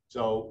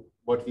 So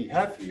what we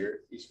have here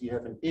is we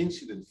have an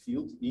incident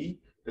field E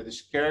that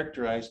is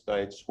characterized by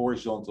its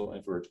horizontal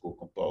and vertical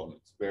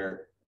components,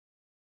 where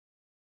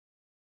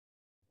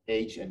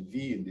H and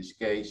V in this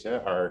case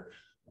are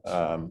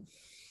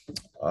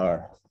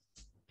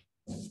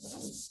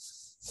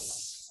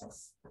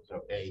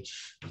so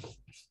H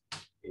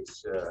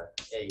is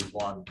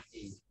A1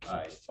 E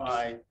I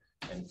phi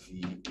and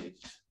V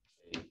is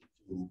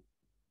A2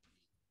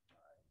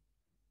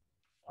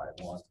 phi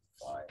 1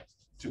 phi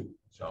 2.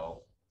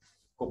 So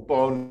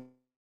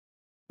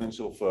components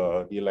of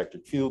the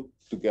electric field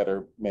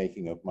together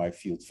making up my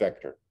field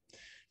vector.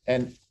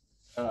 And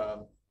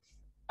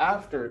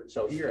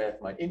so here I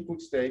have my input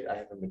state, I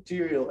have a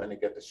material, and I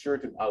get a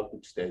certain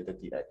output state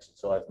at the exit.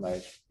 So I have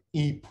my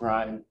E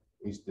prime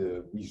is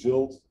the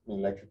result in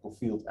electrical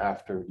field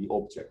after the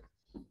object.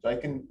 So I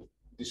can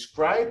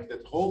describe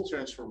that whole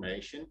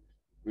transformation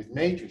with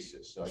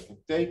matrices. So I can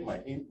take my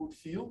input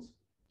field,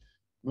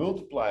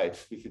 multiply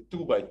it with a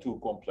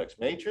 2x2 complex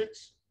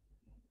matrix,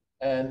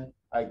 and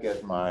I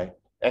get my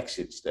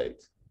exit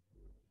state.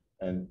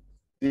 And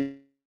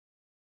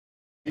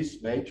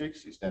this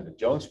matrix is then the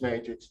Jones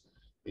matrix.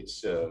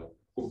 It's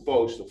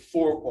composed of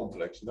 4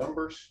 complex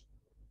numbers.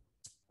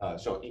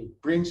 So in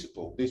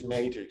principle, this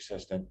matrix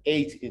has then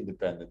 8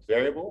 independent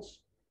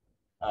variables.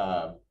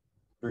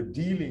 We're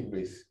dealing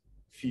with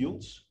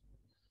fields.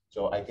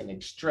 So I can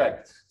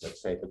extract,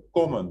 let's say, a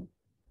common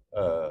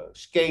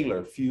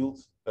scalar field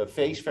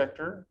phase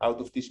vector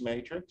out of this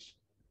matrix.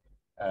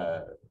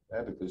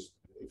 Because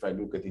if I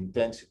look at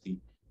intensity,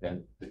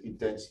 then the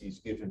intensity is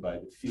given by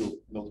the field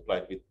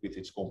multiplied with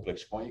its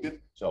complex conjugate.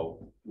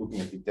 So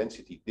looking at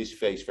intensity, this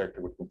phase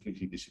vector would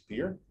completely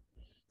disappear.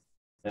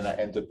 And I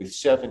end up with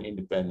 7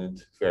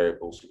 independent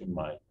variables in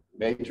my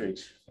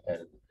matrix.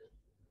 And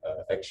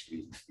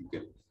actually, you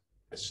can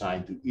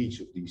assign to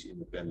each of these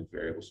independent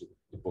variables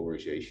the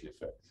polarization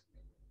effect.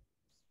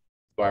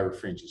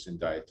 Birefringence and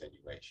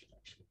diattenuation,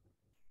 actually.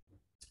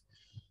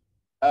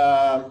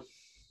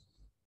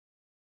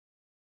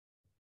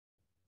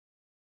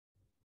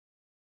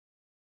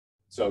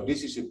 So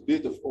this is a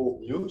bit of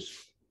old news,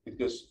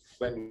 because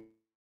when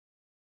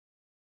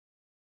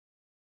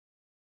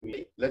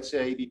let's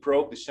say we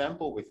probe the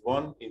sample with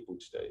 1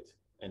 input state,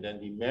 and then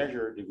we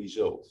measure the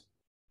result.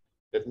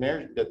 That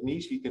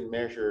means we can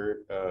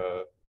measure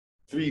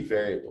 3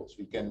 variables.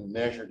 We can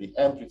measure the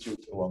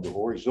amplitude along the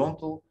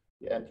horizontal,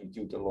 the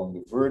amplitude along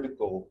the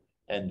vertical,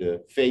 and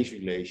the phase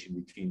relation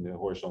between the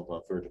horizontal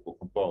and vertical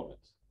component.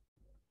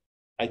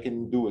 I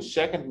can do a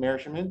second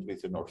measurement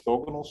with an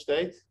orthogonal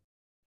state.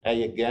 I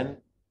again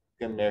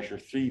can measure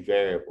 3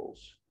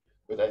 variables.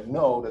 But I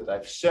know that I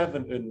have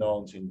 7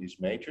 unknowns in this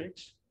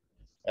matrix,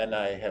 and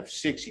I have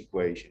 6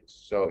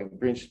 equations. So in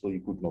principle, you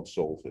could not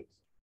solve it.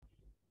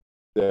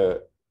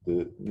 The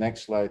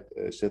next slide,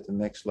 set the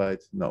next slide.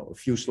 No, a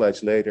few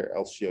slides later,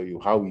 I'll show you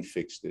how we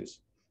fix this.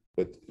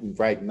 But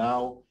right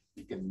now,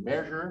 we can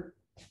measure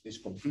this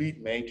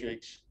complete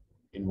matrix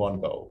in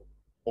one go.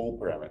 All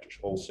parameters,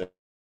 all 7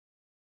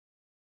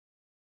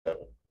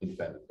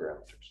 independent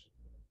parameters.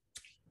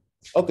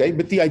 Okay,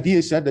 but the idea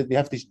is that we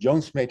have this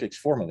Jones matrix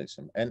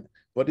formalism. And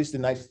what is the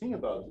nice thing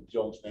about the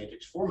Jones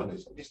matrix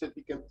formalism is that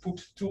we can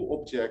put 2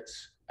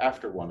 objects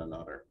after one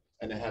another.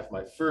 And I have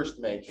my first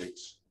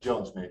matrix,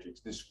 Jones matrix,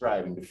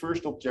 describing the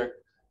first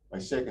object, my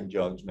second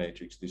Jones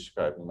matrix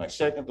describing my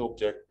second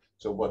object.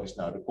 So what is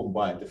now the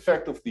combined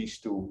effect of these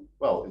 2?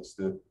 Well, it's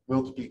the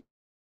multiplication.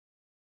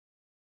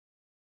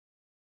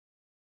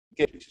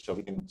 So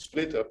we can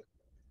split up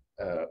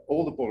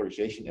all the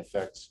polarization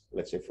effects,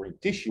 let's say for a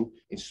tissue,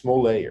 in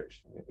small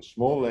layers. We have a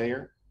small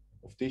layer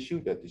of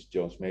tissue, that is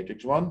Jones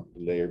matrix 1,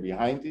 the layer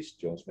behind this,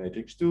 Jones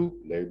matrix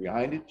 2, layer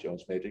behind it,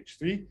 Jones matrix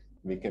 3.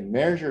 We can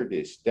measure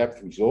this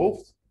depth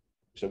resolved.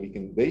 So we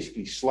can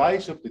basically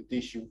slice up the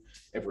tissue,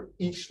 and for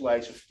each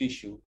slice of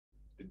tissue,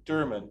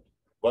 determine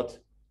what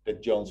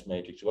that Jones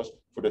matrix was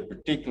for that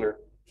particular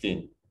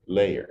thin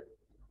layer.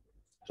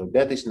 So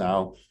that is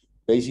now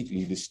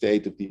basically the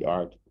state of the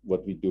art,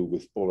 what we do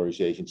with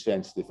polarization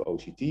sensitive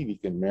OCT. We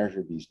can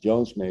measure these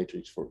Jones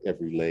matrix for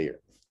every layer.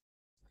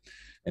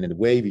 And in the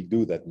way we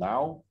do that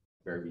now,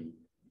 where we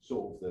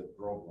solve that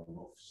problem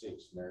of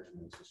 6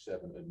 measurements and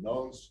 7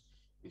 unknowns,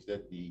 is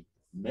that we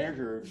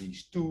measure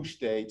these 2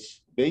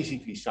 states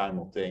basically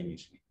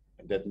simultaneously.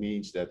 And that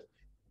means that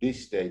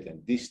this state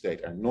and this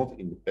state are not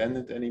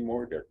independent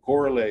anymore, they're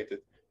correlated,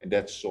 and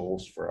that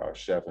solves for our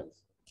 7th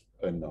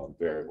unknown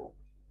variable.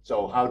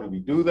 So how do we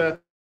do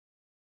that?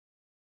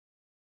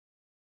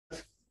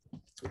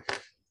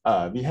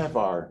 We have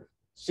our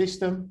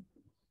system,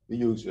 we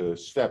use a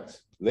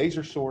swept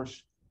laser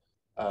source,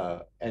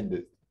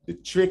 and the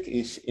trick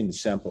is in the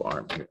sample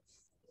arm here.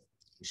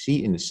 You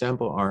see in the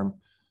sample arm,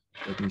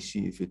 let me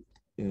see if it,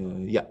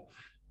 yeah.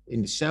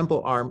 In the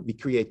sample arm, we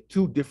create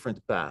 2 different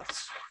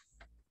paths.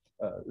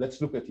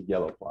 Let's look at the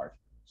yellow part.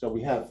 So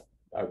we have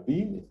our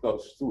beam, it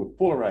goes through a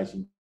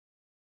polarizing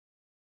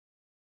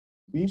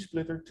beam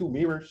splitter, 2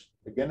 mirrors,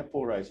 again a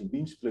polarizing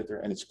beam splitter,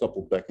 and it's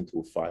coupled back into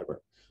a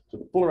fiber. So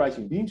the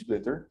polarizing beam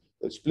splitter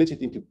splits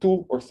it into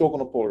 2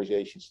 orthogonal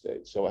polarization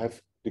states. So I have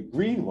the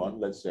green one,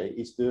 let's say,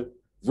 is the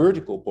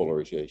vertical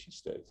polarization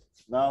state.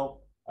 Now,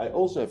 I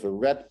also have a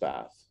red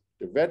path.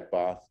 The red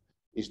path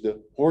is the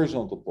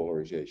horizontal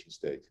polarization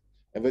state.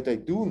 And what I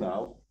do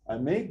now, I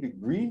make the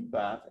green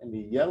path and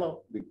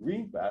the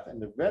green path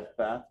and the red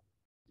path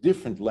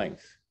different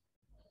length.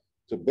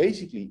 So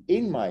basically,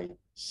 in my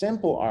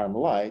sample arm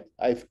light,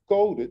 I've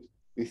coded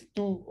with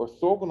 2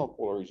 orthogonal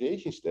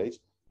polarization states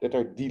that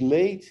are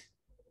delayed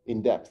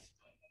in depth.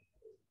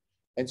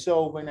 And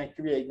so when I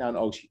create now an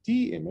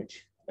OCT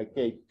image, I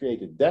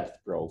create a depth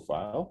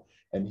profile,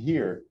 and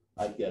here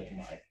I get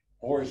my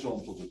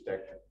horizontal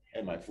detector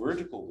and my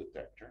vertical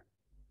detector,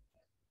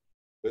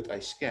 but I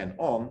scan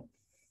on,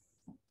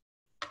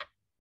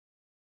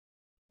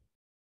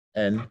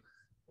 and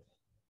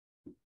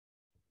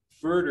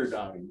further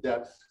down in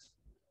depth,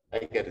 I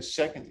get a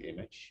second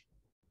image,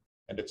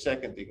 and that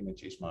second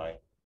image is my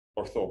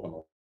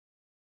orthogonal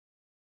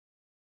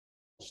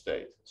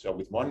state. So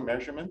with 1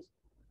 measurement,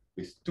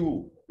 with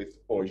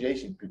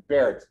polarization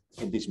prepared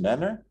in this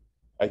manner,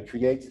 I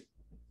create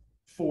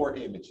 4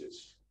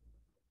 images.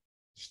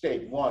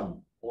 State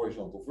 1,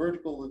 horizontal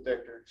vertical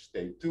detector.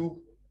 State 2,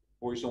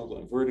 horizontal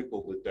and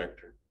vertical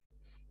detector.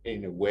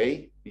 In a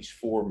way, these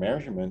 4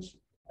 measurements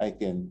I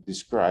can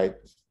describe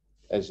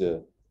as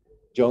a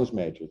Jones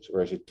matrix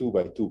or as a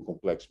 2x2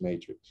 complex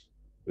matrix.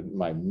 But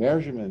my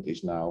measurement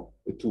is now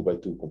a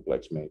 2x2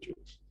 complex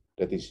matrix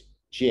that is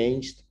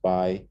changed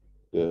by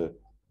the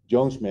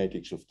Jones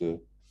matrix of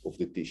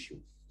the tissue.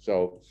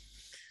 So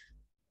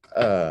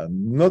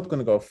not going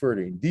to go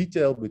further in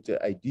detail, but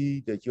the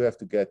idea that you have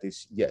to get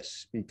is,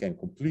 yes, we can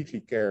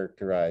completely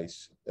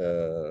characterize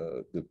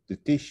the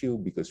tissue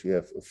because we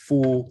have a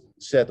full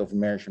set of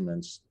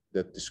measurements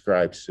that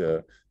describes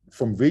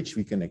from which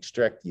we can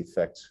extract the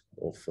effects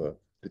of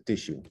the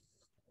tissue.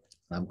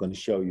 I'm going to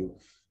show you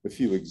a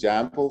few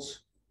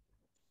examples.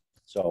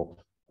 So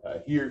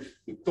here,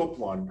 the top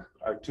one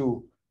are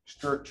 2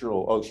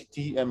 structural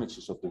OCT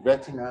images of the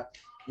retina.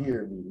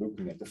 Here we're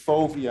looking at the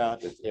fovea,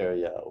 that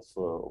area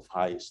of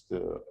highest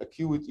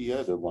acuity,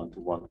 the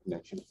one-to-one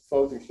connection of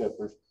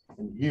photoreceptors.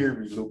 And here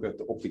we look at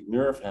the optic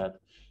nerve head,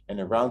 and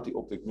around the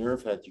optic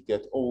nerve head you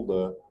get all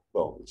the,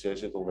 well, it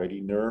says it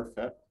already, nerve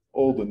head.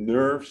 All the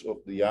nerves of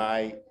the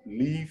eye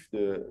leave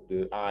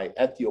the eye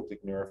at the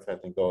optic nerve head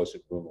and go as a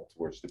bundle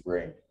towards the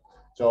brain.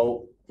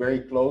 So very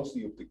close to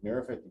the optic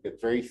nerve head, you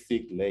get very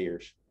thick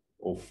layers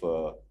of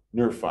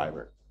nerve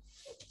fiber.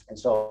 And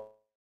so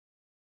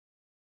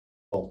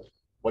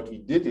what we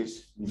did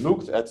is we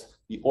looked at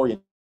the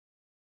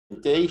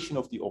orientation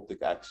of the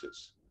optic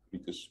axis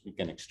because we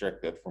can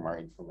extract that from our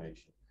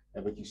information.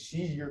 And what you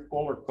see here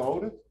color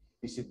coded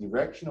is the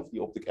direction of the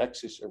optic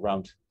axis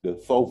around the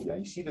fovea.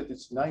 You see that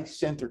it's a nice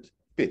centered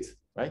pit,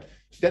 right?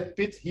 That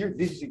pit here,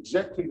 this is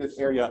exactly that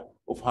area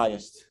of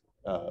highest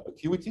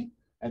acuity.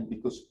 And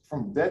because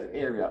from that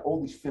area, all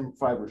these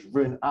fibers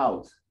run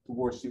out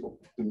towards the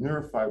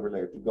nerve fiber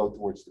layer to go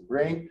towards the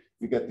brain,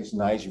 you get this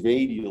nice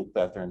radial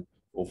pattern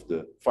of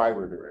the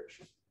fiber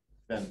direction.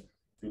 Then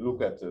if you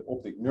look at the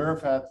optic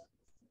nerve head,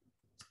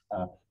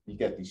 you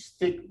get these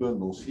thick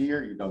bundles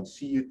here. You don't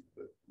see it,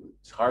 but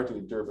it's hard to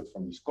interpret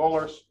from these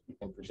colors. You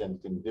can present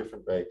it in a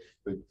different way,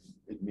 but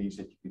it means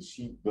that you can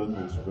see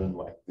bundles run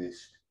like this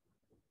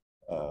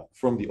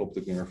from the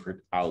optic nerve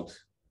head out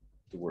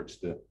towards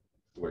the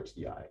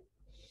eye.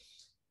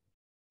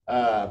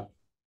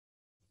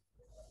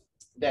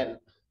 Then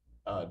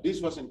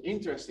this was an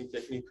interesting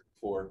technique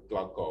for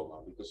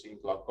glaucoma, because in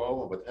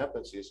glaucoma what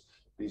happens is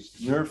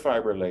this nerve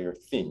fiber layer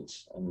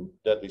thins, and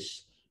that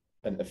is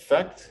an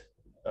effect,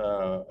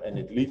 and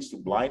it leads to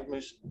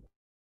blindness,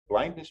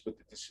 but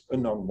it is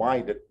unknown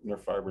why that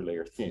nerve fiber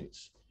layer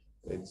thins.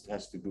 It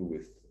has to do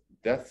with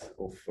death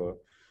of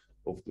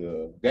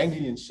the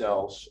ganglion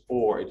cells,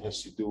 or it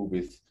has to do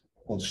with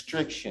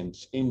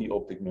constrictions in the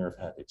optic nerve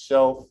head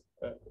itself,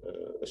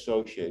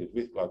 associated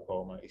with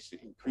glaucoma is the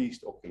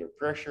increased ocular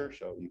pressure.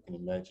 So you can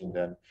imagine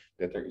then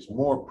that there is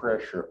more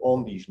pressure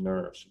on these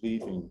nerves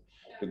leaving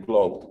the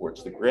globe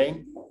towards the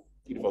brain.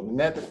 The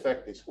net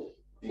effect is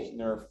these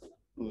nerve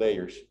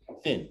layers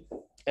thin.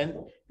 And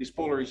this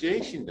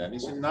polarization then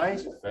is a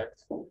nice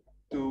effect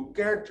to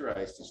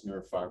characterize this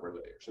nerve fiber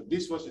layer. So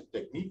this was a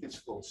technique that's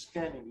called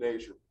scanning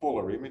laser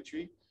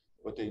polarimetry.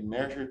 What they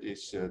measured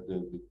is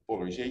the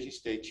polarization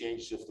state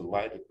changes of the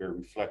light that were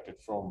reflected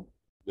from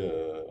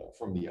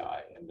the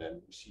eye. And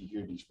then you see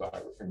here these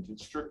birefringent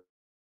structures.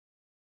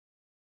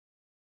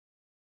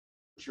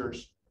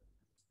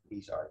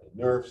 These are the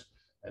nerves.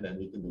 And then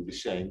we can do the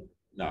same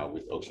now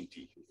with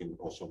OCT. We can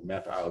also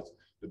map out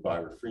the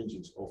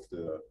birefringence of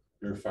the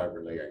nerve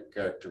fiber layer and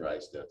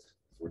characterize that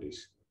for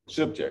this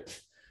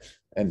subject.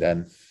 And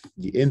then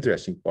the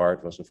interesting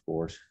part was, of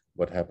course,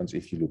 what happens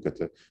if you look at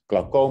the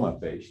glaucoma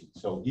patient.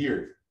 So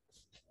here,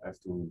 I have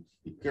to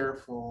be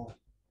careful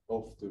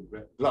of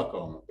the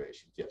glaucoma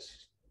patient,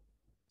 yes.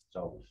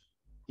 So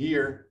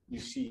here you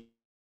see,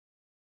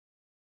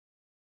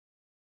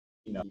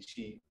 you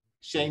see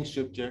same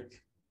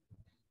subject.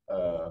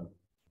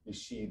 You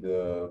see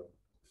the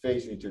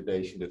phase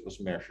retardation that was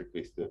measured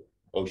with the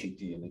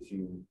OCT, and if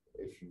you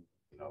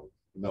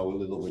know a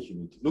little what you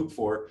need to look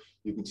for,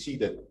 you can see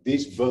that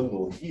this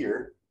bundle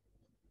here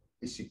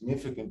is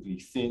significantly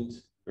thinned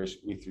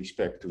with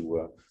respect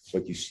to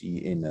what you see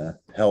in a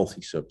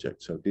healthy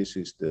subject. So this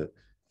is the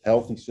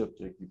healthy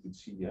subject. You can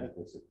see, yeah,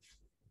 that's it.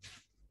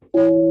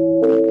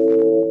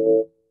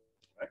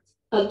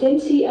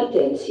 Attentie,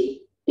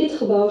 attentie. Dit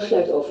gebouw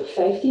sluit over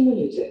 15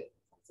 minuten.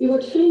 U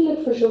wordt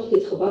vriendelijk verzocht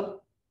dit gebouw.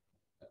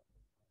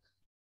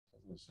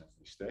 That was a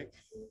mistake.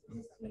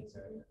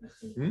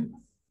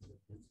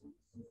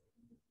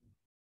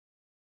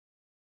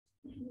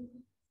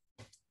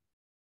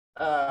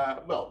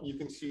 Well, you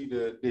can see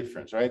the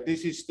difference, right?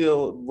 This is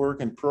still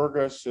work in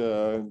progress.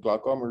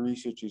 Glaucoma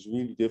research is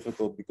really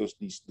difficult because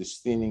this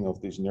thinning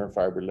of this nerve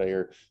fiber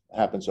layer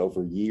happens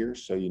over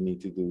years. So you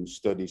need to do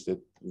studies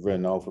that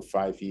run over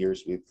 5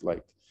 years with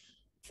like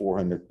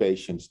 400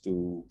 patients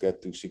to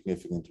get to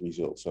significant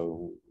results.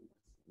 So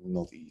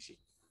not easy.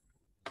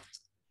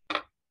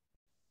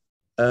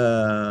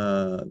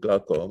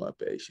 Glaucoma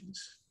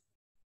patients.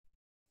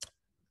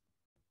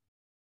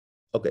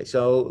 Okay,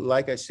 so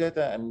like I said,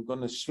 I'm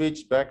going to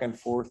switch back and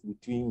forth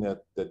between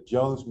the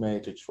Jones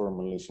matrix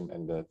formalism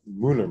and the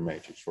Muller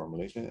matrix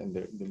formalism. And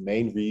the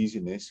main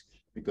reason is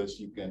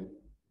because you can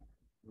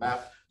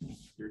map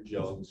your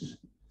Jones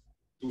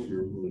to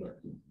your Muller.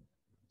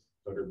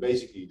 So they're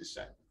basically the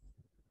same.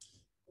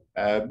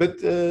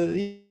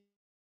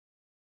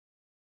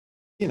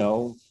 You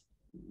know,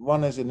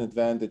 one has an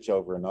advantage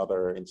over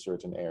another in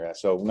certain areas.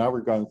 So now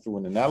we're going through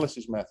an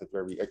analysis method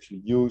where we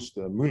actually use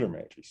the Muller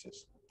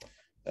matrices.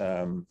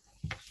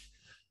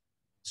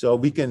 So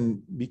we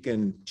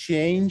can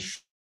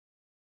change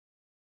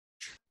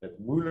that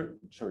Muller,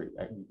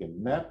 we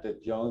can map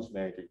that Jones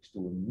matrix to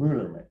a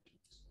Muller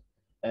matrix.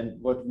 And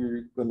what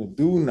we're going to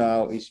do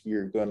now is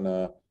we're going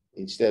to,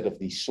 instead of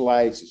these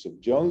slices of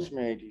Jones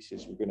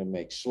matrices, we're going to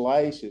make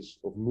slices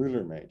of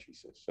Muller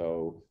matrices.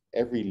 So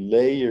every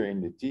layer in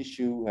the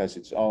tissue has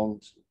its own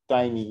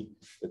tiny,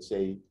 let's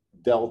say,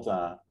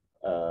 delta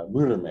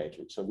Muller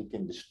matrix. So we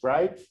can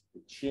describe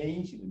the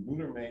change in the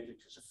Muller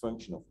matrix as a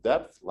function of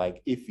depth,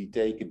 like if we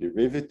take a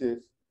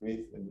derivative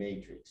with a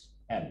matrix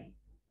M,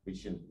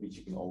 which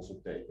you can also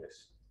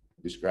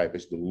describe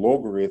as the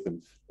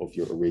logarithm of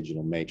your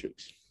original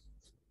matrix.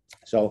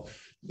 So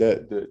the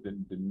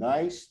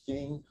nice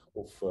thing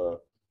of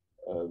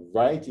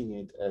writing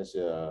it as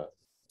a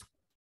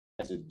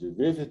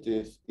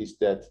derivative is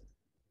that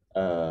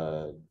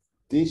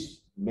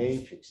this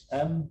matrix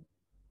M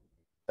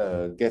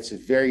gets a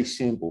very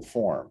simple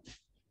form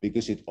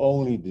because it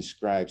only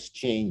describes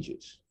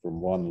changes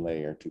from one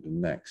layer to the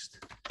next.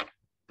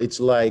 It's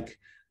like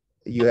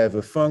you have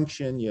a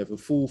function, you have a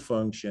full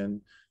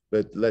function,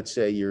 but let's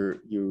say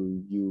you're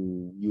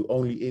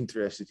only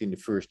interested in the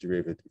first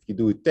derivative. You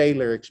do a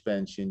Taylor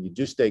expansion, you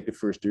just take the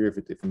first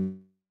derivative,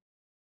 and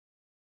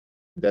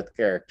that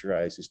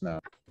characterizes now.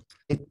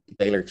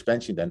 Taylor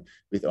expansion then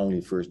with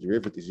only first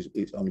derivative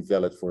is only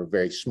valid for a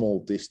very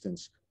small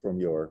distance from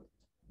your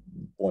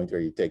point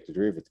where you take the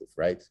derivative,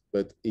 right?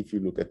 But if you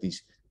look at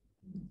these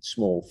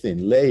small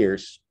thin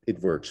layers, it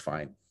works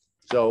fine.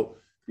 So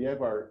we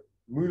have our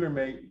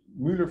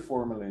Muller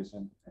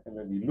formalism, and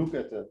when we look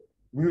at the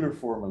Muller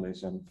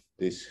formalism,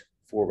 this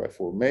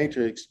 4x4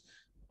 matrix,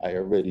 I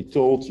already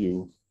told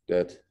you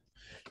that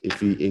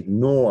if we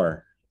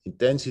ignore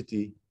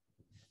intensity,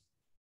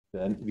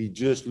 then we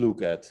just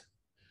look at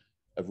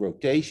a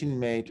rotation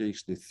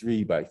matrix, the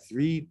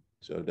 3x3.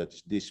 So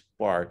that's this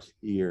part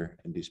here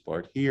and this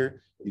part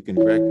here. You can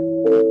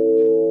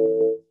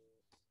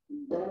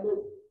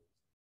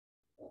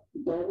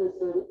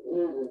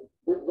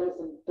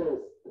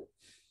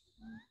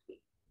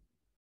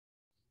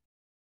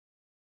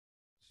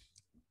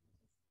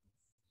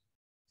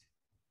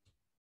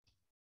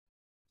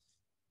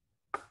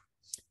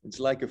It's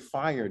like a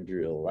fire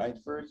drill, right?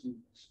 First you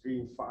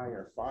scream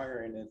fire,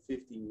 fire, and then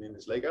 15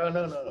 minutes later, oh,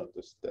 no,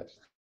 just test.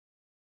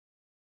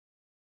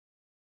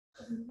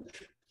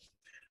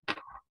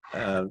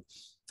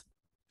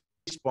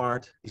 This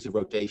part is a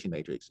rotation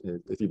matrix, a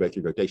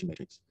 3x3 rotation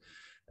matrix,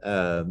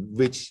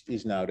 which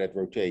is now that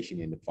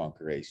rotation in the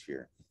Poincare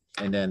sphere.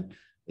 And then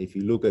if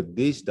you look at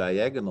this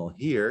diagonal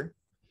here,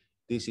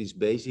 this is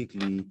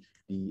basically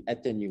the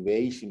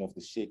attenuation of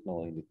the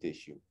signal in the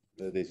tissue.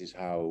 This is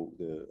how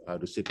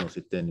the signal is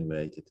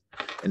attenuated.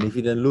 And if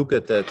you then look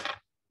at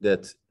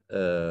that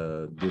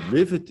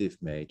derivative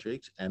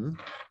matrix, M,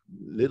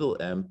 little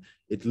m,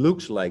 it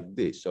looks like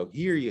this. So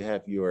here you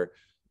have your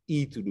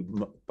e to the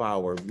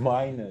power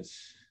minus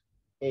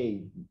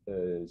a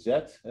z.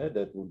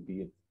 That would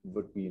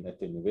be an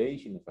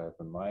attenuation if I have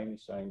a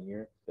minus sign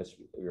here. That's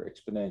your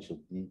exponential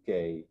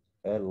decay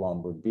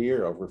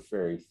Lambert-Beer over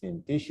very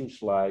thin tissue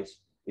slice.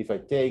 If I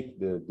take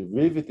the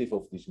derivative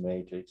of this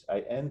matrix, I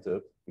end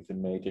up with a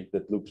matrix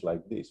that looks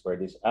like this, where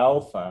this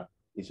alpha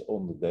is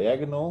on the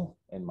diagonal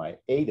and my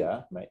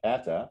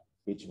eta,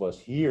 which was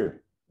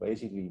here,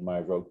 basically my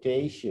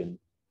rotation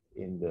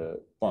in the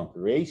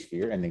Poincare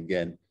sphere. And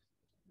again,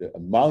 the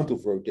amount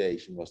of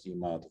rotation was the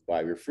amount of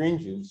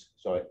birefringence.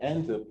 So I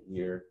end up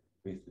here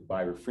with the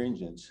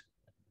birefringence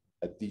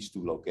at these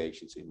two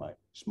locations in my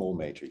small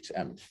matrix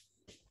M.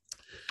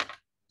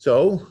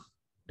 So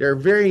there are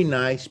very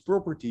nice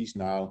properties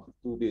now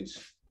to this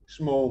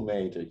small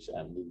matrix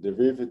M, the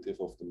derivative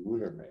of the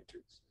Muller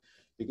matrix,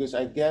 because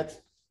I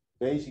get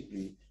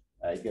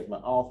my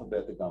alpha,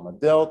 beta, gamma,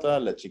 delta.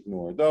 Let's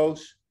ignore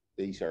those.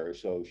 These are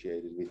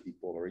associated with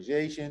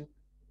depolarization.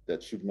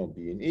 That should not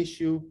be an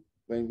issue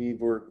when we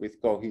work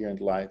with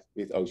coherent light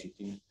with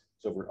OCT.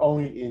 So we're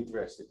only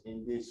interested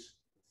in this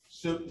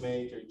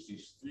submatrix,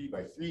 this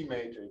 3x3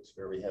 matrix,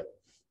 where we have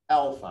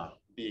alpha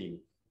being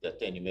the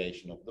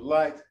attenuation of the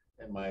light,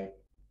 and my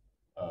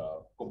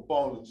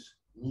components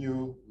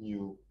mu,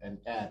 nu, and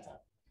eta.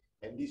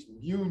 And this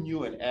mu,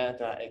 nu, and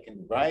eta I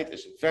can write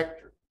as a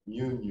vector,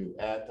 mu, nu,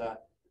 eta,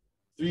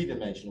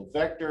 three-dimensional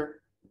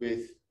vector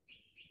with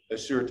a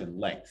certain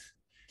length.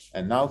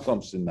 And now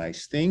comes the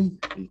nice thing,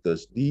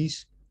 because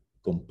these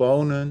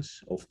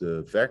components of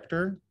the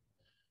vector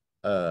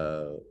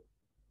are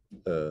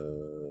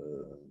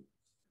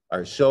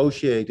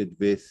associated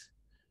with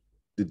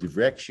the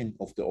direction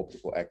of the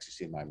optical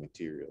axis in my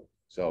material.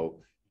 So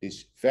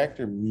this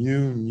vector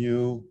mu,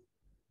 nu,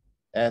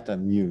 eta,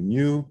 mu,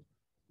 nu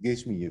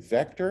gives me a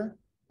vector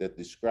that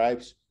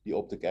describes the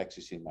optic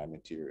axis in my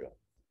material.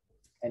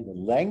 And the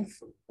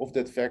length of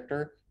that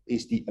vector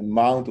is the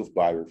amount of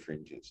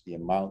birefringence, the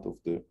amount of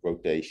the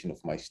rotation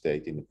of my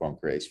state in the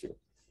Poincare sphere.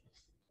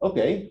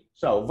 Okay,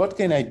 so what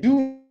can I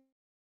do?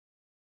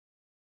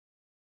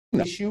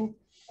 Issue,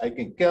 I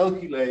can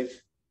calculate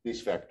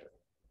this vector.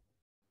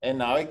 And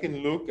now I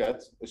can look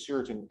at a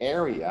certain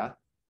area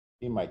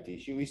in my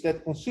tissue. Is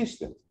that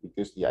consistent?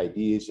 Because the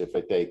idea is, if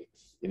I take,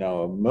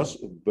 a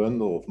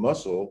bundle of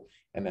muscle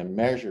and I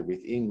measure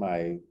within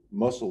my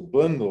muscle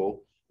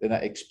bundle, then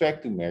I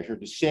expect to measure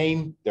the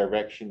same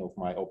direction of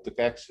my optic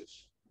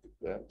axis.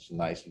 That's a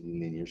nicely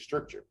linear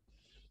structure.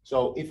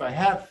 So if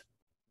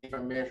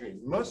I'm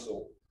measuring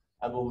muscle,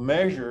 I will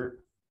measure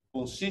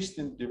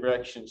consistent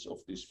directions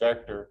of this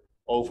vector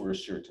over a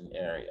certain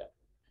area.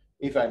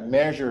 If I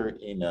measure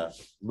in a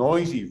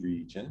noisy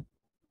region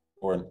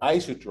or an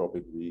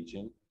isotropic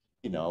region,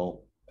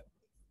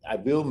 I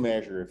will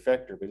measure a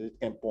vector, but it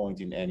can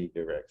point in any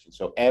direction.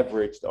 So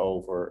averaged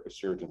over a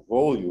certain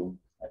volume,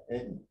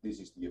 and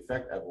this is the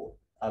effect, I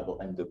will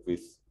end up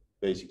with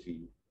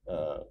basically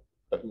a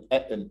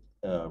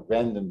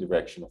random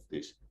direction of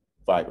this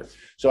fiber.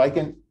 So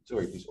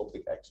this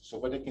optic axis. So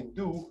what I can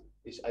do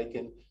is I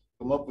can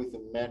come up with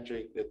a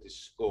metric that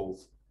is called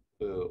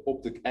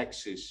optic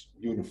axis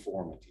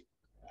uniformity.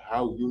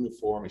 How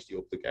uniform is the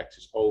optic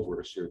axis over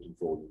a certain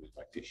volume in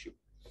my tissue?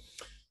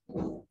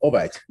 All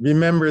right,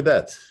 remember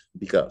that,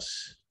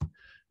 because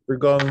we're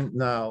going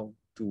now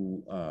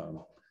to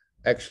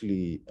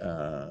actually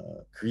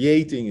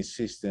creating a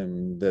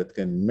system that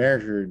can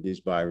measure this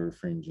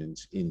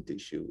birefringence in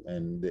tissue.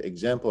 And the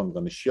example I'm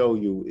going to show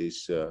you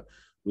is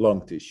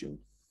lung tissue.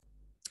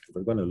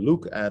 We're going to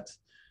look at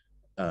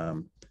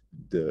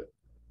the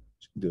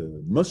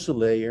muscle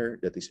layer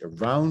that is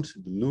around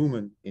the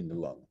lumen in the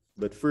lung.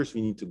 But first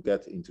we need to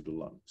get into the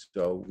lung.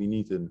 So we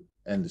need an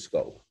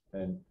endoscope.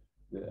 And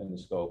the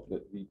endoscope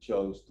that we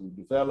chose to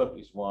develop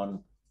is one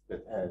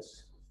that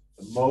has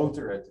a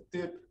motor at the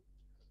tip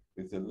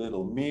with a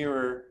little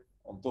mirror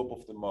on top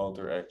of the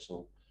motor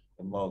axle.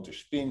 The motor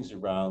spins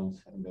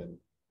around, and then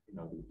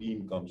the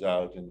beam comes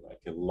out, and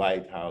like a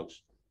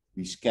lighthouse,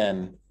 we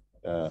scan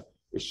a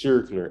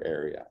circular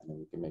area, and then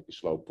we can make a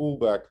slow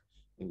pullback,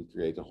 and we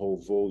create a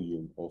whole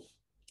volume of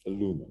a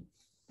lumen.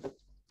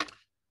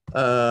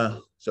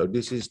 So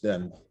this is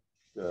then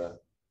the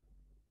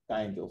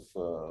kind of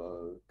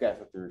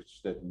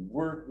catheters that we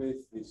work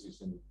with. This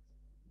is a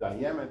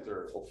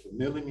diameter of a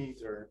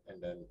millimeter,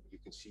 and then you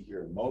can see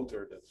here a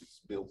motor that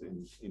is built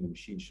in a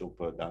machine shop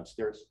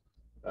downstairs.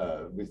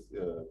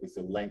 with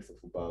a length of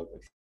about, I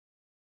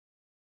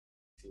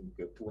think,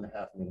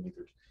 2.5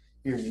 millimeters.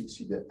 Here you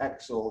see the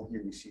axle.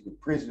 Here you see the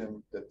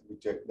prism that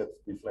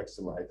reflects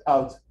the light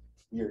out.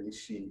 Here you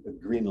see a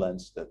green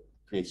lens that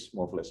creates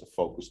more or less a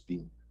focused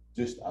beam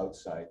just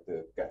outside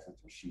the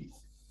catheter sheath.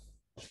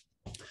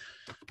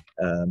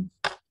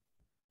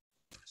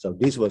 So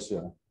this was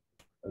a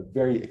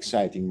very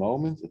exciting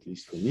moment, at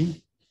least for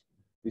me.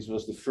 This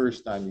was the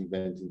first time we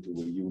went into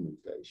a human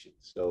patient.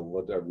 So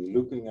what are we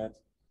looking at?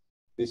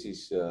 This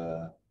is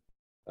a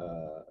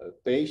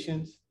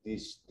patient.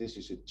 This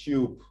is a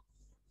tube,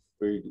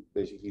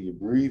 basically a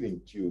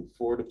breathing tube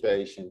for the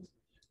patient.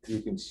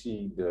 You can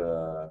see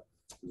the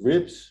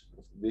ribs.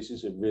 This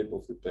is a rib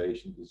of the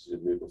patient. This is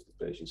a rib of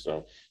the patient.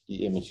 So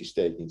the image is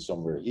taken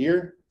somewhere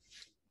here.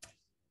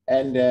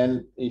 And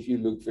then if you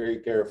look very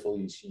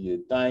carefully, you see a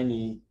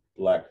tiny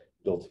black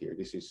dot here.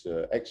 This is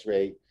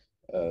X-ray.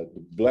 The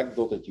black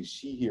dot that you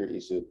see here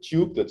is a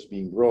tube that's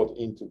being brought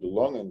into the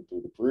lung and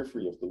to the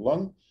periphery of the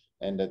lung.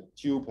 And that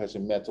tube has a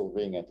metal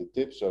ring at the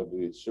tip, so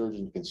the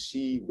surgeon can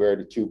see where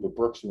the tube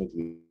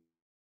approximately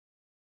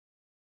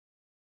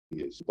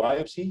is.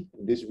 Biopsy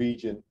in this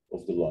region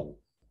of the lung.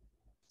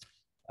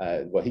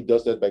 Well, he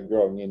does that by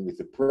going in with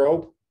a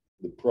probe.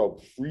 The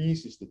probe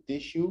freezes the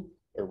tissue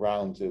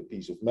around a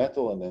piece of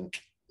metal, and then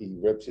he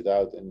rips it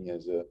out, and he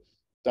has a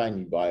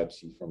tiny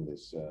biopsy from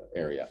this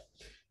area.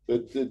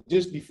 But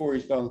just before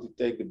he's going to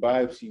take the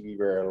biopsy, we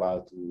were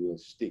allowed to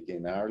stick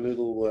in our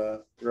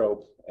little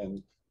probe,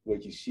 and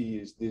what you see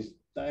is this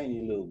tiny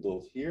little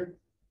dot here.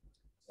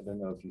 I don't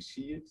know if you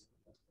see it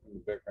in the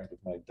background of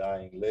my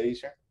dying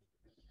laser.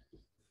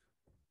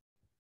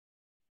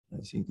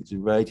 I think it's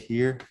right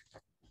here.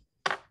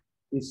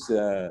 It's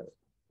the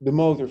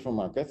motor from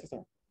our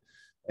catheter.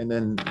 And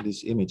then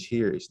this image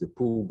here is the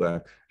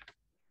pullback.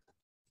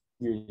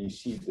 Here you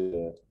see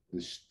the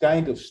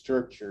kind of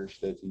structures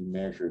that we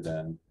measure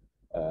then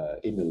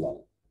in the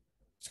lung.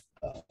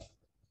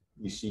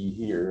 You see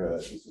here,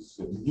 this is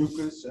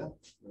mucus,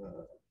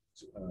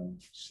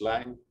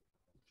 slime,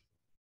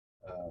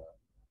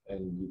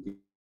 and you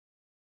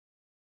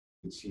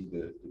can see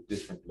the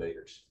different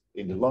layers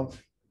in the lung.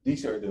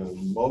 These are the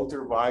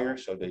motor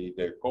wires, so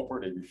they're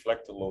copper, they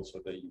reflect a lot so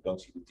that you don't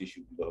see the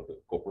tissue below the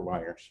copper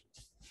wires.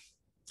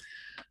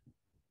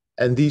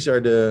 And these are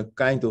the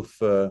kind of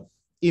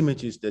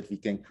images that we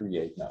can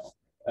create now.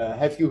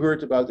 Have you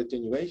heard about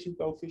attenuation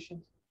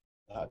coefficient?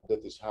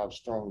 That is how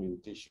strongly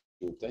the tissue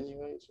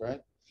attenuates,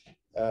 right?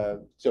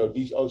 So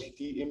these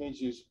OCT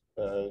images,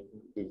 the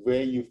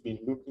way you've been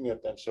looking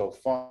at them so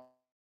far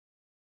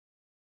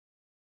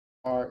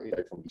is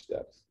from each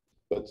depth.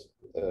 But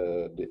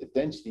the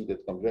intensity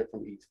that comes back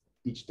from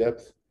each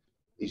depth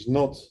is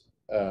not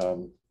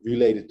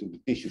related to the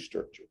tissue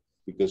structure,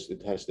 because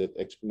it has that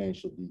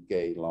exponential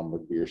decay,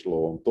 Lambert-Beer's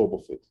law on top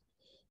of it.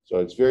 So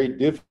it's very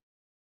difficult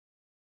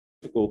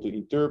to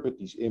interpret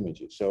these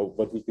images. So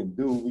what we can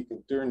do, we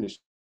can turn this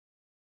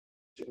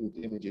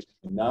into images.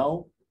 And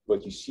now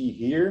what you see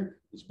here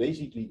is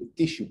basically a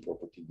tissue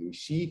property. You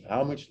see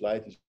how much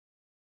light is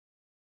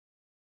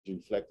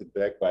reflected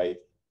back by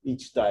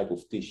each type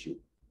of tissue.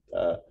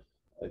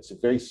 It's a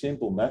very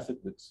simple method,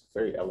 but it's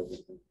very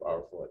elegant and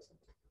powerful, I think.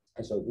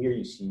 And so here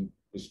you see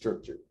the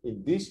structure.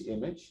 In this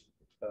image,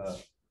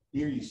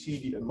 here you see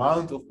the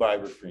amount of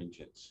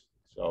birefringence.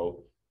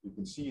 So you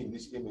can see in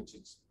this image,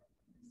 it's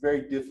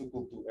very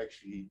difficult to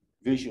actually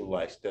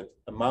visualize that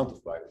amount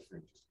of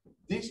birefringence.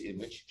 This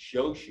image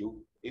shows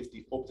you if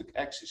the optic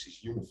axis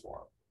is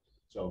uniform.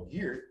 So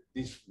here,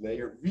 this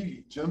layer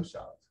really jumps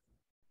out.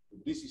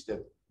 This is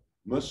that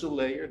muscle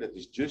layer that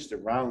is just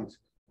around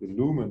the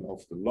lumen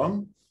of the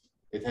lung.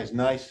 It has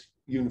nice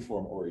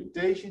uniform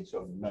orientation,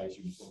 so nice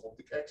uniform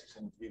optic axis,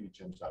 and it really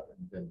jumps out.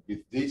 And then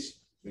with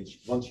this, which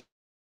once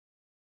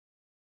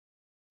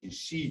you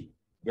see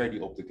where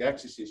the optic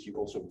axis is, you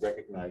also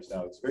recognize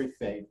now it's very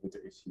faint, but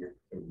there is here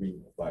a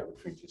ring of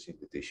birefringence in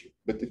the tissue.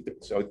 But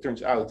so it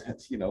turns out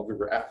that, you know, we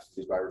were after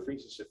this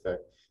birefringence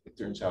effect. It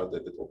turns out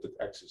that the optic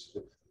axis is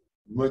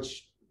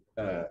much,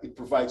 it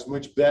provides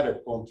much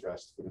better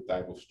contrast for the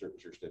type of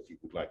structures that you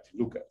would like to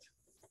look at.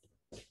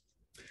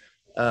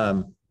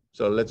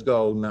 So let's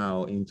go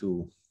now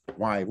into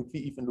why would we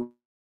even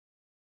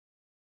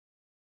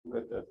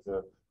look at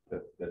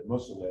that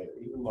muscle layer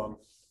in the lung,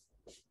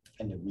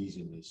 and the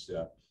reason is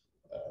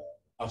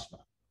asthma.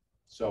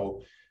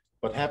 So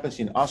what happens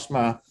in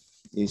asthma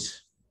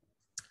is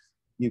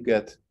you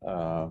get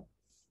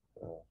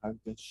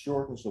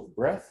shortness of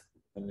breath,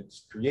 and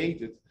it's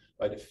created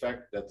by the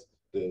fact that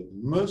the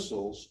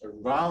muscles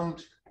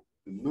around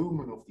the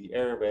lumen of the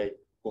airway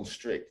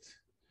constrict.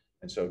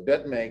 And so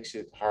that makes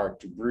it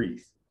hard to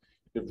breathe.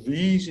 The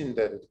reason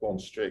that it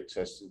constricts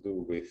has to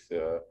do with,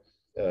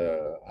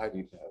 how do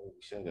you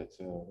say that,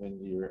 when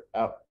you're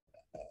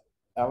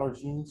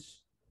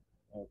allergens,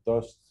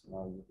 dust,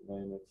 you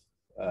name it,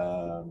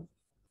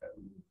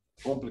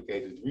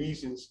 complicated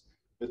reasons,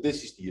 but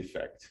this is the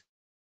effect.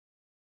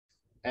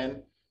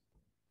 And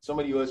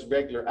somebody who has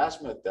regular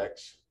asthma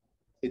attacks,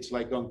 it's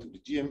like going to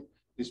the gym,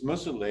 this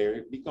muscle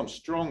layer becomes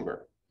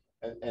stronger.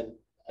 And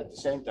at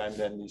the same time,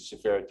 then the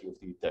severity of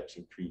the attacks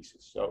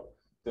increases. So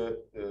the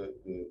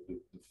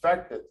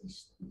fact that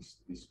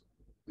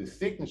the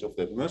thickness of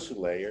that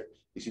muscle layer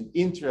is an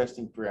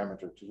interesting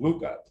parameter to look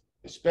at,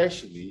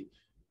 especially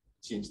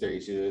since there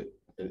is a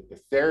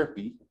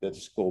therapy that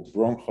is called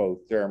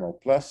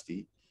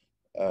bronchothermoplasty,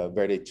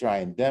 where they try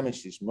and damage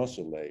these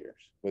muscle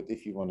layers. But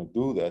if you want to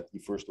do that, you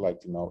first like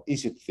to know,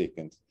 is it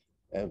thickened?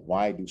 And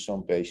why do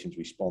some patients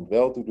respond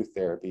well to the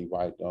therapy?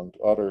 Why don't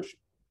others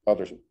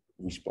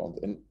respond?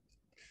 And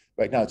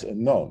right now it's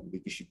unknown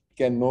because you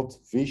cannot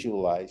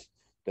visualize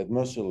that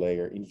muscle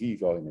layer in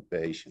vivo in a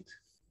patient.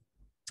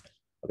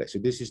 Okay, so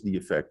this is the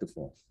effect of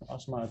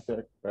asthma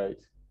attack,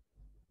 right?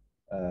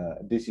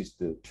 This is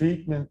the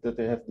treatment that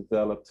they have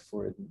developed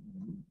for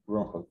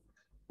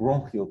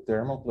bronchial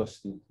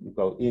thermoplasty. You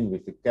go in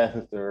with the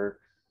catheter,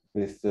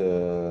 with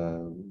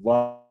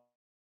one,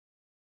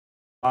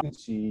 you can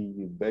see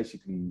you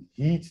basically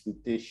heat the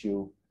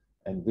tissue,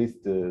 and with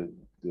the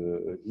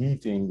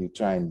heating, you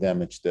try and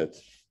damage that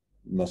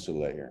muscle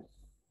layer.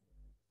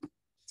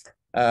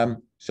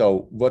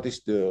 So what is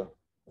the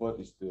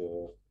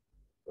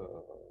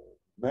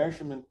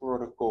measurement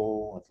protocol?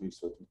 At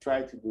least what we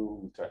try to do.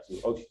 We try to do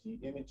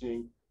OCT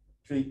imaging,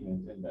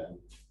 treatment, and then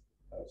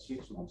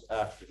 6 months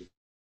after the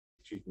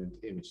treatment,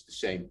 image the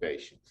same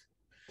patient.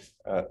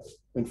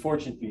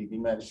 Unfortunately, we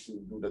managed to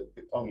do that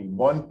with only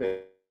one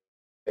patient.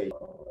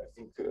 I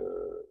think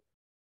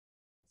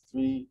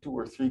 2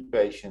 or 3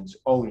 patients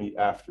only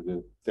after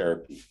the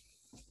therapy.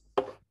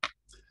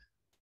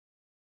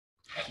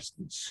 Is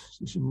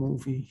this a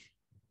movie?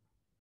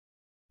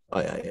 Oh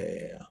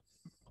yeah.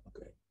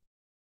 Okay.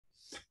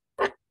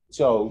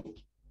 So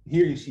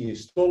here you see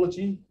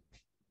histology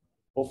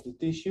of the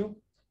tissue,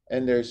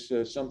 and there's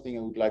something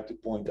I would like to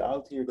point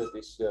out here. That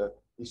is,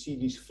 you see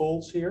these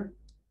folds here.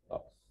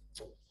 Oh.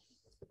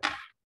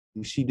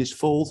 You see this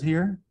fold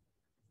here.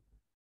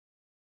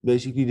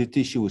 Basically, the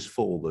tissue is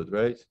folded,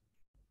 right?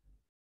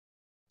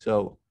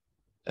 So,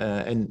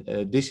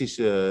 this is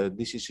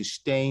a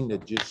stain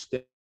that just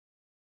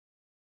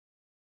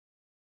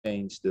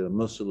stains the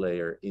muscle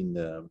layer in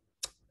the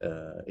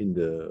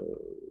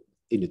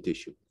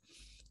tissue.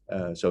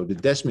 So the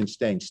Desmin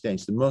stain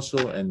stains the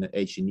muscle, and the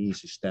H&E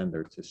is a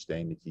standard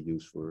stain that you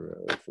use for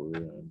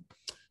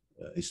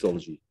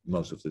histology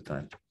most of the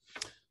time.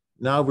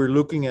 Now we're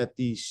looking at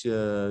these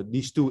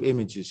 2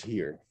 images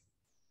here.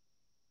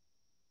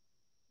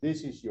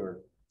 This is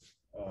your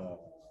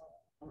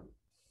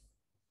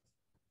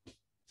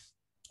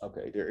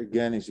okay. There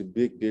again is a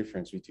big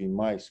difference between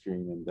my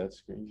screen and that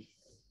screen.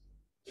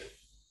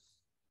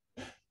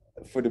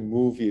 For the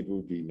movie, it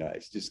would be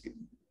nice. Just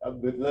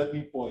but let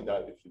me point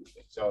out a few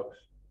things. So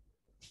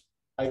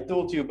I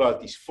told you about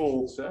these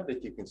folds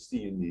that you can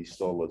see in the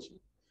histology.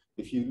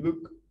 If you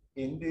look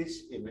in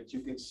this image,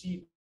 you can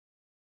see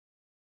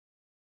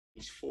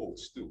these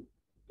folds too.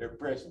 They're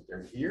present.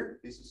 They're here.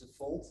 This is a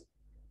fold.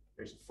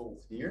 There's a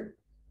fold here.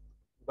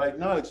 Right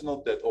now, it's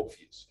not that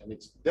obvious, and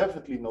it's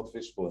definitely not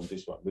visible in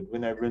this one. But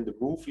when I run the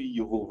movie,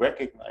 you will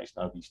recognize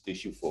now these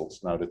tissue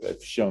folds now that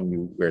I've shown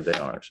you where they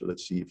are. So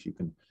let's see if you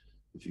can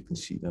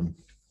see them.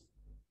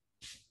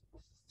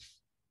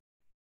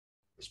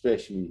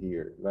 Especially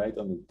here, right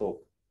on the top,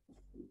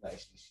 you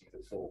nicely see the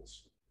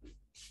folds.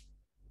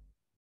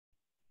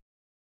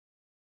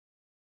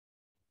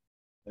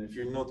 And if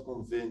you're not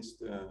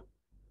convinced,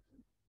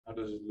 how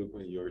does it look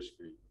on your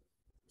screen?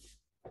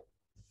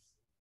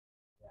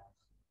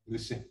 The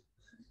same.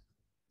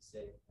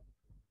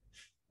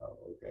 Oh,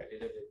 okay. A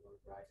little bit more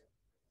brighter.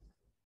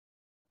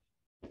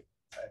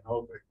 I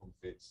hope I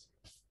convinced.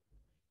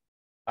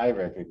 I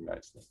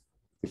recognize them.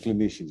 The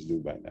clinicians do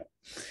by now.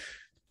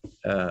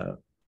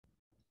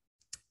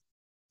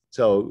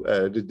 So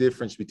the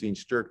difference between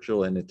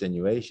structural and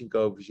attenuation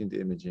coefficient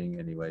imaging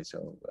anyway.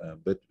 So,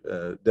 but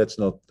that's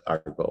not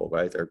our goal,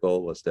 right? Our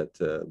goal was that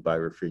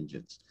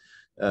birefringence.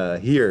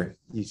 Here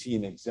you see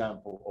an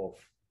example of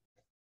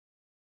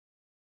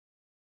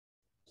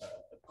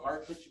a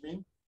cartilage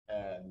ring,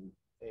 and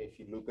if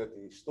you look at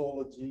the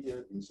histology,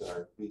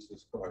 this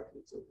is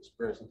cartilage that is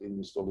present in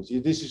histology.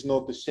 This is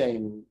not the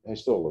same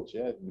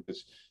histology,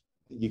 because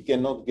you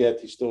cannot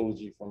get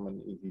histology from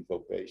an in vivo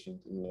patient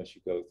unless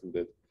you go through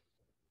that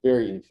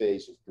very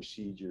invasive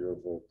procedure of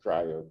a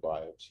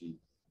cryobiopsy,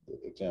 the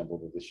example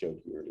that I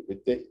showed you earlier.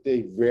 But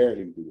they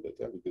rarely do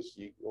that because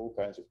you all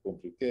kinds of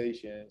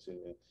complications, and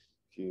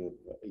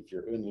if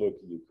you're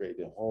unlucky, you create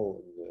a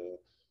hole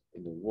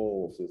in the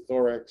wall of the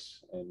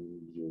thorax, and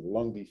your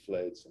lung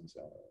deflates, and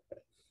so on.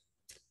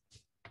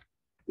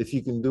 If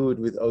you can do it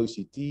with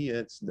OCT,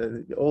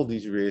 all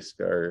these risks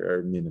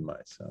are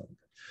minimized. So.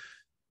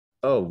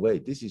 Oh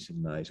wait, this is a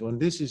nice one.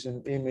 This is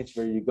an image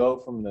where you go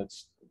from that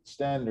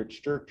standard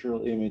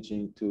structural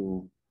imaging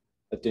to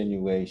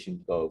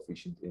attenuation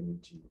coefficient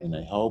imaging, and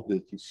I hope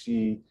that you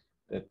see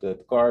that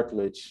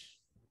cartilage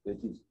that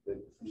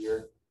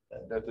here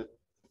that it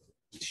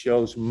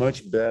shows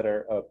much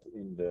better up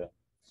in the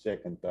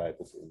second type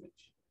of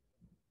image.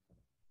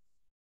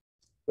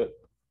 But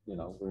you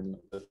know,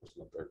 that was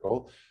not our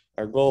goal.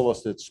 Our goal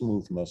was that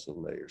smooth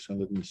muscle layer. So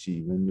let me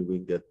see, when do we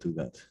get to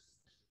that?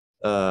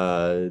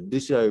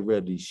 This I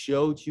already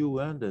showed you,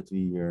 that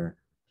we are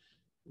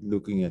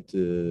looking at the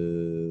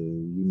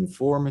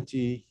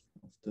uniformity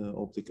of the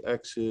optic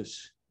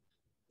axis,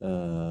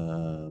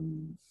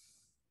 and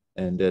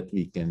that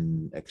we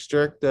can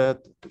extract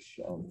that,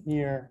 shown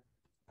here.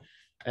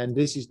 And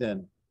this is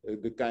then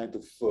the kind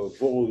of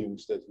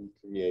volumes that we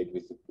create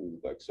with the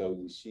pullback. So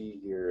you see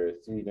here a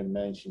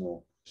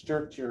three-dimensional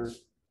structure.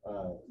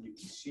 You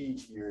can see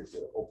here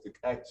the optic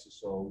axis,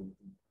 so you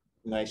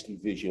can nicely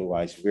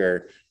visualize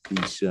where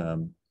these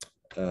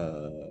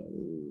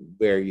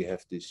where you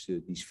have this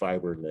these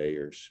fiber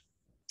layers.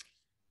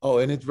 Oh,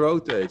 and it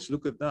rotates.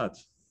 Look at that.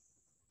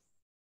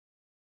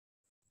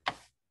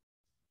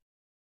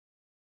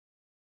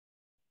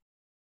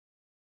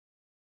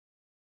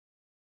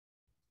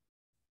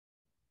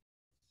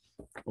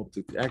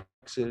 Optic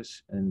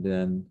axis, and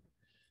then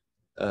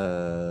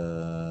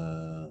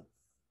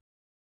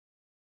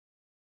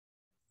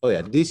oh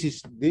yeah,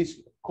 this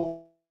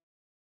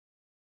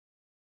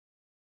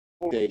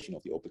rotation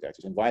of the optic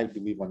axis. And why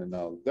do we want to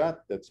know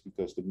that? That's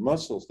because the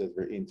muscles that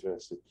we're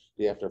interested,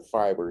 they have their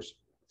fibers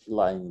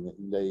laying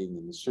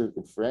in the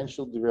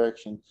circumferential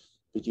direction,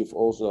 but you've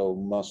also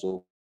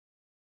muscle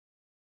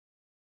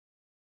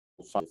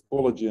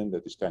collagen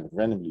that is kind of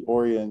randomly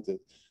oriented.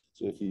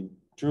 So if you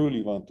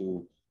truly want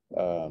to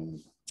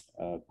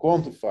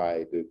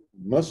quantify the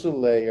muscle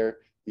layer,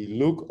 we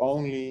look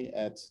only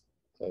at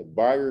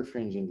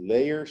birefringent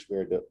layers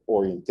where the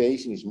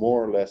orientation is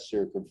more or less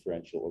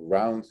circumferential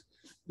around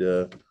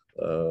the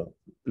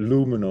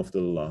lumen of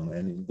the lung.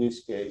 And in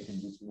this case,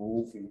 in this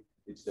movie,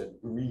 it's that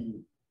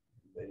green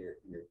layer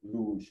here,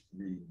 bluish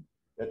green.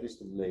 That is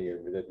the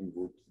layer that we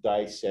would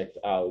dissect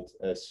out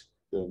as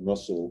the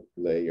muscle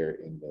layer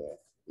in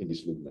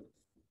this lumen.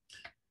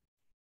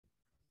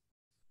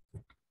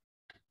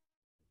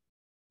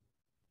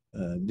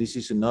 This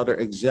is another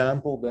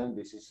example then.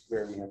 This is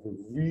where we have a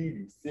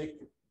really thick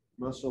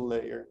muscle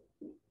layer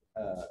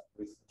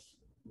with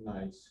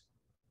nice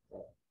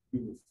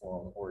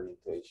uniform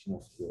orientation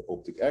of the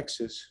optic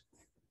axis.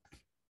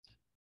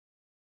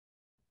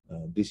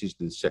 This is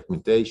the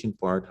segmentation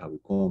part, how we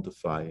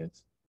quantify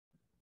it.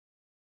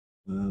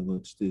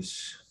 What's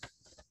this?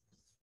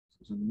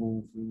 This is a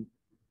movie.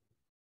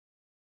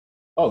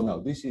 Oh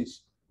no, this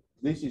is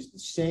the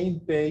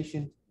same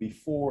patient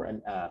before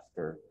and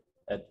after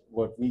at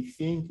what we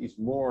think is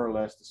more or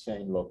less the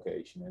same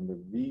location. And the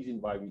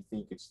reason why we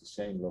think it's the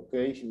same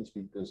location is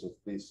because of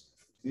this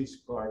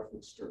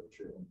carved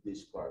structure and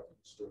this carved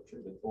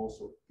structure that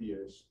also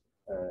appears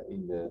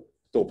in the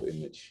top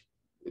image.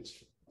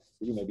 It's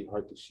really maybe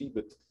hard to see,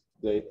 but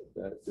the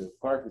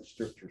carved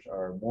structures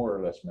are more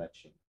or less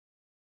matching.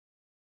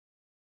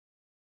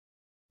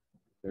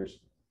 It's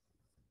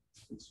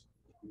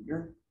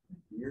here,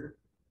 here,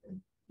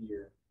 and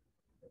here.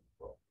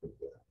 Well,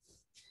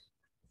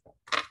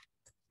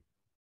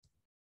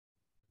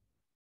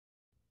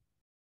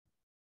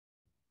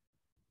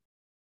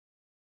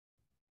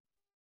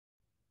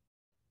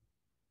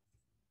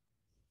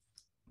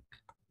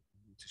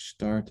 to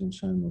start them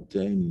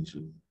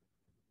simultaneously.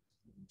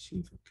 Let me see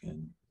if I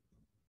can.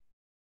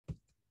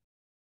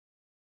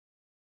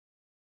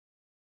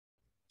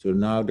 So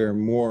now they're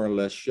more or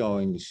less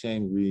showing the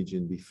same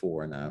region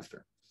before and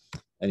after.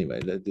 Anyway,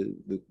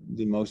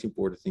 the most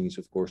important thing is,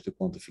 of course, the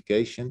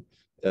quantification.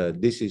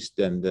 This is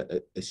then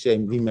the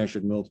same. We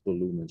measured multiple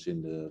lumens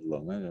in the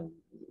lung,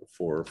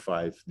 4 or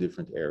 5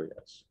 different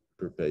areas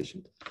per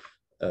patient.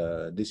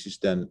 This is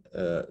then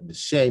the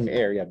same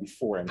area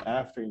before and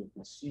after. You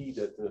can see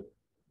that the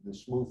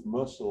smooth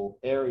muscle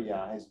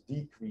area has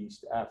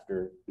decreased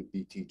after the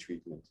BT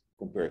treatment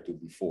compared to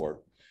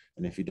before.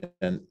 And if you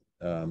then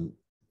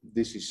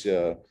this is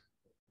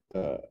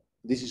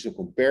a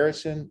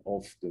comparison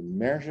of the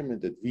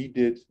measurement that we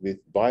did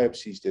with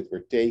biopsies that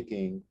were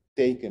taken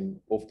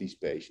of these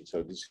patients.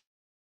 So this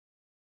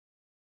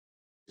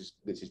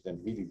is then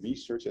really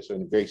research. So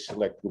in a very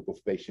select group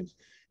of patients,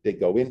 they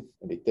go in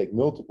and they take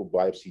multiple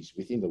biopsies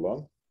within the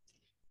lung.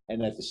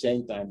 And at the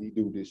same time, we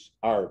do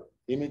our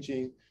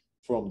imaging.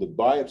 From the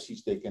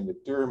biopsies, they can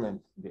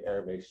determine the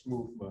airway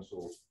smooth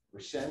muscle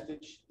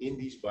percentage in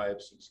these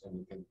biopsies, and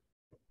we can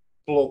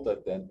plot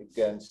that then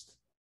against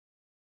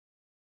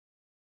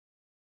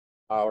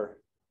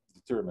our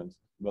determined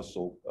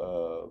muscle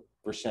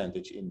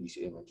percentage in these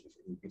images.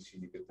 And you can see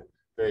you get a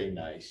very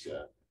nice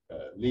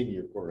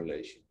linear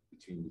correlation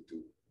between the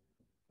two.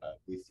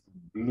 With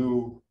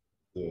blue,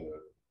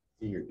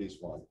 here this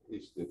one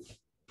is the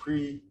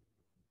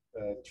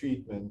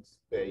pre-treatment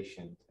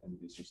patient, and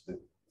this is the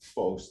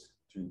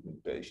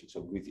post-treatment patient. So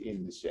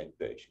within the same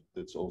patient.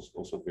 That's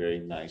also very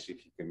nice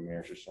if you can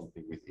measure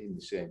something within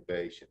the same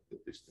patient.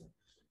 That is the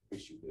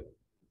issue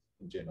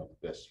in general the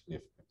best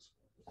significance.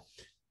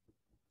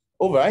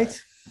 All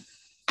right.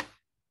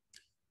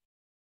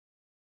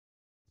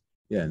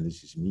 Yeah, and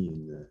this is me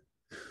in the.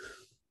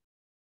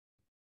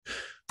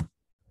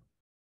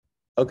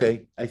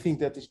 Okay, I think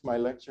that is my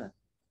lecture.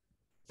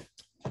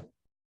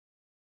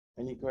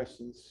 Any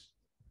questions?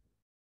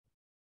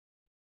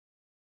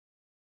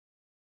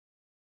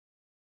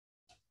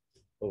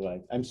 All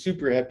right, I'm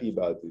super happy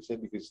about this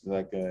because,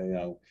 like, you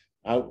know,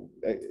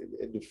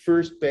 the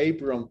first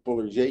paper on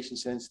polarization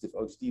sensitive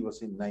OCT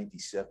was in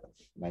 97,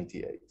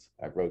 98.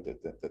 I wrote it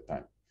at that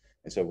time.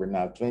 And so we're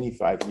now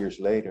 25 years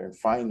later, and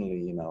finally,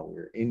 you know,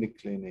 we're in the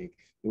clinic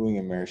doing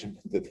a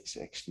measurement that is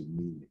actually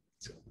needed.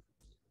 So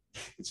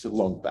it's a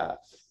long path.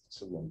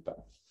 It's a long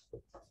path.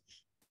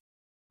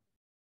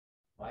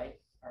 Why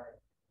are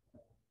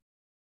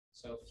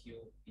so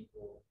few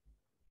people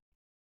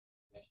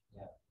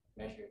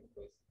measured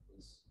with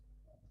this?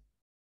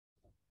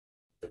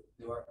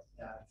 There were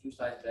a few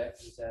slides back.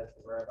 You said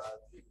there were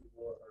about 3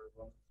 people or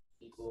 1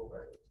 people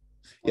where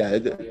Yeah,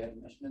 you had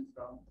measurement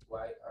from.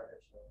 Why are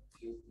there so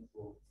few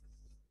people?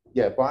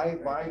 Yeah, why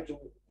do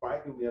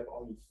we have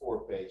only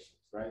 4 patients,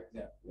 right?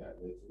 Yeah,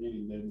 it's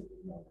really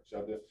limited number.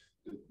 So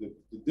the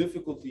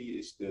difficulty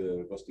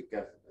was the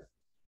catheter.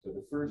 So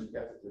the first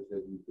catheters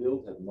that we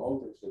built had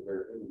motors that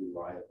were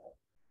unreliable,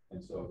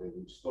 and so they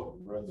would stop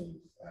running.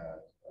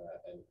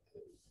 And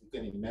you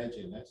can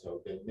imagine that.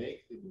 So they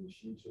make the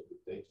machine, so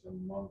it takes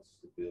them months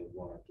to build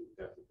 1 or 2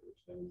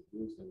 catheters. Then we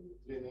use them in the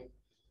clinic.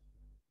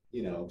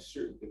 You know,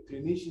 the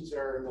clinicians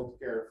are not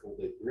careful.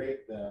 They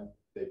break them.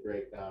 They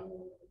break down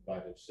by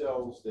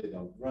themselves. They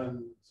don't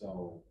run.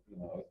 So, you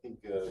know, I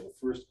think the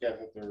first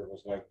catheter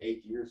was like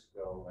 8 years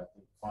ago. I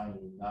think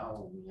finally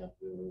now we have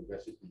the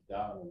recipe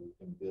down and we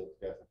can build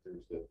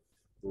catheters that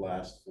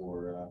last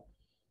for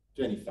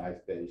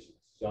 25 patients.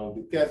 So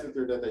the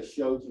catheter that I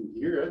showed you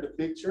here, the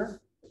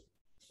picture,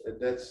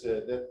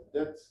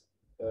 that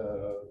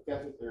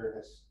catheter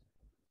has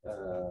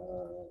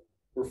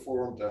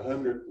performed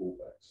 100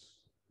 pullbacks.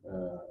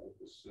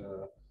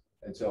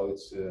 And so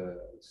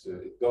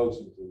it goes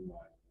into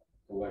my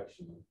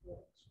collection of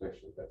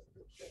special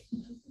catheters.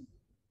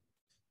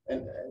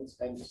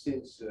 And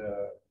since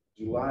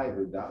July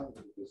we're down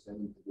because I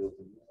need to build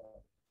a new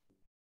one.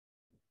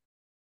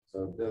 So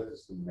that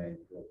is the main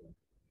problem.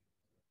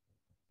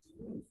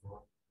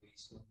 For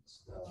patients,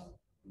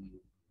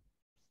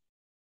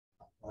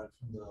 apart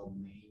from the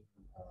main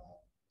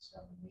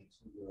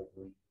examination, you are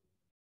going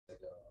to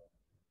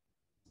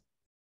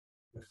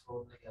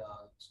perform like an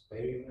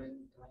experiment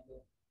kind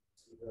of.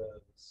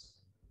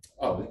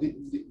 Oh,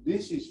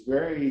 this is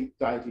very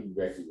tightly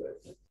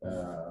regulated.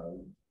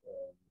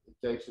 It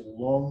takes a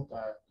long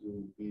time to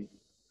be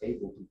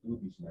able to do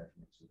these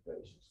measurements in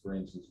patients. For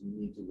instance, we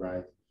need to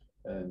write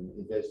an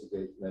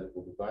investigative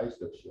medical device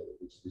dossier,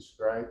 which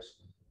describes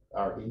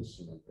our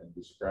instrument and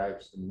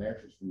describes the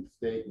measures we've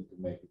taken to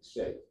make it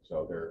safe.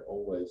 So there are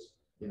always,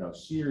 you know,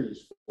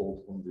 serious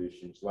fault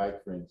conditions,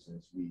 like, for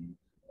instance, we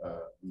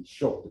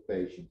shock the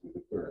patient with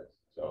a current.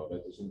 So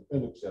that is an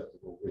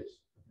unacceptable risk.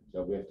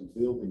 So we have to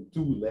build in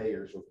 2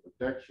 layers of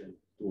protection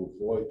to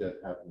avoid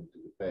that happening to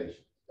the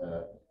patient.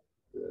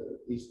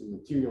 Is the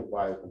material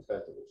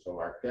biocompatible? So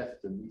our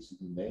catheter needs to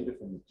be made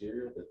of a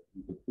material that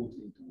you can put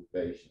into a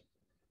patient.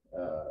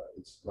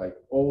 It's like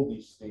all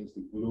these things,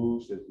 the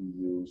glues that we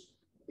use,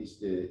 is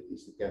the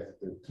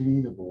catheter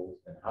cleanable,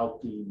 and how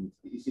clean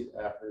is it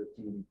after a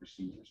cleaning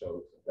procedure?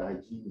 So the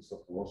hygienist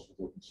of the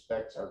hospital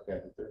inspects our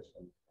catheters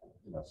and,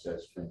 you know,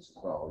 says, for instance,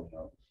 well, you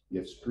know, you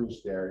have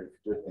screws there, if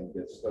you can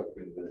get stuck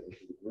into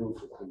the groove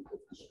of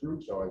the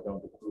screw, so I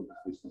don't approve of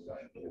this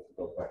design. You have to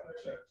go back and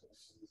change it.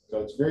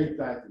 So it's very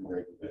tightly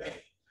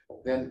regulated.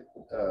 Then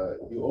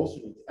you also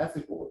need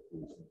ethical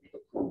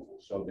approval.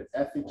 So the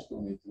ethics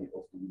committee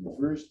of the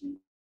university,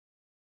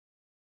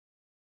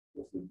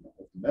 of the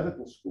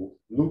medical school,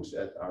 looks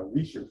at our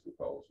research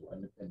proposal,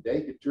 and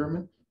they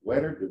determine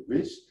whether the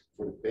risk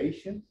for the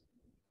patient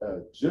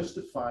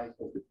justifies,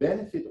 or the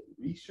benefit of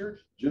the research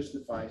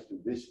justifies the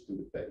risk to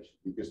the patient,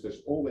 because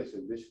there's always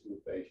a risk to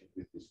the patient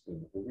with this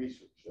clinical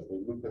research. So they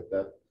look at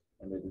that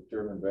and they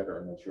determine whether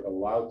or not you're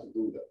allowed to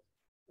do that.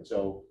 And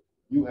so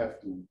you have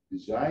to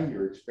design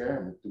your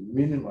experiment to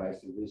minimize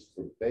the risk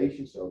for the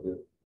patient, so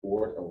the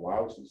board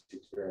allows these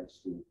experiments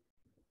to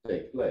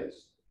take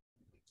place.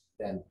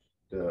 Then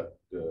the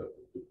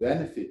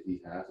benefit we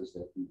have is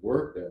that we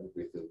work then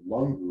with a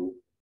lung group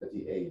at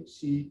the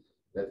ANC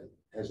that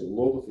has a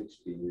lot of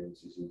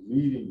experience, is a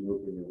leading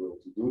group in the world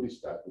to do this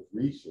type of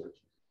research.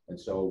 And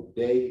so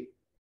they,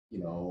 you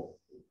know,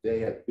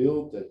 they have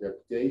built that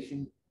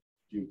reputation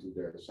due to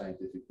their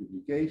scientific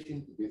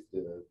publication with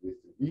the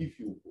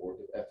review board,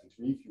 the ethics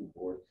review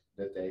board,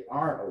 that they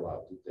are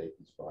allowed to take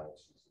these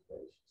biopsies to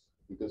patients.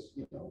 Because,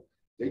 you know,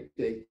 they're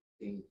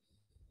taking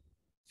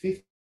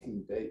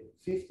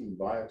 15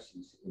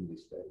 biopsies in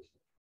this patient.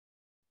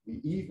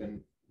 We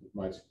even, it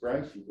might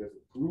surprise you, we have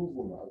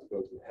approval now to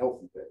go to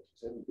healthy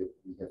patients. And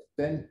we have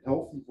 10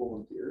 healthy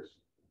volunteers,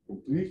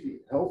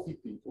 completely healthy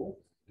people,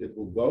 that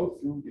will go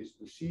through this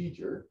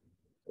procedure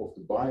of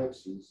the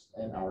biopsies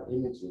and our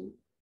imaging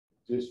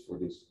just for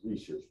this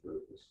research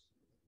purpose.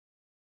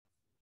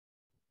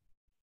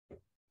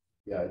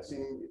 Yeah,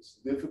 it's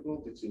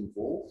difficult, it's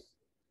involved,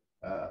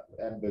 but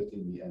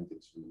in the end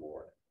it's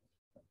rewarding.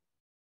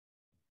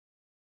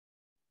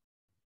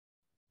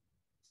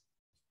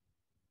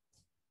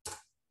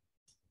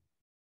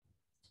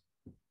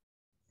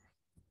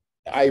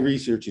 eye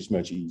research is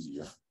much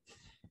easier.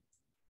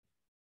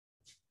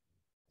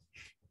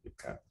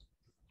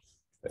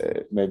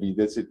 Maybe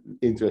that's an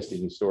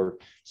interesting story.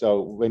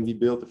 So when we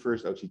built the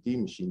first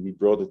OCT machine, we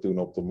brought it to an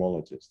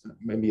ophthalmologist.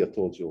 Maybe I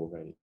told you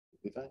already,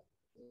 did I?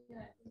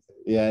 Yeah.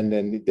 Yeah, and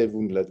then they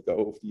wouldn't let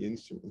go of the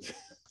instrument.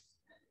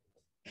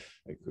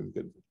 I couldn't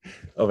get it.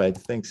 All right,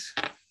 thanks.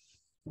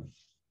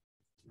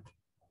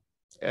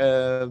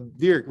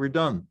 Dirk, we're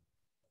done.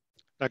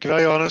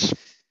 Dankjewel, Johannes.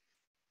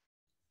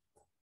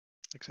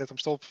 Ik zet hem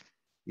stop.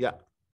 Ja.